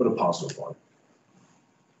ratepayers, but a positive one.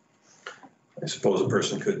 I suppose a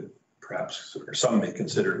person could perhaps, or some may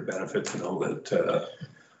consider it a benefit to know that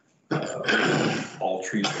all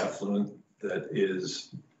treated effluent that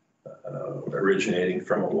is originating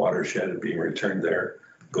from a watershed and being returned there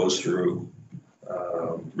goes through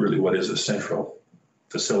really what is a central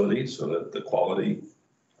facility, so that the quality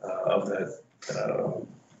of that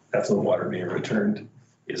effluent water being returned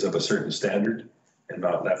is of a certain standard and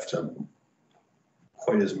not left to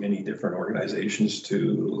quite as many different organizations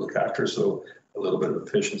to look after. So a little bit of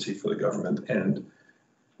efficiency for the government, and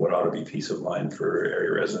what ought to be peace of mind for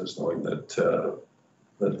area residents, knowing that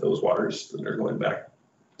that those waters that are going back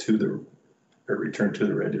to the or return to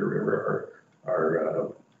the Red Deer River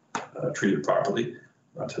are treated properly.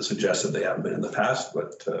 Not to suggest that they haven't been in the past,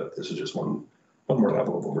 but this is just one more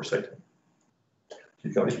level of oversight.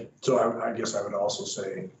 So I guess I would also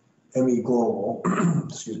say ME Global,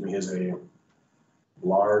 excuse me, is a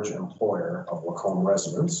large employer of Lacombe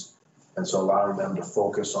residents, And so allowing them to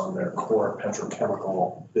focus on their core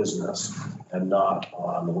petrochemical business and not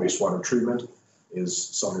on the wastewater treatment is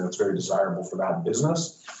something that's very desirable for that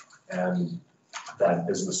business, and that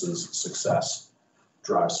business's success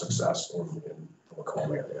drives success in the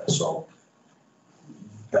Lacombe area. So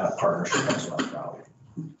that partnership has a lot of value.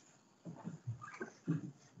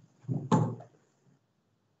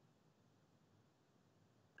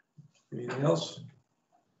 Anything else?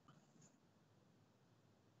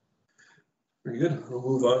 Very good. We'll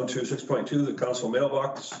move on to 6.2, the council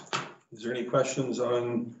mailbox. Is there any questions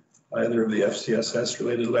on either of the FCSS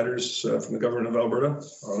related letters from the government of Alberta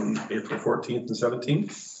on April 14th and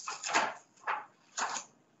 17th?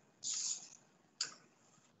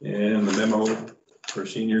 And the memo for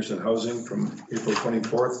seniors and housing from April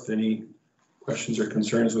 24th. Any questions or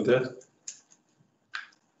concerns with it?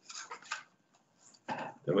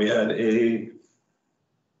 Then we had a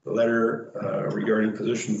letter regarding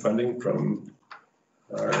position funding from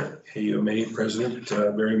our AUMA president,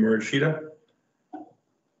 Barry Murashida,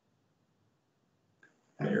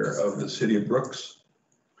 mayor of the city of Brooks,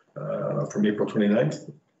 from April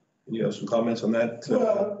 29th. You have some comments on that,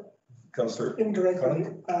 Councillor? Indirectly,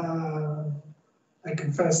 I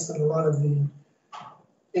confess that a lot of the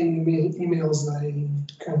emails I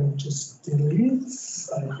kind of just delete,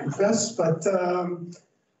 I confess, but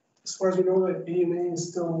as far as we know, that AMA is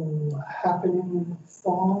still happening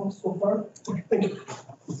fall so far. Thank you.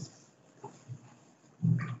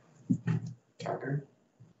 Calgary.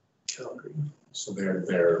 So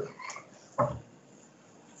they're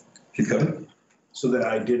keep going. So that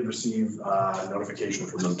I did receive a notification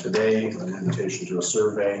from them today, an invitation to a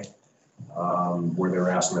survey, where they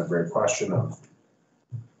were asking that very question of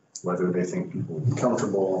whether they think people would be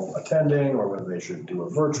comfortable attending, or whether they should do a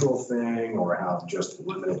virtual thing, or have just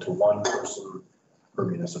limit it to one person per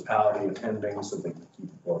municipality attending, so they can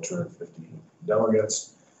keep about 250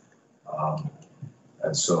 delegates.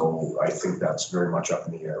 And so I think that's very much up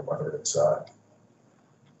in the air, whether it's, to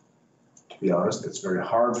be honest, it's very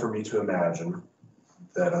hard for me to imagine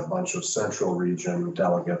that a bunch of central region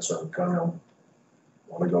delegates are gonna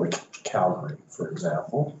want to go to Calgary, for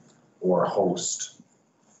example, or host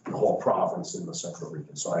the whole province in the central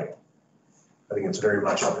region. So I think it's very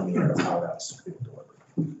much up in the air of how that's being delivered.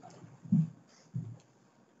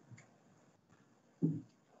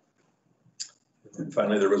 And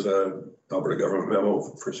finally, there was a Alberta government memo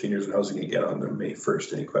for seniors and housing again on May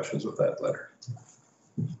 1st. Any questions with that letter?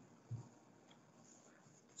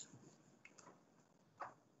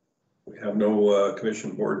 We have no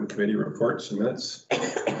commission, board, and committee reports and minutes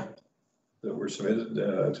that were submitted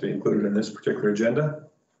to be included in this particular agenda.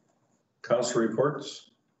 Council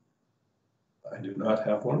reports. I do not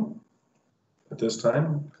have one at this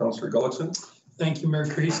time. Councillor Gullickson. Thank you, Mayor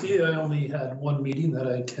Creasy. I only had one meeting that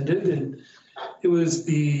I attended, and it was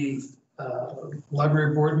the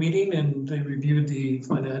library board meeting, and they reviewed the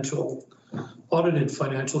audited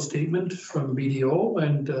financial statement from BDO,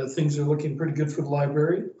 and things are looking pretty good for the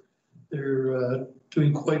library. They're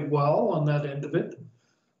doing quite well on that end of it.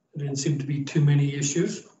 There didn't seem to be too many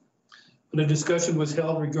issues. But a discussion was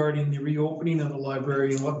held regarding the reopening of the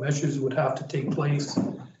library and what measures would have to take place.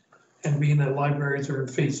 And being that libraries are in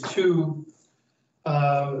phase 2,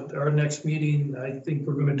 our next meeting, I think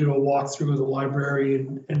we're going to do a walkthrough of the library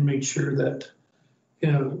and make sure that,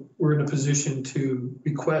 you know, we're in a position to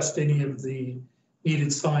request any of the needed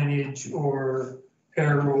signage or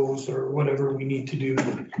arrows or whatever we need to do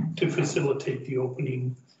to facilitate the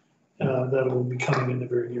opening that will be coming in the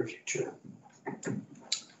very near future.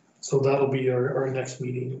 So that'll be our next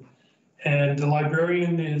meeting. And the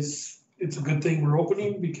librarian it's a good thing we're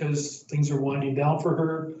opening because things are winding down for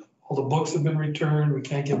her. All the books have been returned. We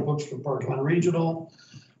can't get books from Parkland Regional.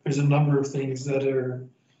 There's a number of things that are,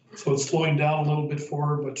 so it's slowing down a little bit for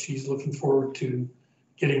her, but she's looking forward to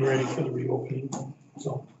getting ready for the reopening.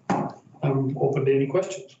 So I'm open to any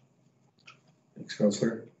questions. Thanks,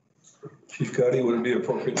 Councillor. Chief Gotti, would it be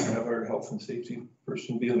appropriate to have our health and safety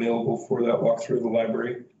person be available for that walkthrough of the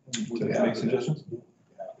library to make suggestions?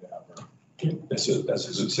 That's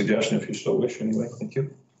a suggestion if you so wish anyway. Thank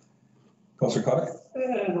you. Councillor Kotick?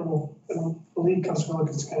 I don't believe Councillor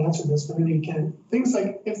Wilkins can answer this, but maybe he can. Things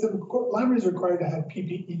like if the library is required to have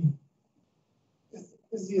PPE,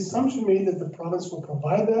 is the assumption made that the province will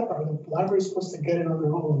provide that, or are the libraries supposed to get it on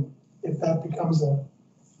their own? If that becomes a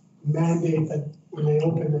mandate that when they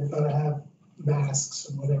open, they've got to have masks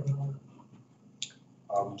or whatever.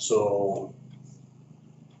 So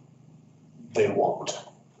they won't,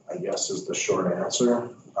 I guess, is the short answer.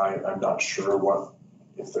 I'm not sure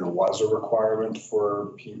if there was a requirement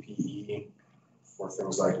for PPE for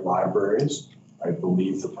things like libraries. I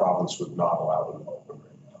believe the province would not allow them to open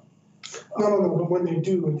right now. No, but when they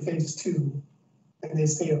do in phase 2, and they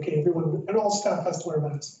say, okay, everyone, and all staff has to wear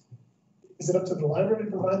masks. Is it up to the library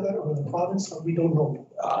to provide that, or the province, or we don't know?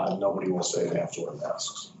 Nobody will say they have to wear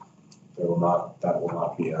masks. That will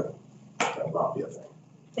not be a thing.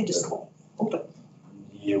 They just open.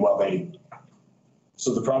 Yeah, well,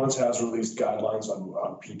 so the province has released guidelines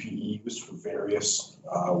on PPE use for various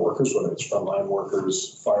workers, whether it's frontline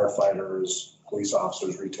workers, firefighters, police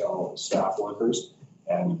officers, retail staff workers.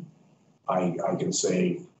 And I can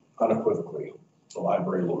say unequivocally, the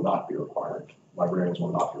library will not be required. Librarians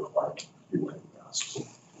will not be required to be wearing masks.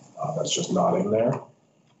 That's just not in there.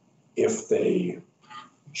 If they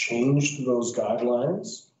changed those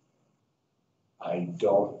guidelines, I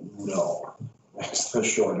don't know. That's the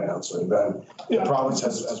short answer. Then the province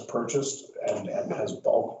has purchased and has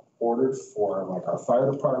bulk ordered for like our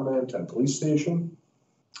fire department and police station.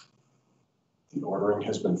 The ordering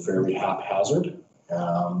has been fairly haphazard.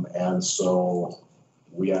 And so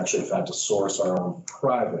we actually have had to source our own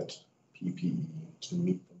private PPE to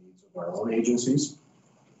meet the needs of our own agencies.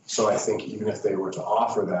 So I think even if they were to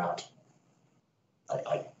offer that,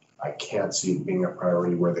 I can't see it being a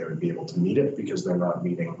priority where they would be able to meet it because they're not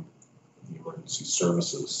meeting the emergency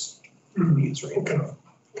services needs right now.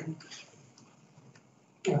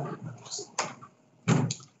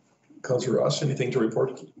 Councillor Ross, anything to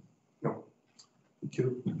report? No. Thank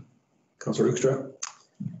you. Councillor Hoekstra?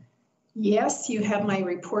 Yes, you have my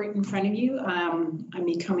report in front of you. I'm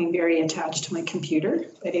becoming very attached to my computer,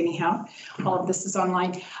 but anyhow, all of this is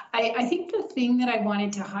online. I think the thing that I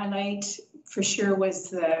wanted to highlight for sure was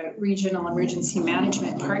the Regional Emergency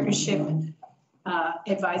Management Partnership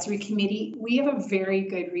Advisory Committee. We have a very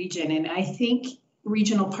good region, and I think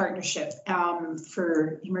regional partnership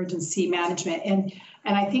for emergency management. And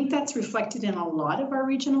I think that's reflected in a lot of our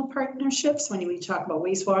regional partnerships when we talk about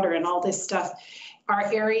wastewater and all this stuff.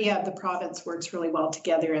 Our area of the province works really well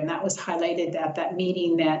together, and that was highlighted at that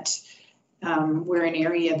meeting that we're an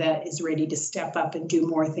area that is ready to step up and do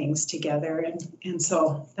more things together. And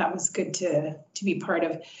so that was good to be part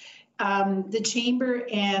of. The Chamber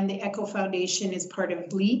and the Echo Foundation is part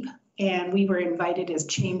of LUB, and we were invited as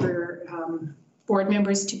Chamber board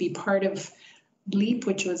members to be part of LEAP,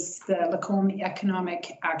 which was the Lacombe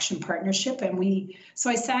Economic Action Partnership. And so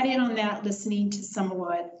I sat in on that, listening to some of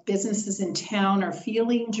what businesses in town are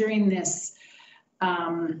feeling during this,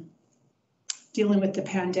 dealing with the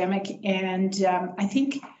pandemic. And I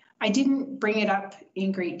think I didn't bring it up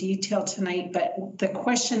in great detail tonight, but the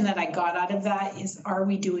question that I got out of that is, are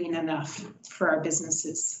we doing enough for our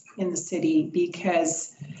businesses in the city?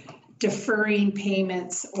 Because deferring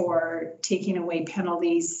payments or taking away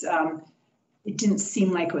penalties, it didn't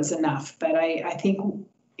seem like it was enough, but I think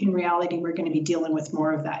in reality, we're going to be dealing with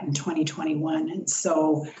more of that in 2021. And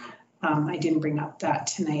so I didn't bring up that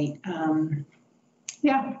tonight.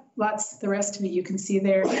 Yeah, lots, the rest of it you can see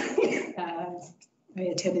there. I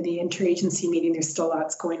attended the interagency meeting. There's still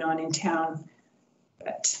lots going on in town,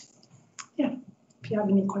 but yeah, if you have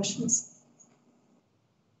any questions.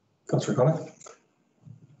 Councillor Connick?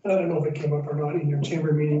 I don't know if it came up or not in your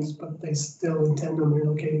chamber meetings, but they still intend on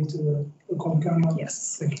relocating to the Lacombe County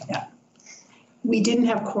office. Yes, yeah. We didn't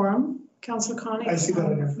have quorum, Councillor Connick. I see that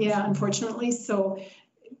in your. Yeah, unfortunately. So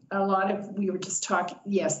we were just talking,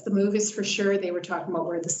 yes, the move is for sure. They were talking about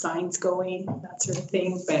where the sign's going, that sort of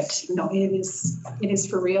thing, but no, it is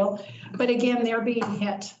for real. But again, they're being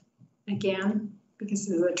hit again because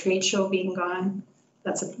of the trade show being gone.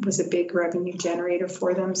 Was a big revenue generator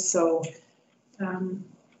for them. So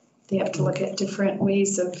they have to look at different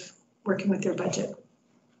ways of working with their budget.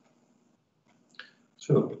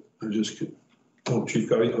 So Chief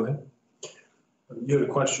Gotti, go ahead. You had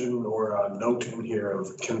a question or a note in here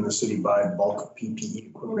of can the city buy bulk PPE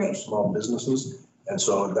equipment for small businesses? And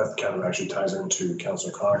so that kind of actually ties into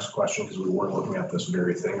Councillor Connick's question, because we were looking at this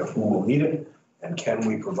very thing of who will need it and can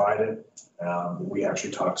we provide it. We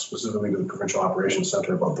actually talked specifically to the Provincial Operations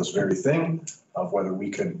Center about this very thing of whether we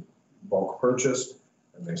could bulk purchase.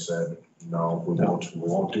 And they said, no, we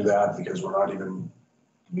won't do that because we're not even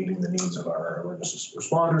meeting the needs of our emergency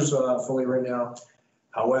responders fully right now.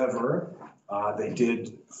 However, they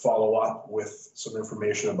did follow up with some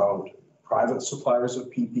information about private suppliers of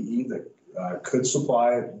PPE that could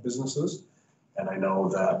supply businesses. And I know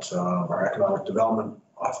that our economic development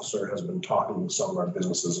officer has been talking with some of our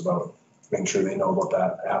businesses about making sure they know about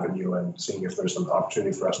that avenue and seeing if there's some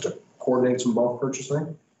opportunity for us to coordinate some bulk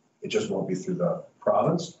purchasing. It just won't be through the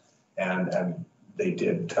province. And they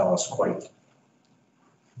did tell us quite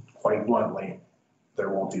bluntly, there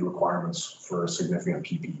won't be requirements for significant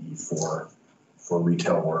PPE for for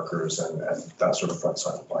retail workers and that sort of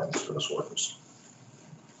frontside line service workers.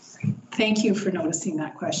 Thank you for noticing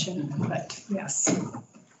that question, but yes,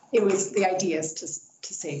 it was, the idea is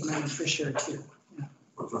to save money for sure too.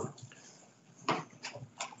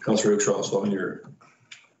 Councillor Uxer, also on your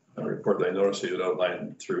report that I noticed you had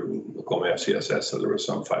outlined through Lacombe FCSS, so there was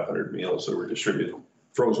some 500 meals that were distributed,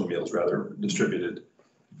 frozen meals rather, distributed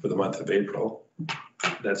for the month of April.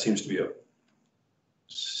 That seems to be a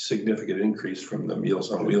significant increase from the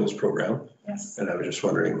Meals on Wheels program. Yes. And I was just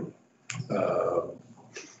wondering,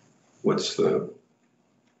 what's the...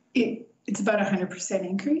 It's about 100%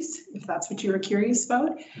 increase, if that's what you were curious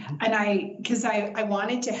about. And because I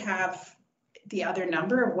wanted to have the other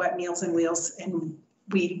number of what Meals on Wheels, and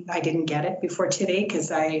I didn't get it before today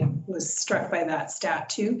because I was struck by that stat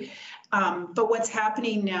too. But what's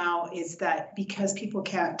happening now is that because people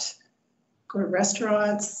can't go to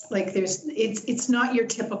restaurants, like it's not your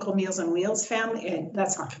typical Meals on Wheels family, and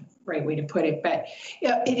that's not the right way to put it, but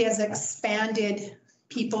it has expanded.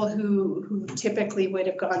 People who typically would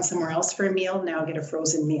have gone somewhere else for a meal now get a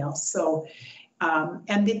frozen meal. So,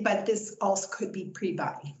 but this also could be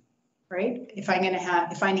pre-buy, right? If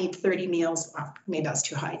I need 30 meals, well, maybe that's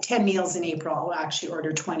too high. 10 meals in April, I'll actually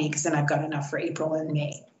order 20 because then I've got enough for April and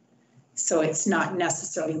May. So it's not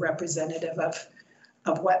necessarily representative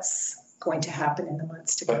of what's going to happen in the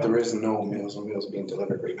months to come. But there is no Meals on Wheels being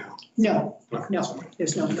delivered right now. No,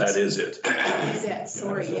 there's no. That is it. That is it.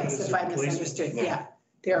 Sorry, yes, if I misunderstood. Yeah.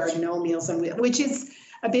 There are no Meals on Wheels, which is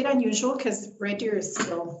a bit unusual because Red Deer is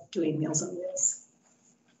still doing Meals on Wheels.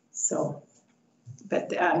 So,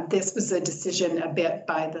 but this was a decision a bit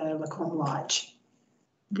by the Lacombe Lodge.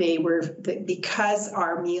 They were, because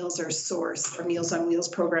our meals are sourced, our Meals on Wheels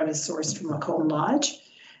program is sourced from Lacombe Lodge,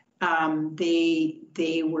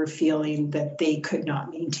 they were feeling that they could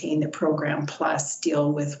not maintain the program plus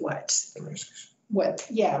deal with what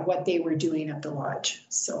they were doing at the lodge.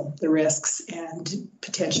 So the risks and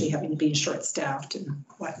potentially having to be short-staffed and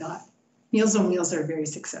whatnot. Meals on Wheels are very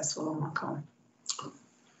successful in Lacombe.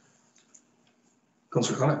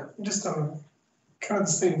 Councillor Connor. Just on kind of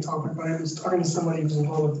the same topic, but I was talking to somebody who's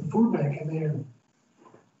involved with the food bank, and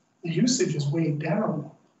the usage is way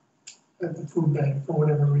down at the food bank for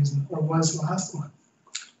whatever reason, or was last month.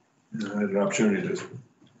 I had an opportunity to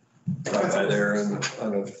drive by there and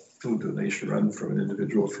on a food donation run from an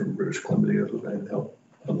individual from British Columbia and help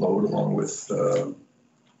unload along with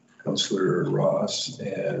Councillor Ross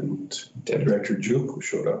and Director Juke, who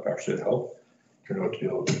showed up actually to help. Turned out to be,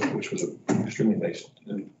 which was an extremely nice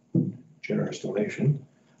and generous donation.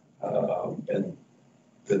 And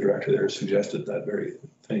the director there suggested that very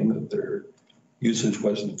thing, that their usage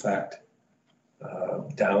was in fact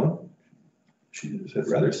down. She said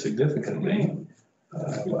rather significantly.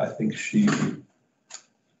 I think she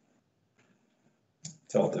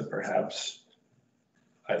felt that perhaps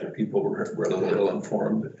either people were a little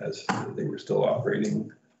informed as they were still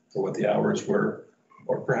operating or what the hours were,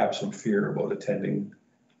 or perhaps some fear about attending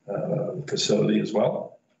the facility as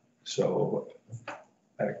well. So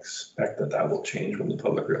I expect that will change when the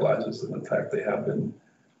public realizes that in fact they have been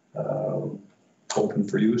open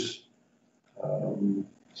for use.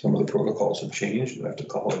 Some of the protocols have changed. You have to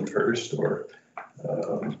call in first, or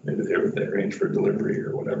maybe they arrange for delivery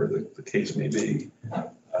or whatever the case may be.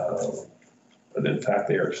 But in fact,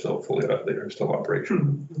 they are still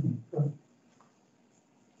operational.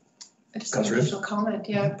 Just an additional comment,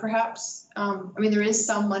 yeah, perhaps, I mean, there is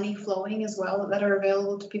some money flowing as well that are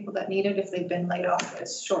available to people that need it if they've been laid off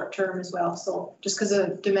as short term as well. So just because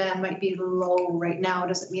the demand might be low right now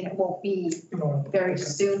doesn't mean it won't be very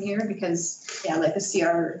soon here, because yeah, like the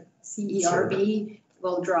CERB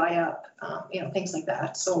will dry up, things like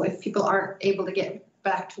that. So if people aren't able to get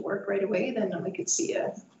back to work right away, then we could see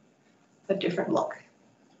a different look.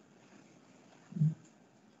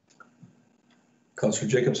 Councillor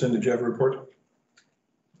Jacobson, did you have a report?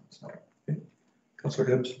 Okay. Councillor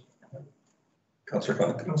Hibbs? Councillor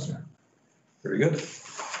Connick? No, sir. Very good. I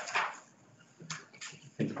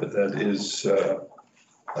think that is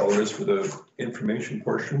all there is for the information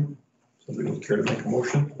portion. Somebody would care to make a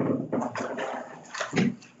motion?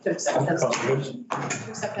 To accept as, Councillor Hibbs?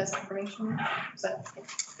 to accept as information. Is that?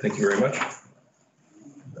 Thank you very much.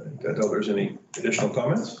 I doubt there's any additional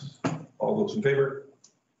comments. All those in favor?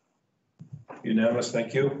 Unanimous,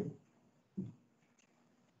 thank you.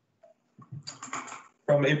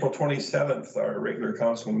 From April 27th, our regular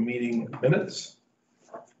council meeting minutes.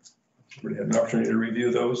 We had an opportunity to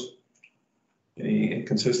review those. Any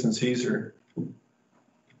inconsistencies or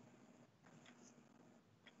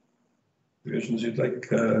revisions you'd like,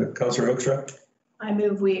 Councillor Hoekstra? I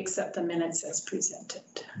move we accept the minutes as presented.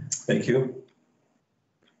 Thank you.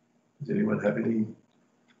 Does anyone have anything?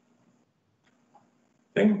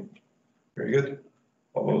 Very good.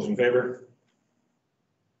 All those in favor?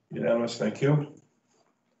 Unanimous, thank you.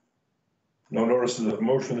 No notices of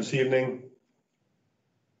motion this evening.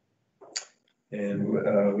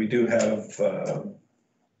 And we do have some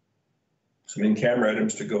in-camera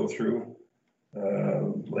items to go through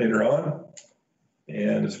later on.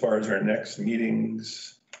 And as far as our next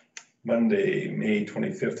meetings, Monday, May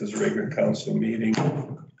 25th is a regular council meeting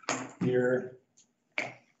here.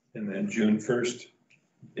 And then June 1st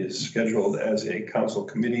is scheduled as a council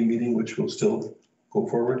committee meeting, which will still go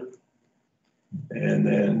forward. And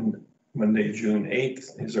then Monday, June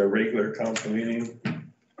 8th is our regular council meeting.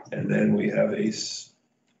 And then we have a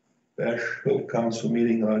special council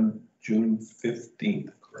meeting on June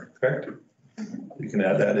 15th, correct? You can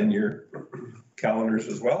add that in your calendars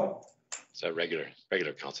as well. So regular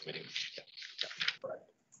council meeting. Yeah. Right.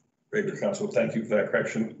 Regular council, thank you for that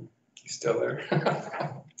correction. He's still there.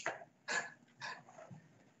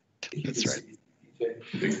 That's right.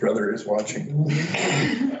 Big brother is watching.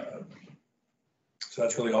 So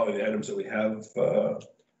that's really all of the items that we have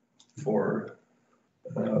for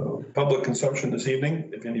public consumption this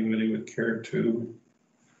evening. If anybody would care to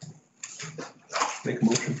make a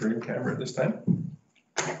motion for in-camera at this time.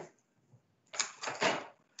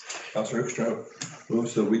 Councillor Hoekstra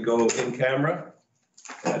moves that we go in camera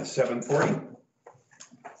at 7:40.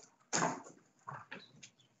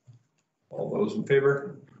 All those in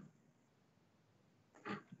favor?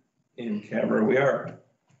 In camera we are.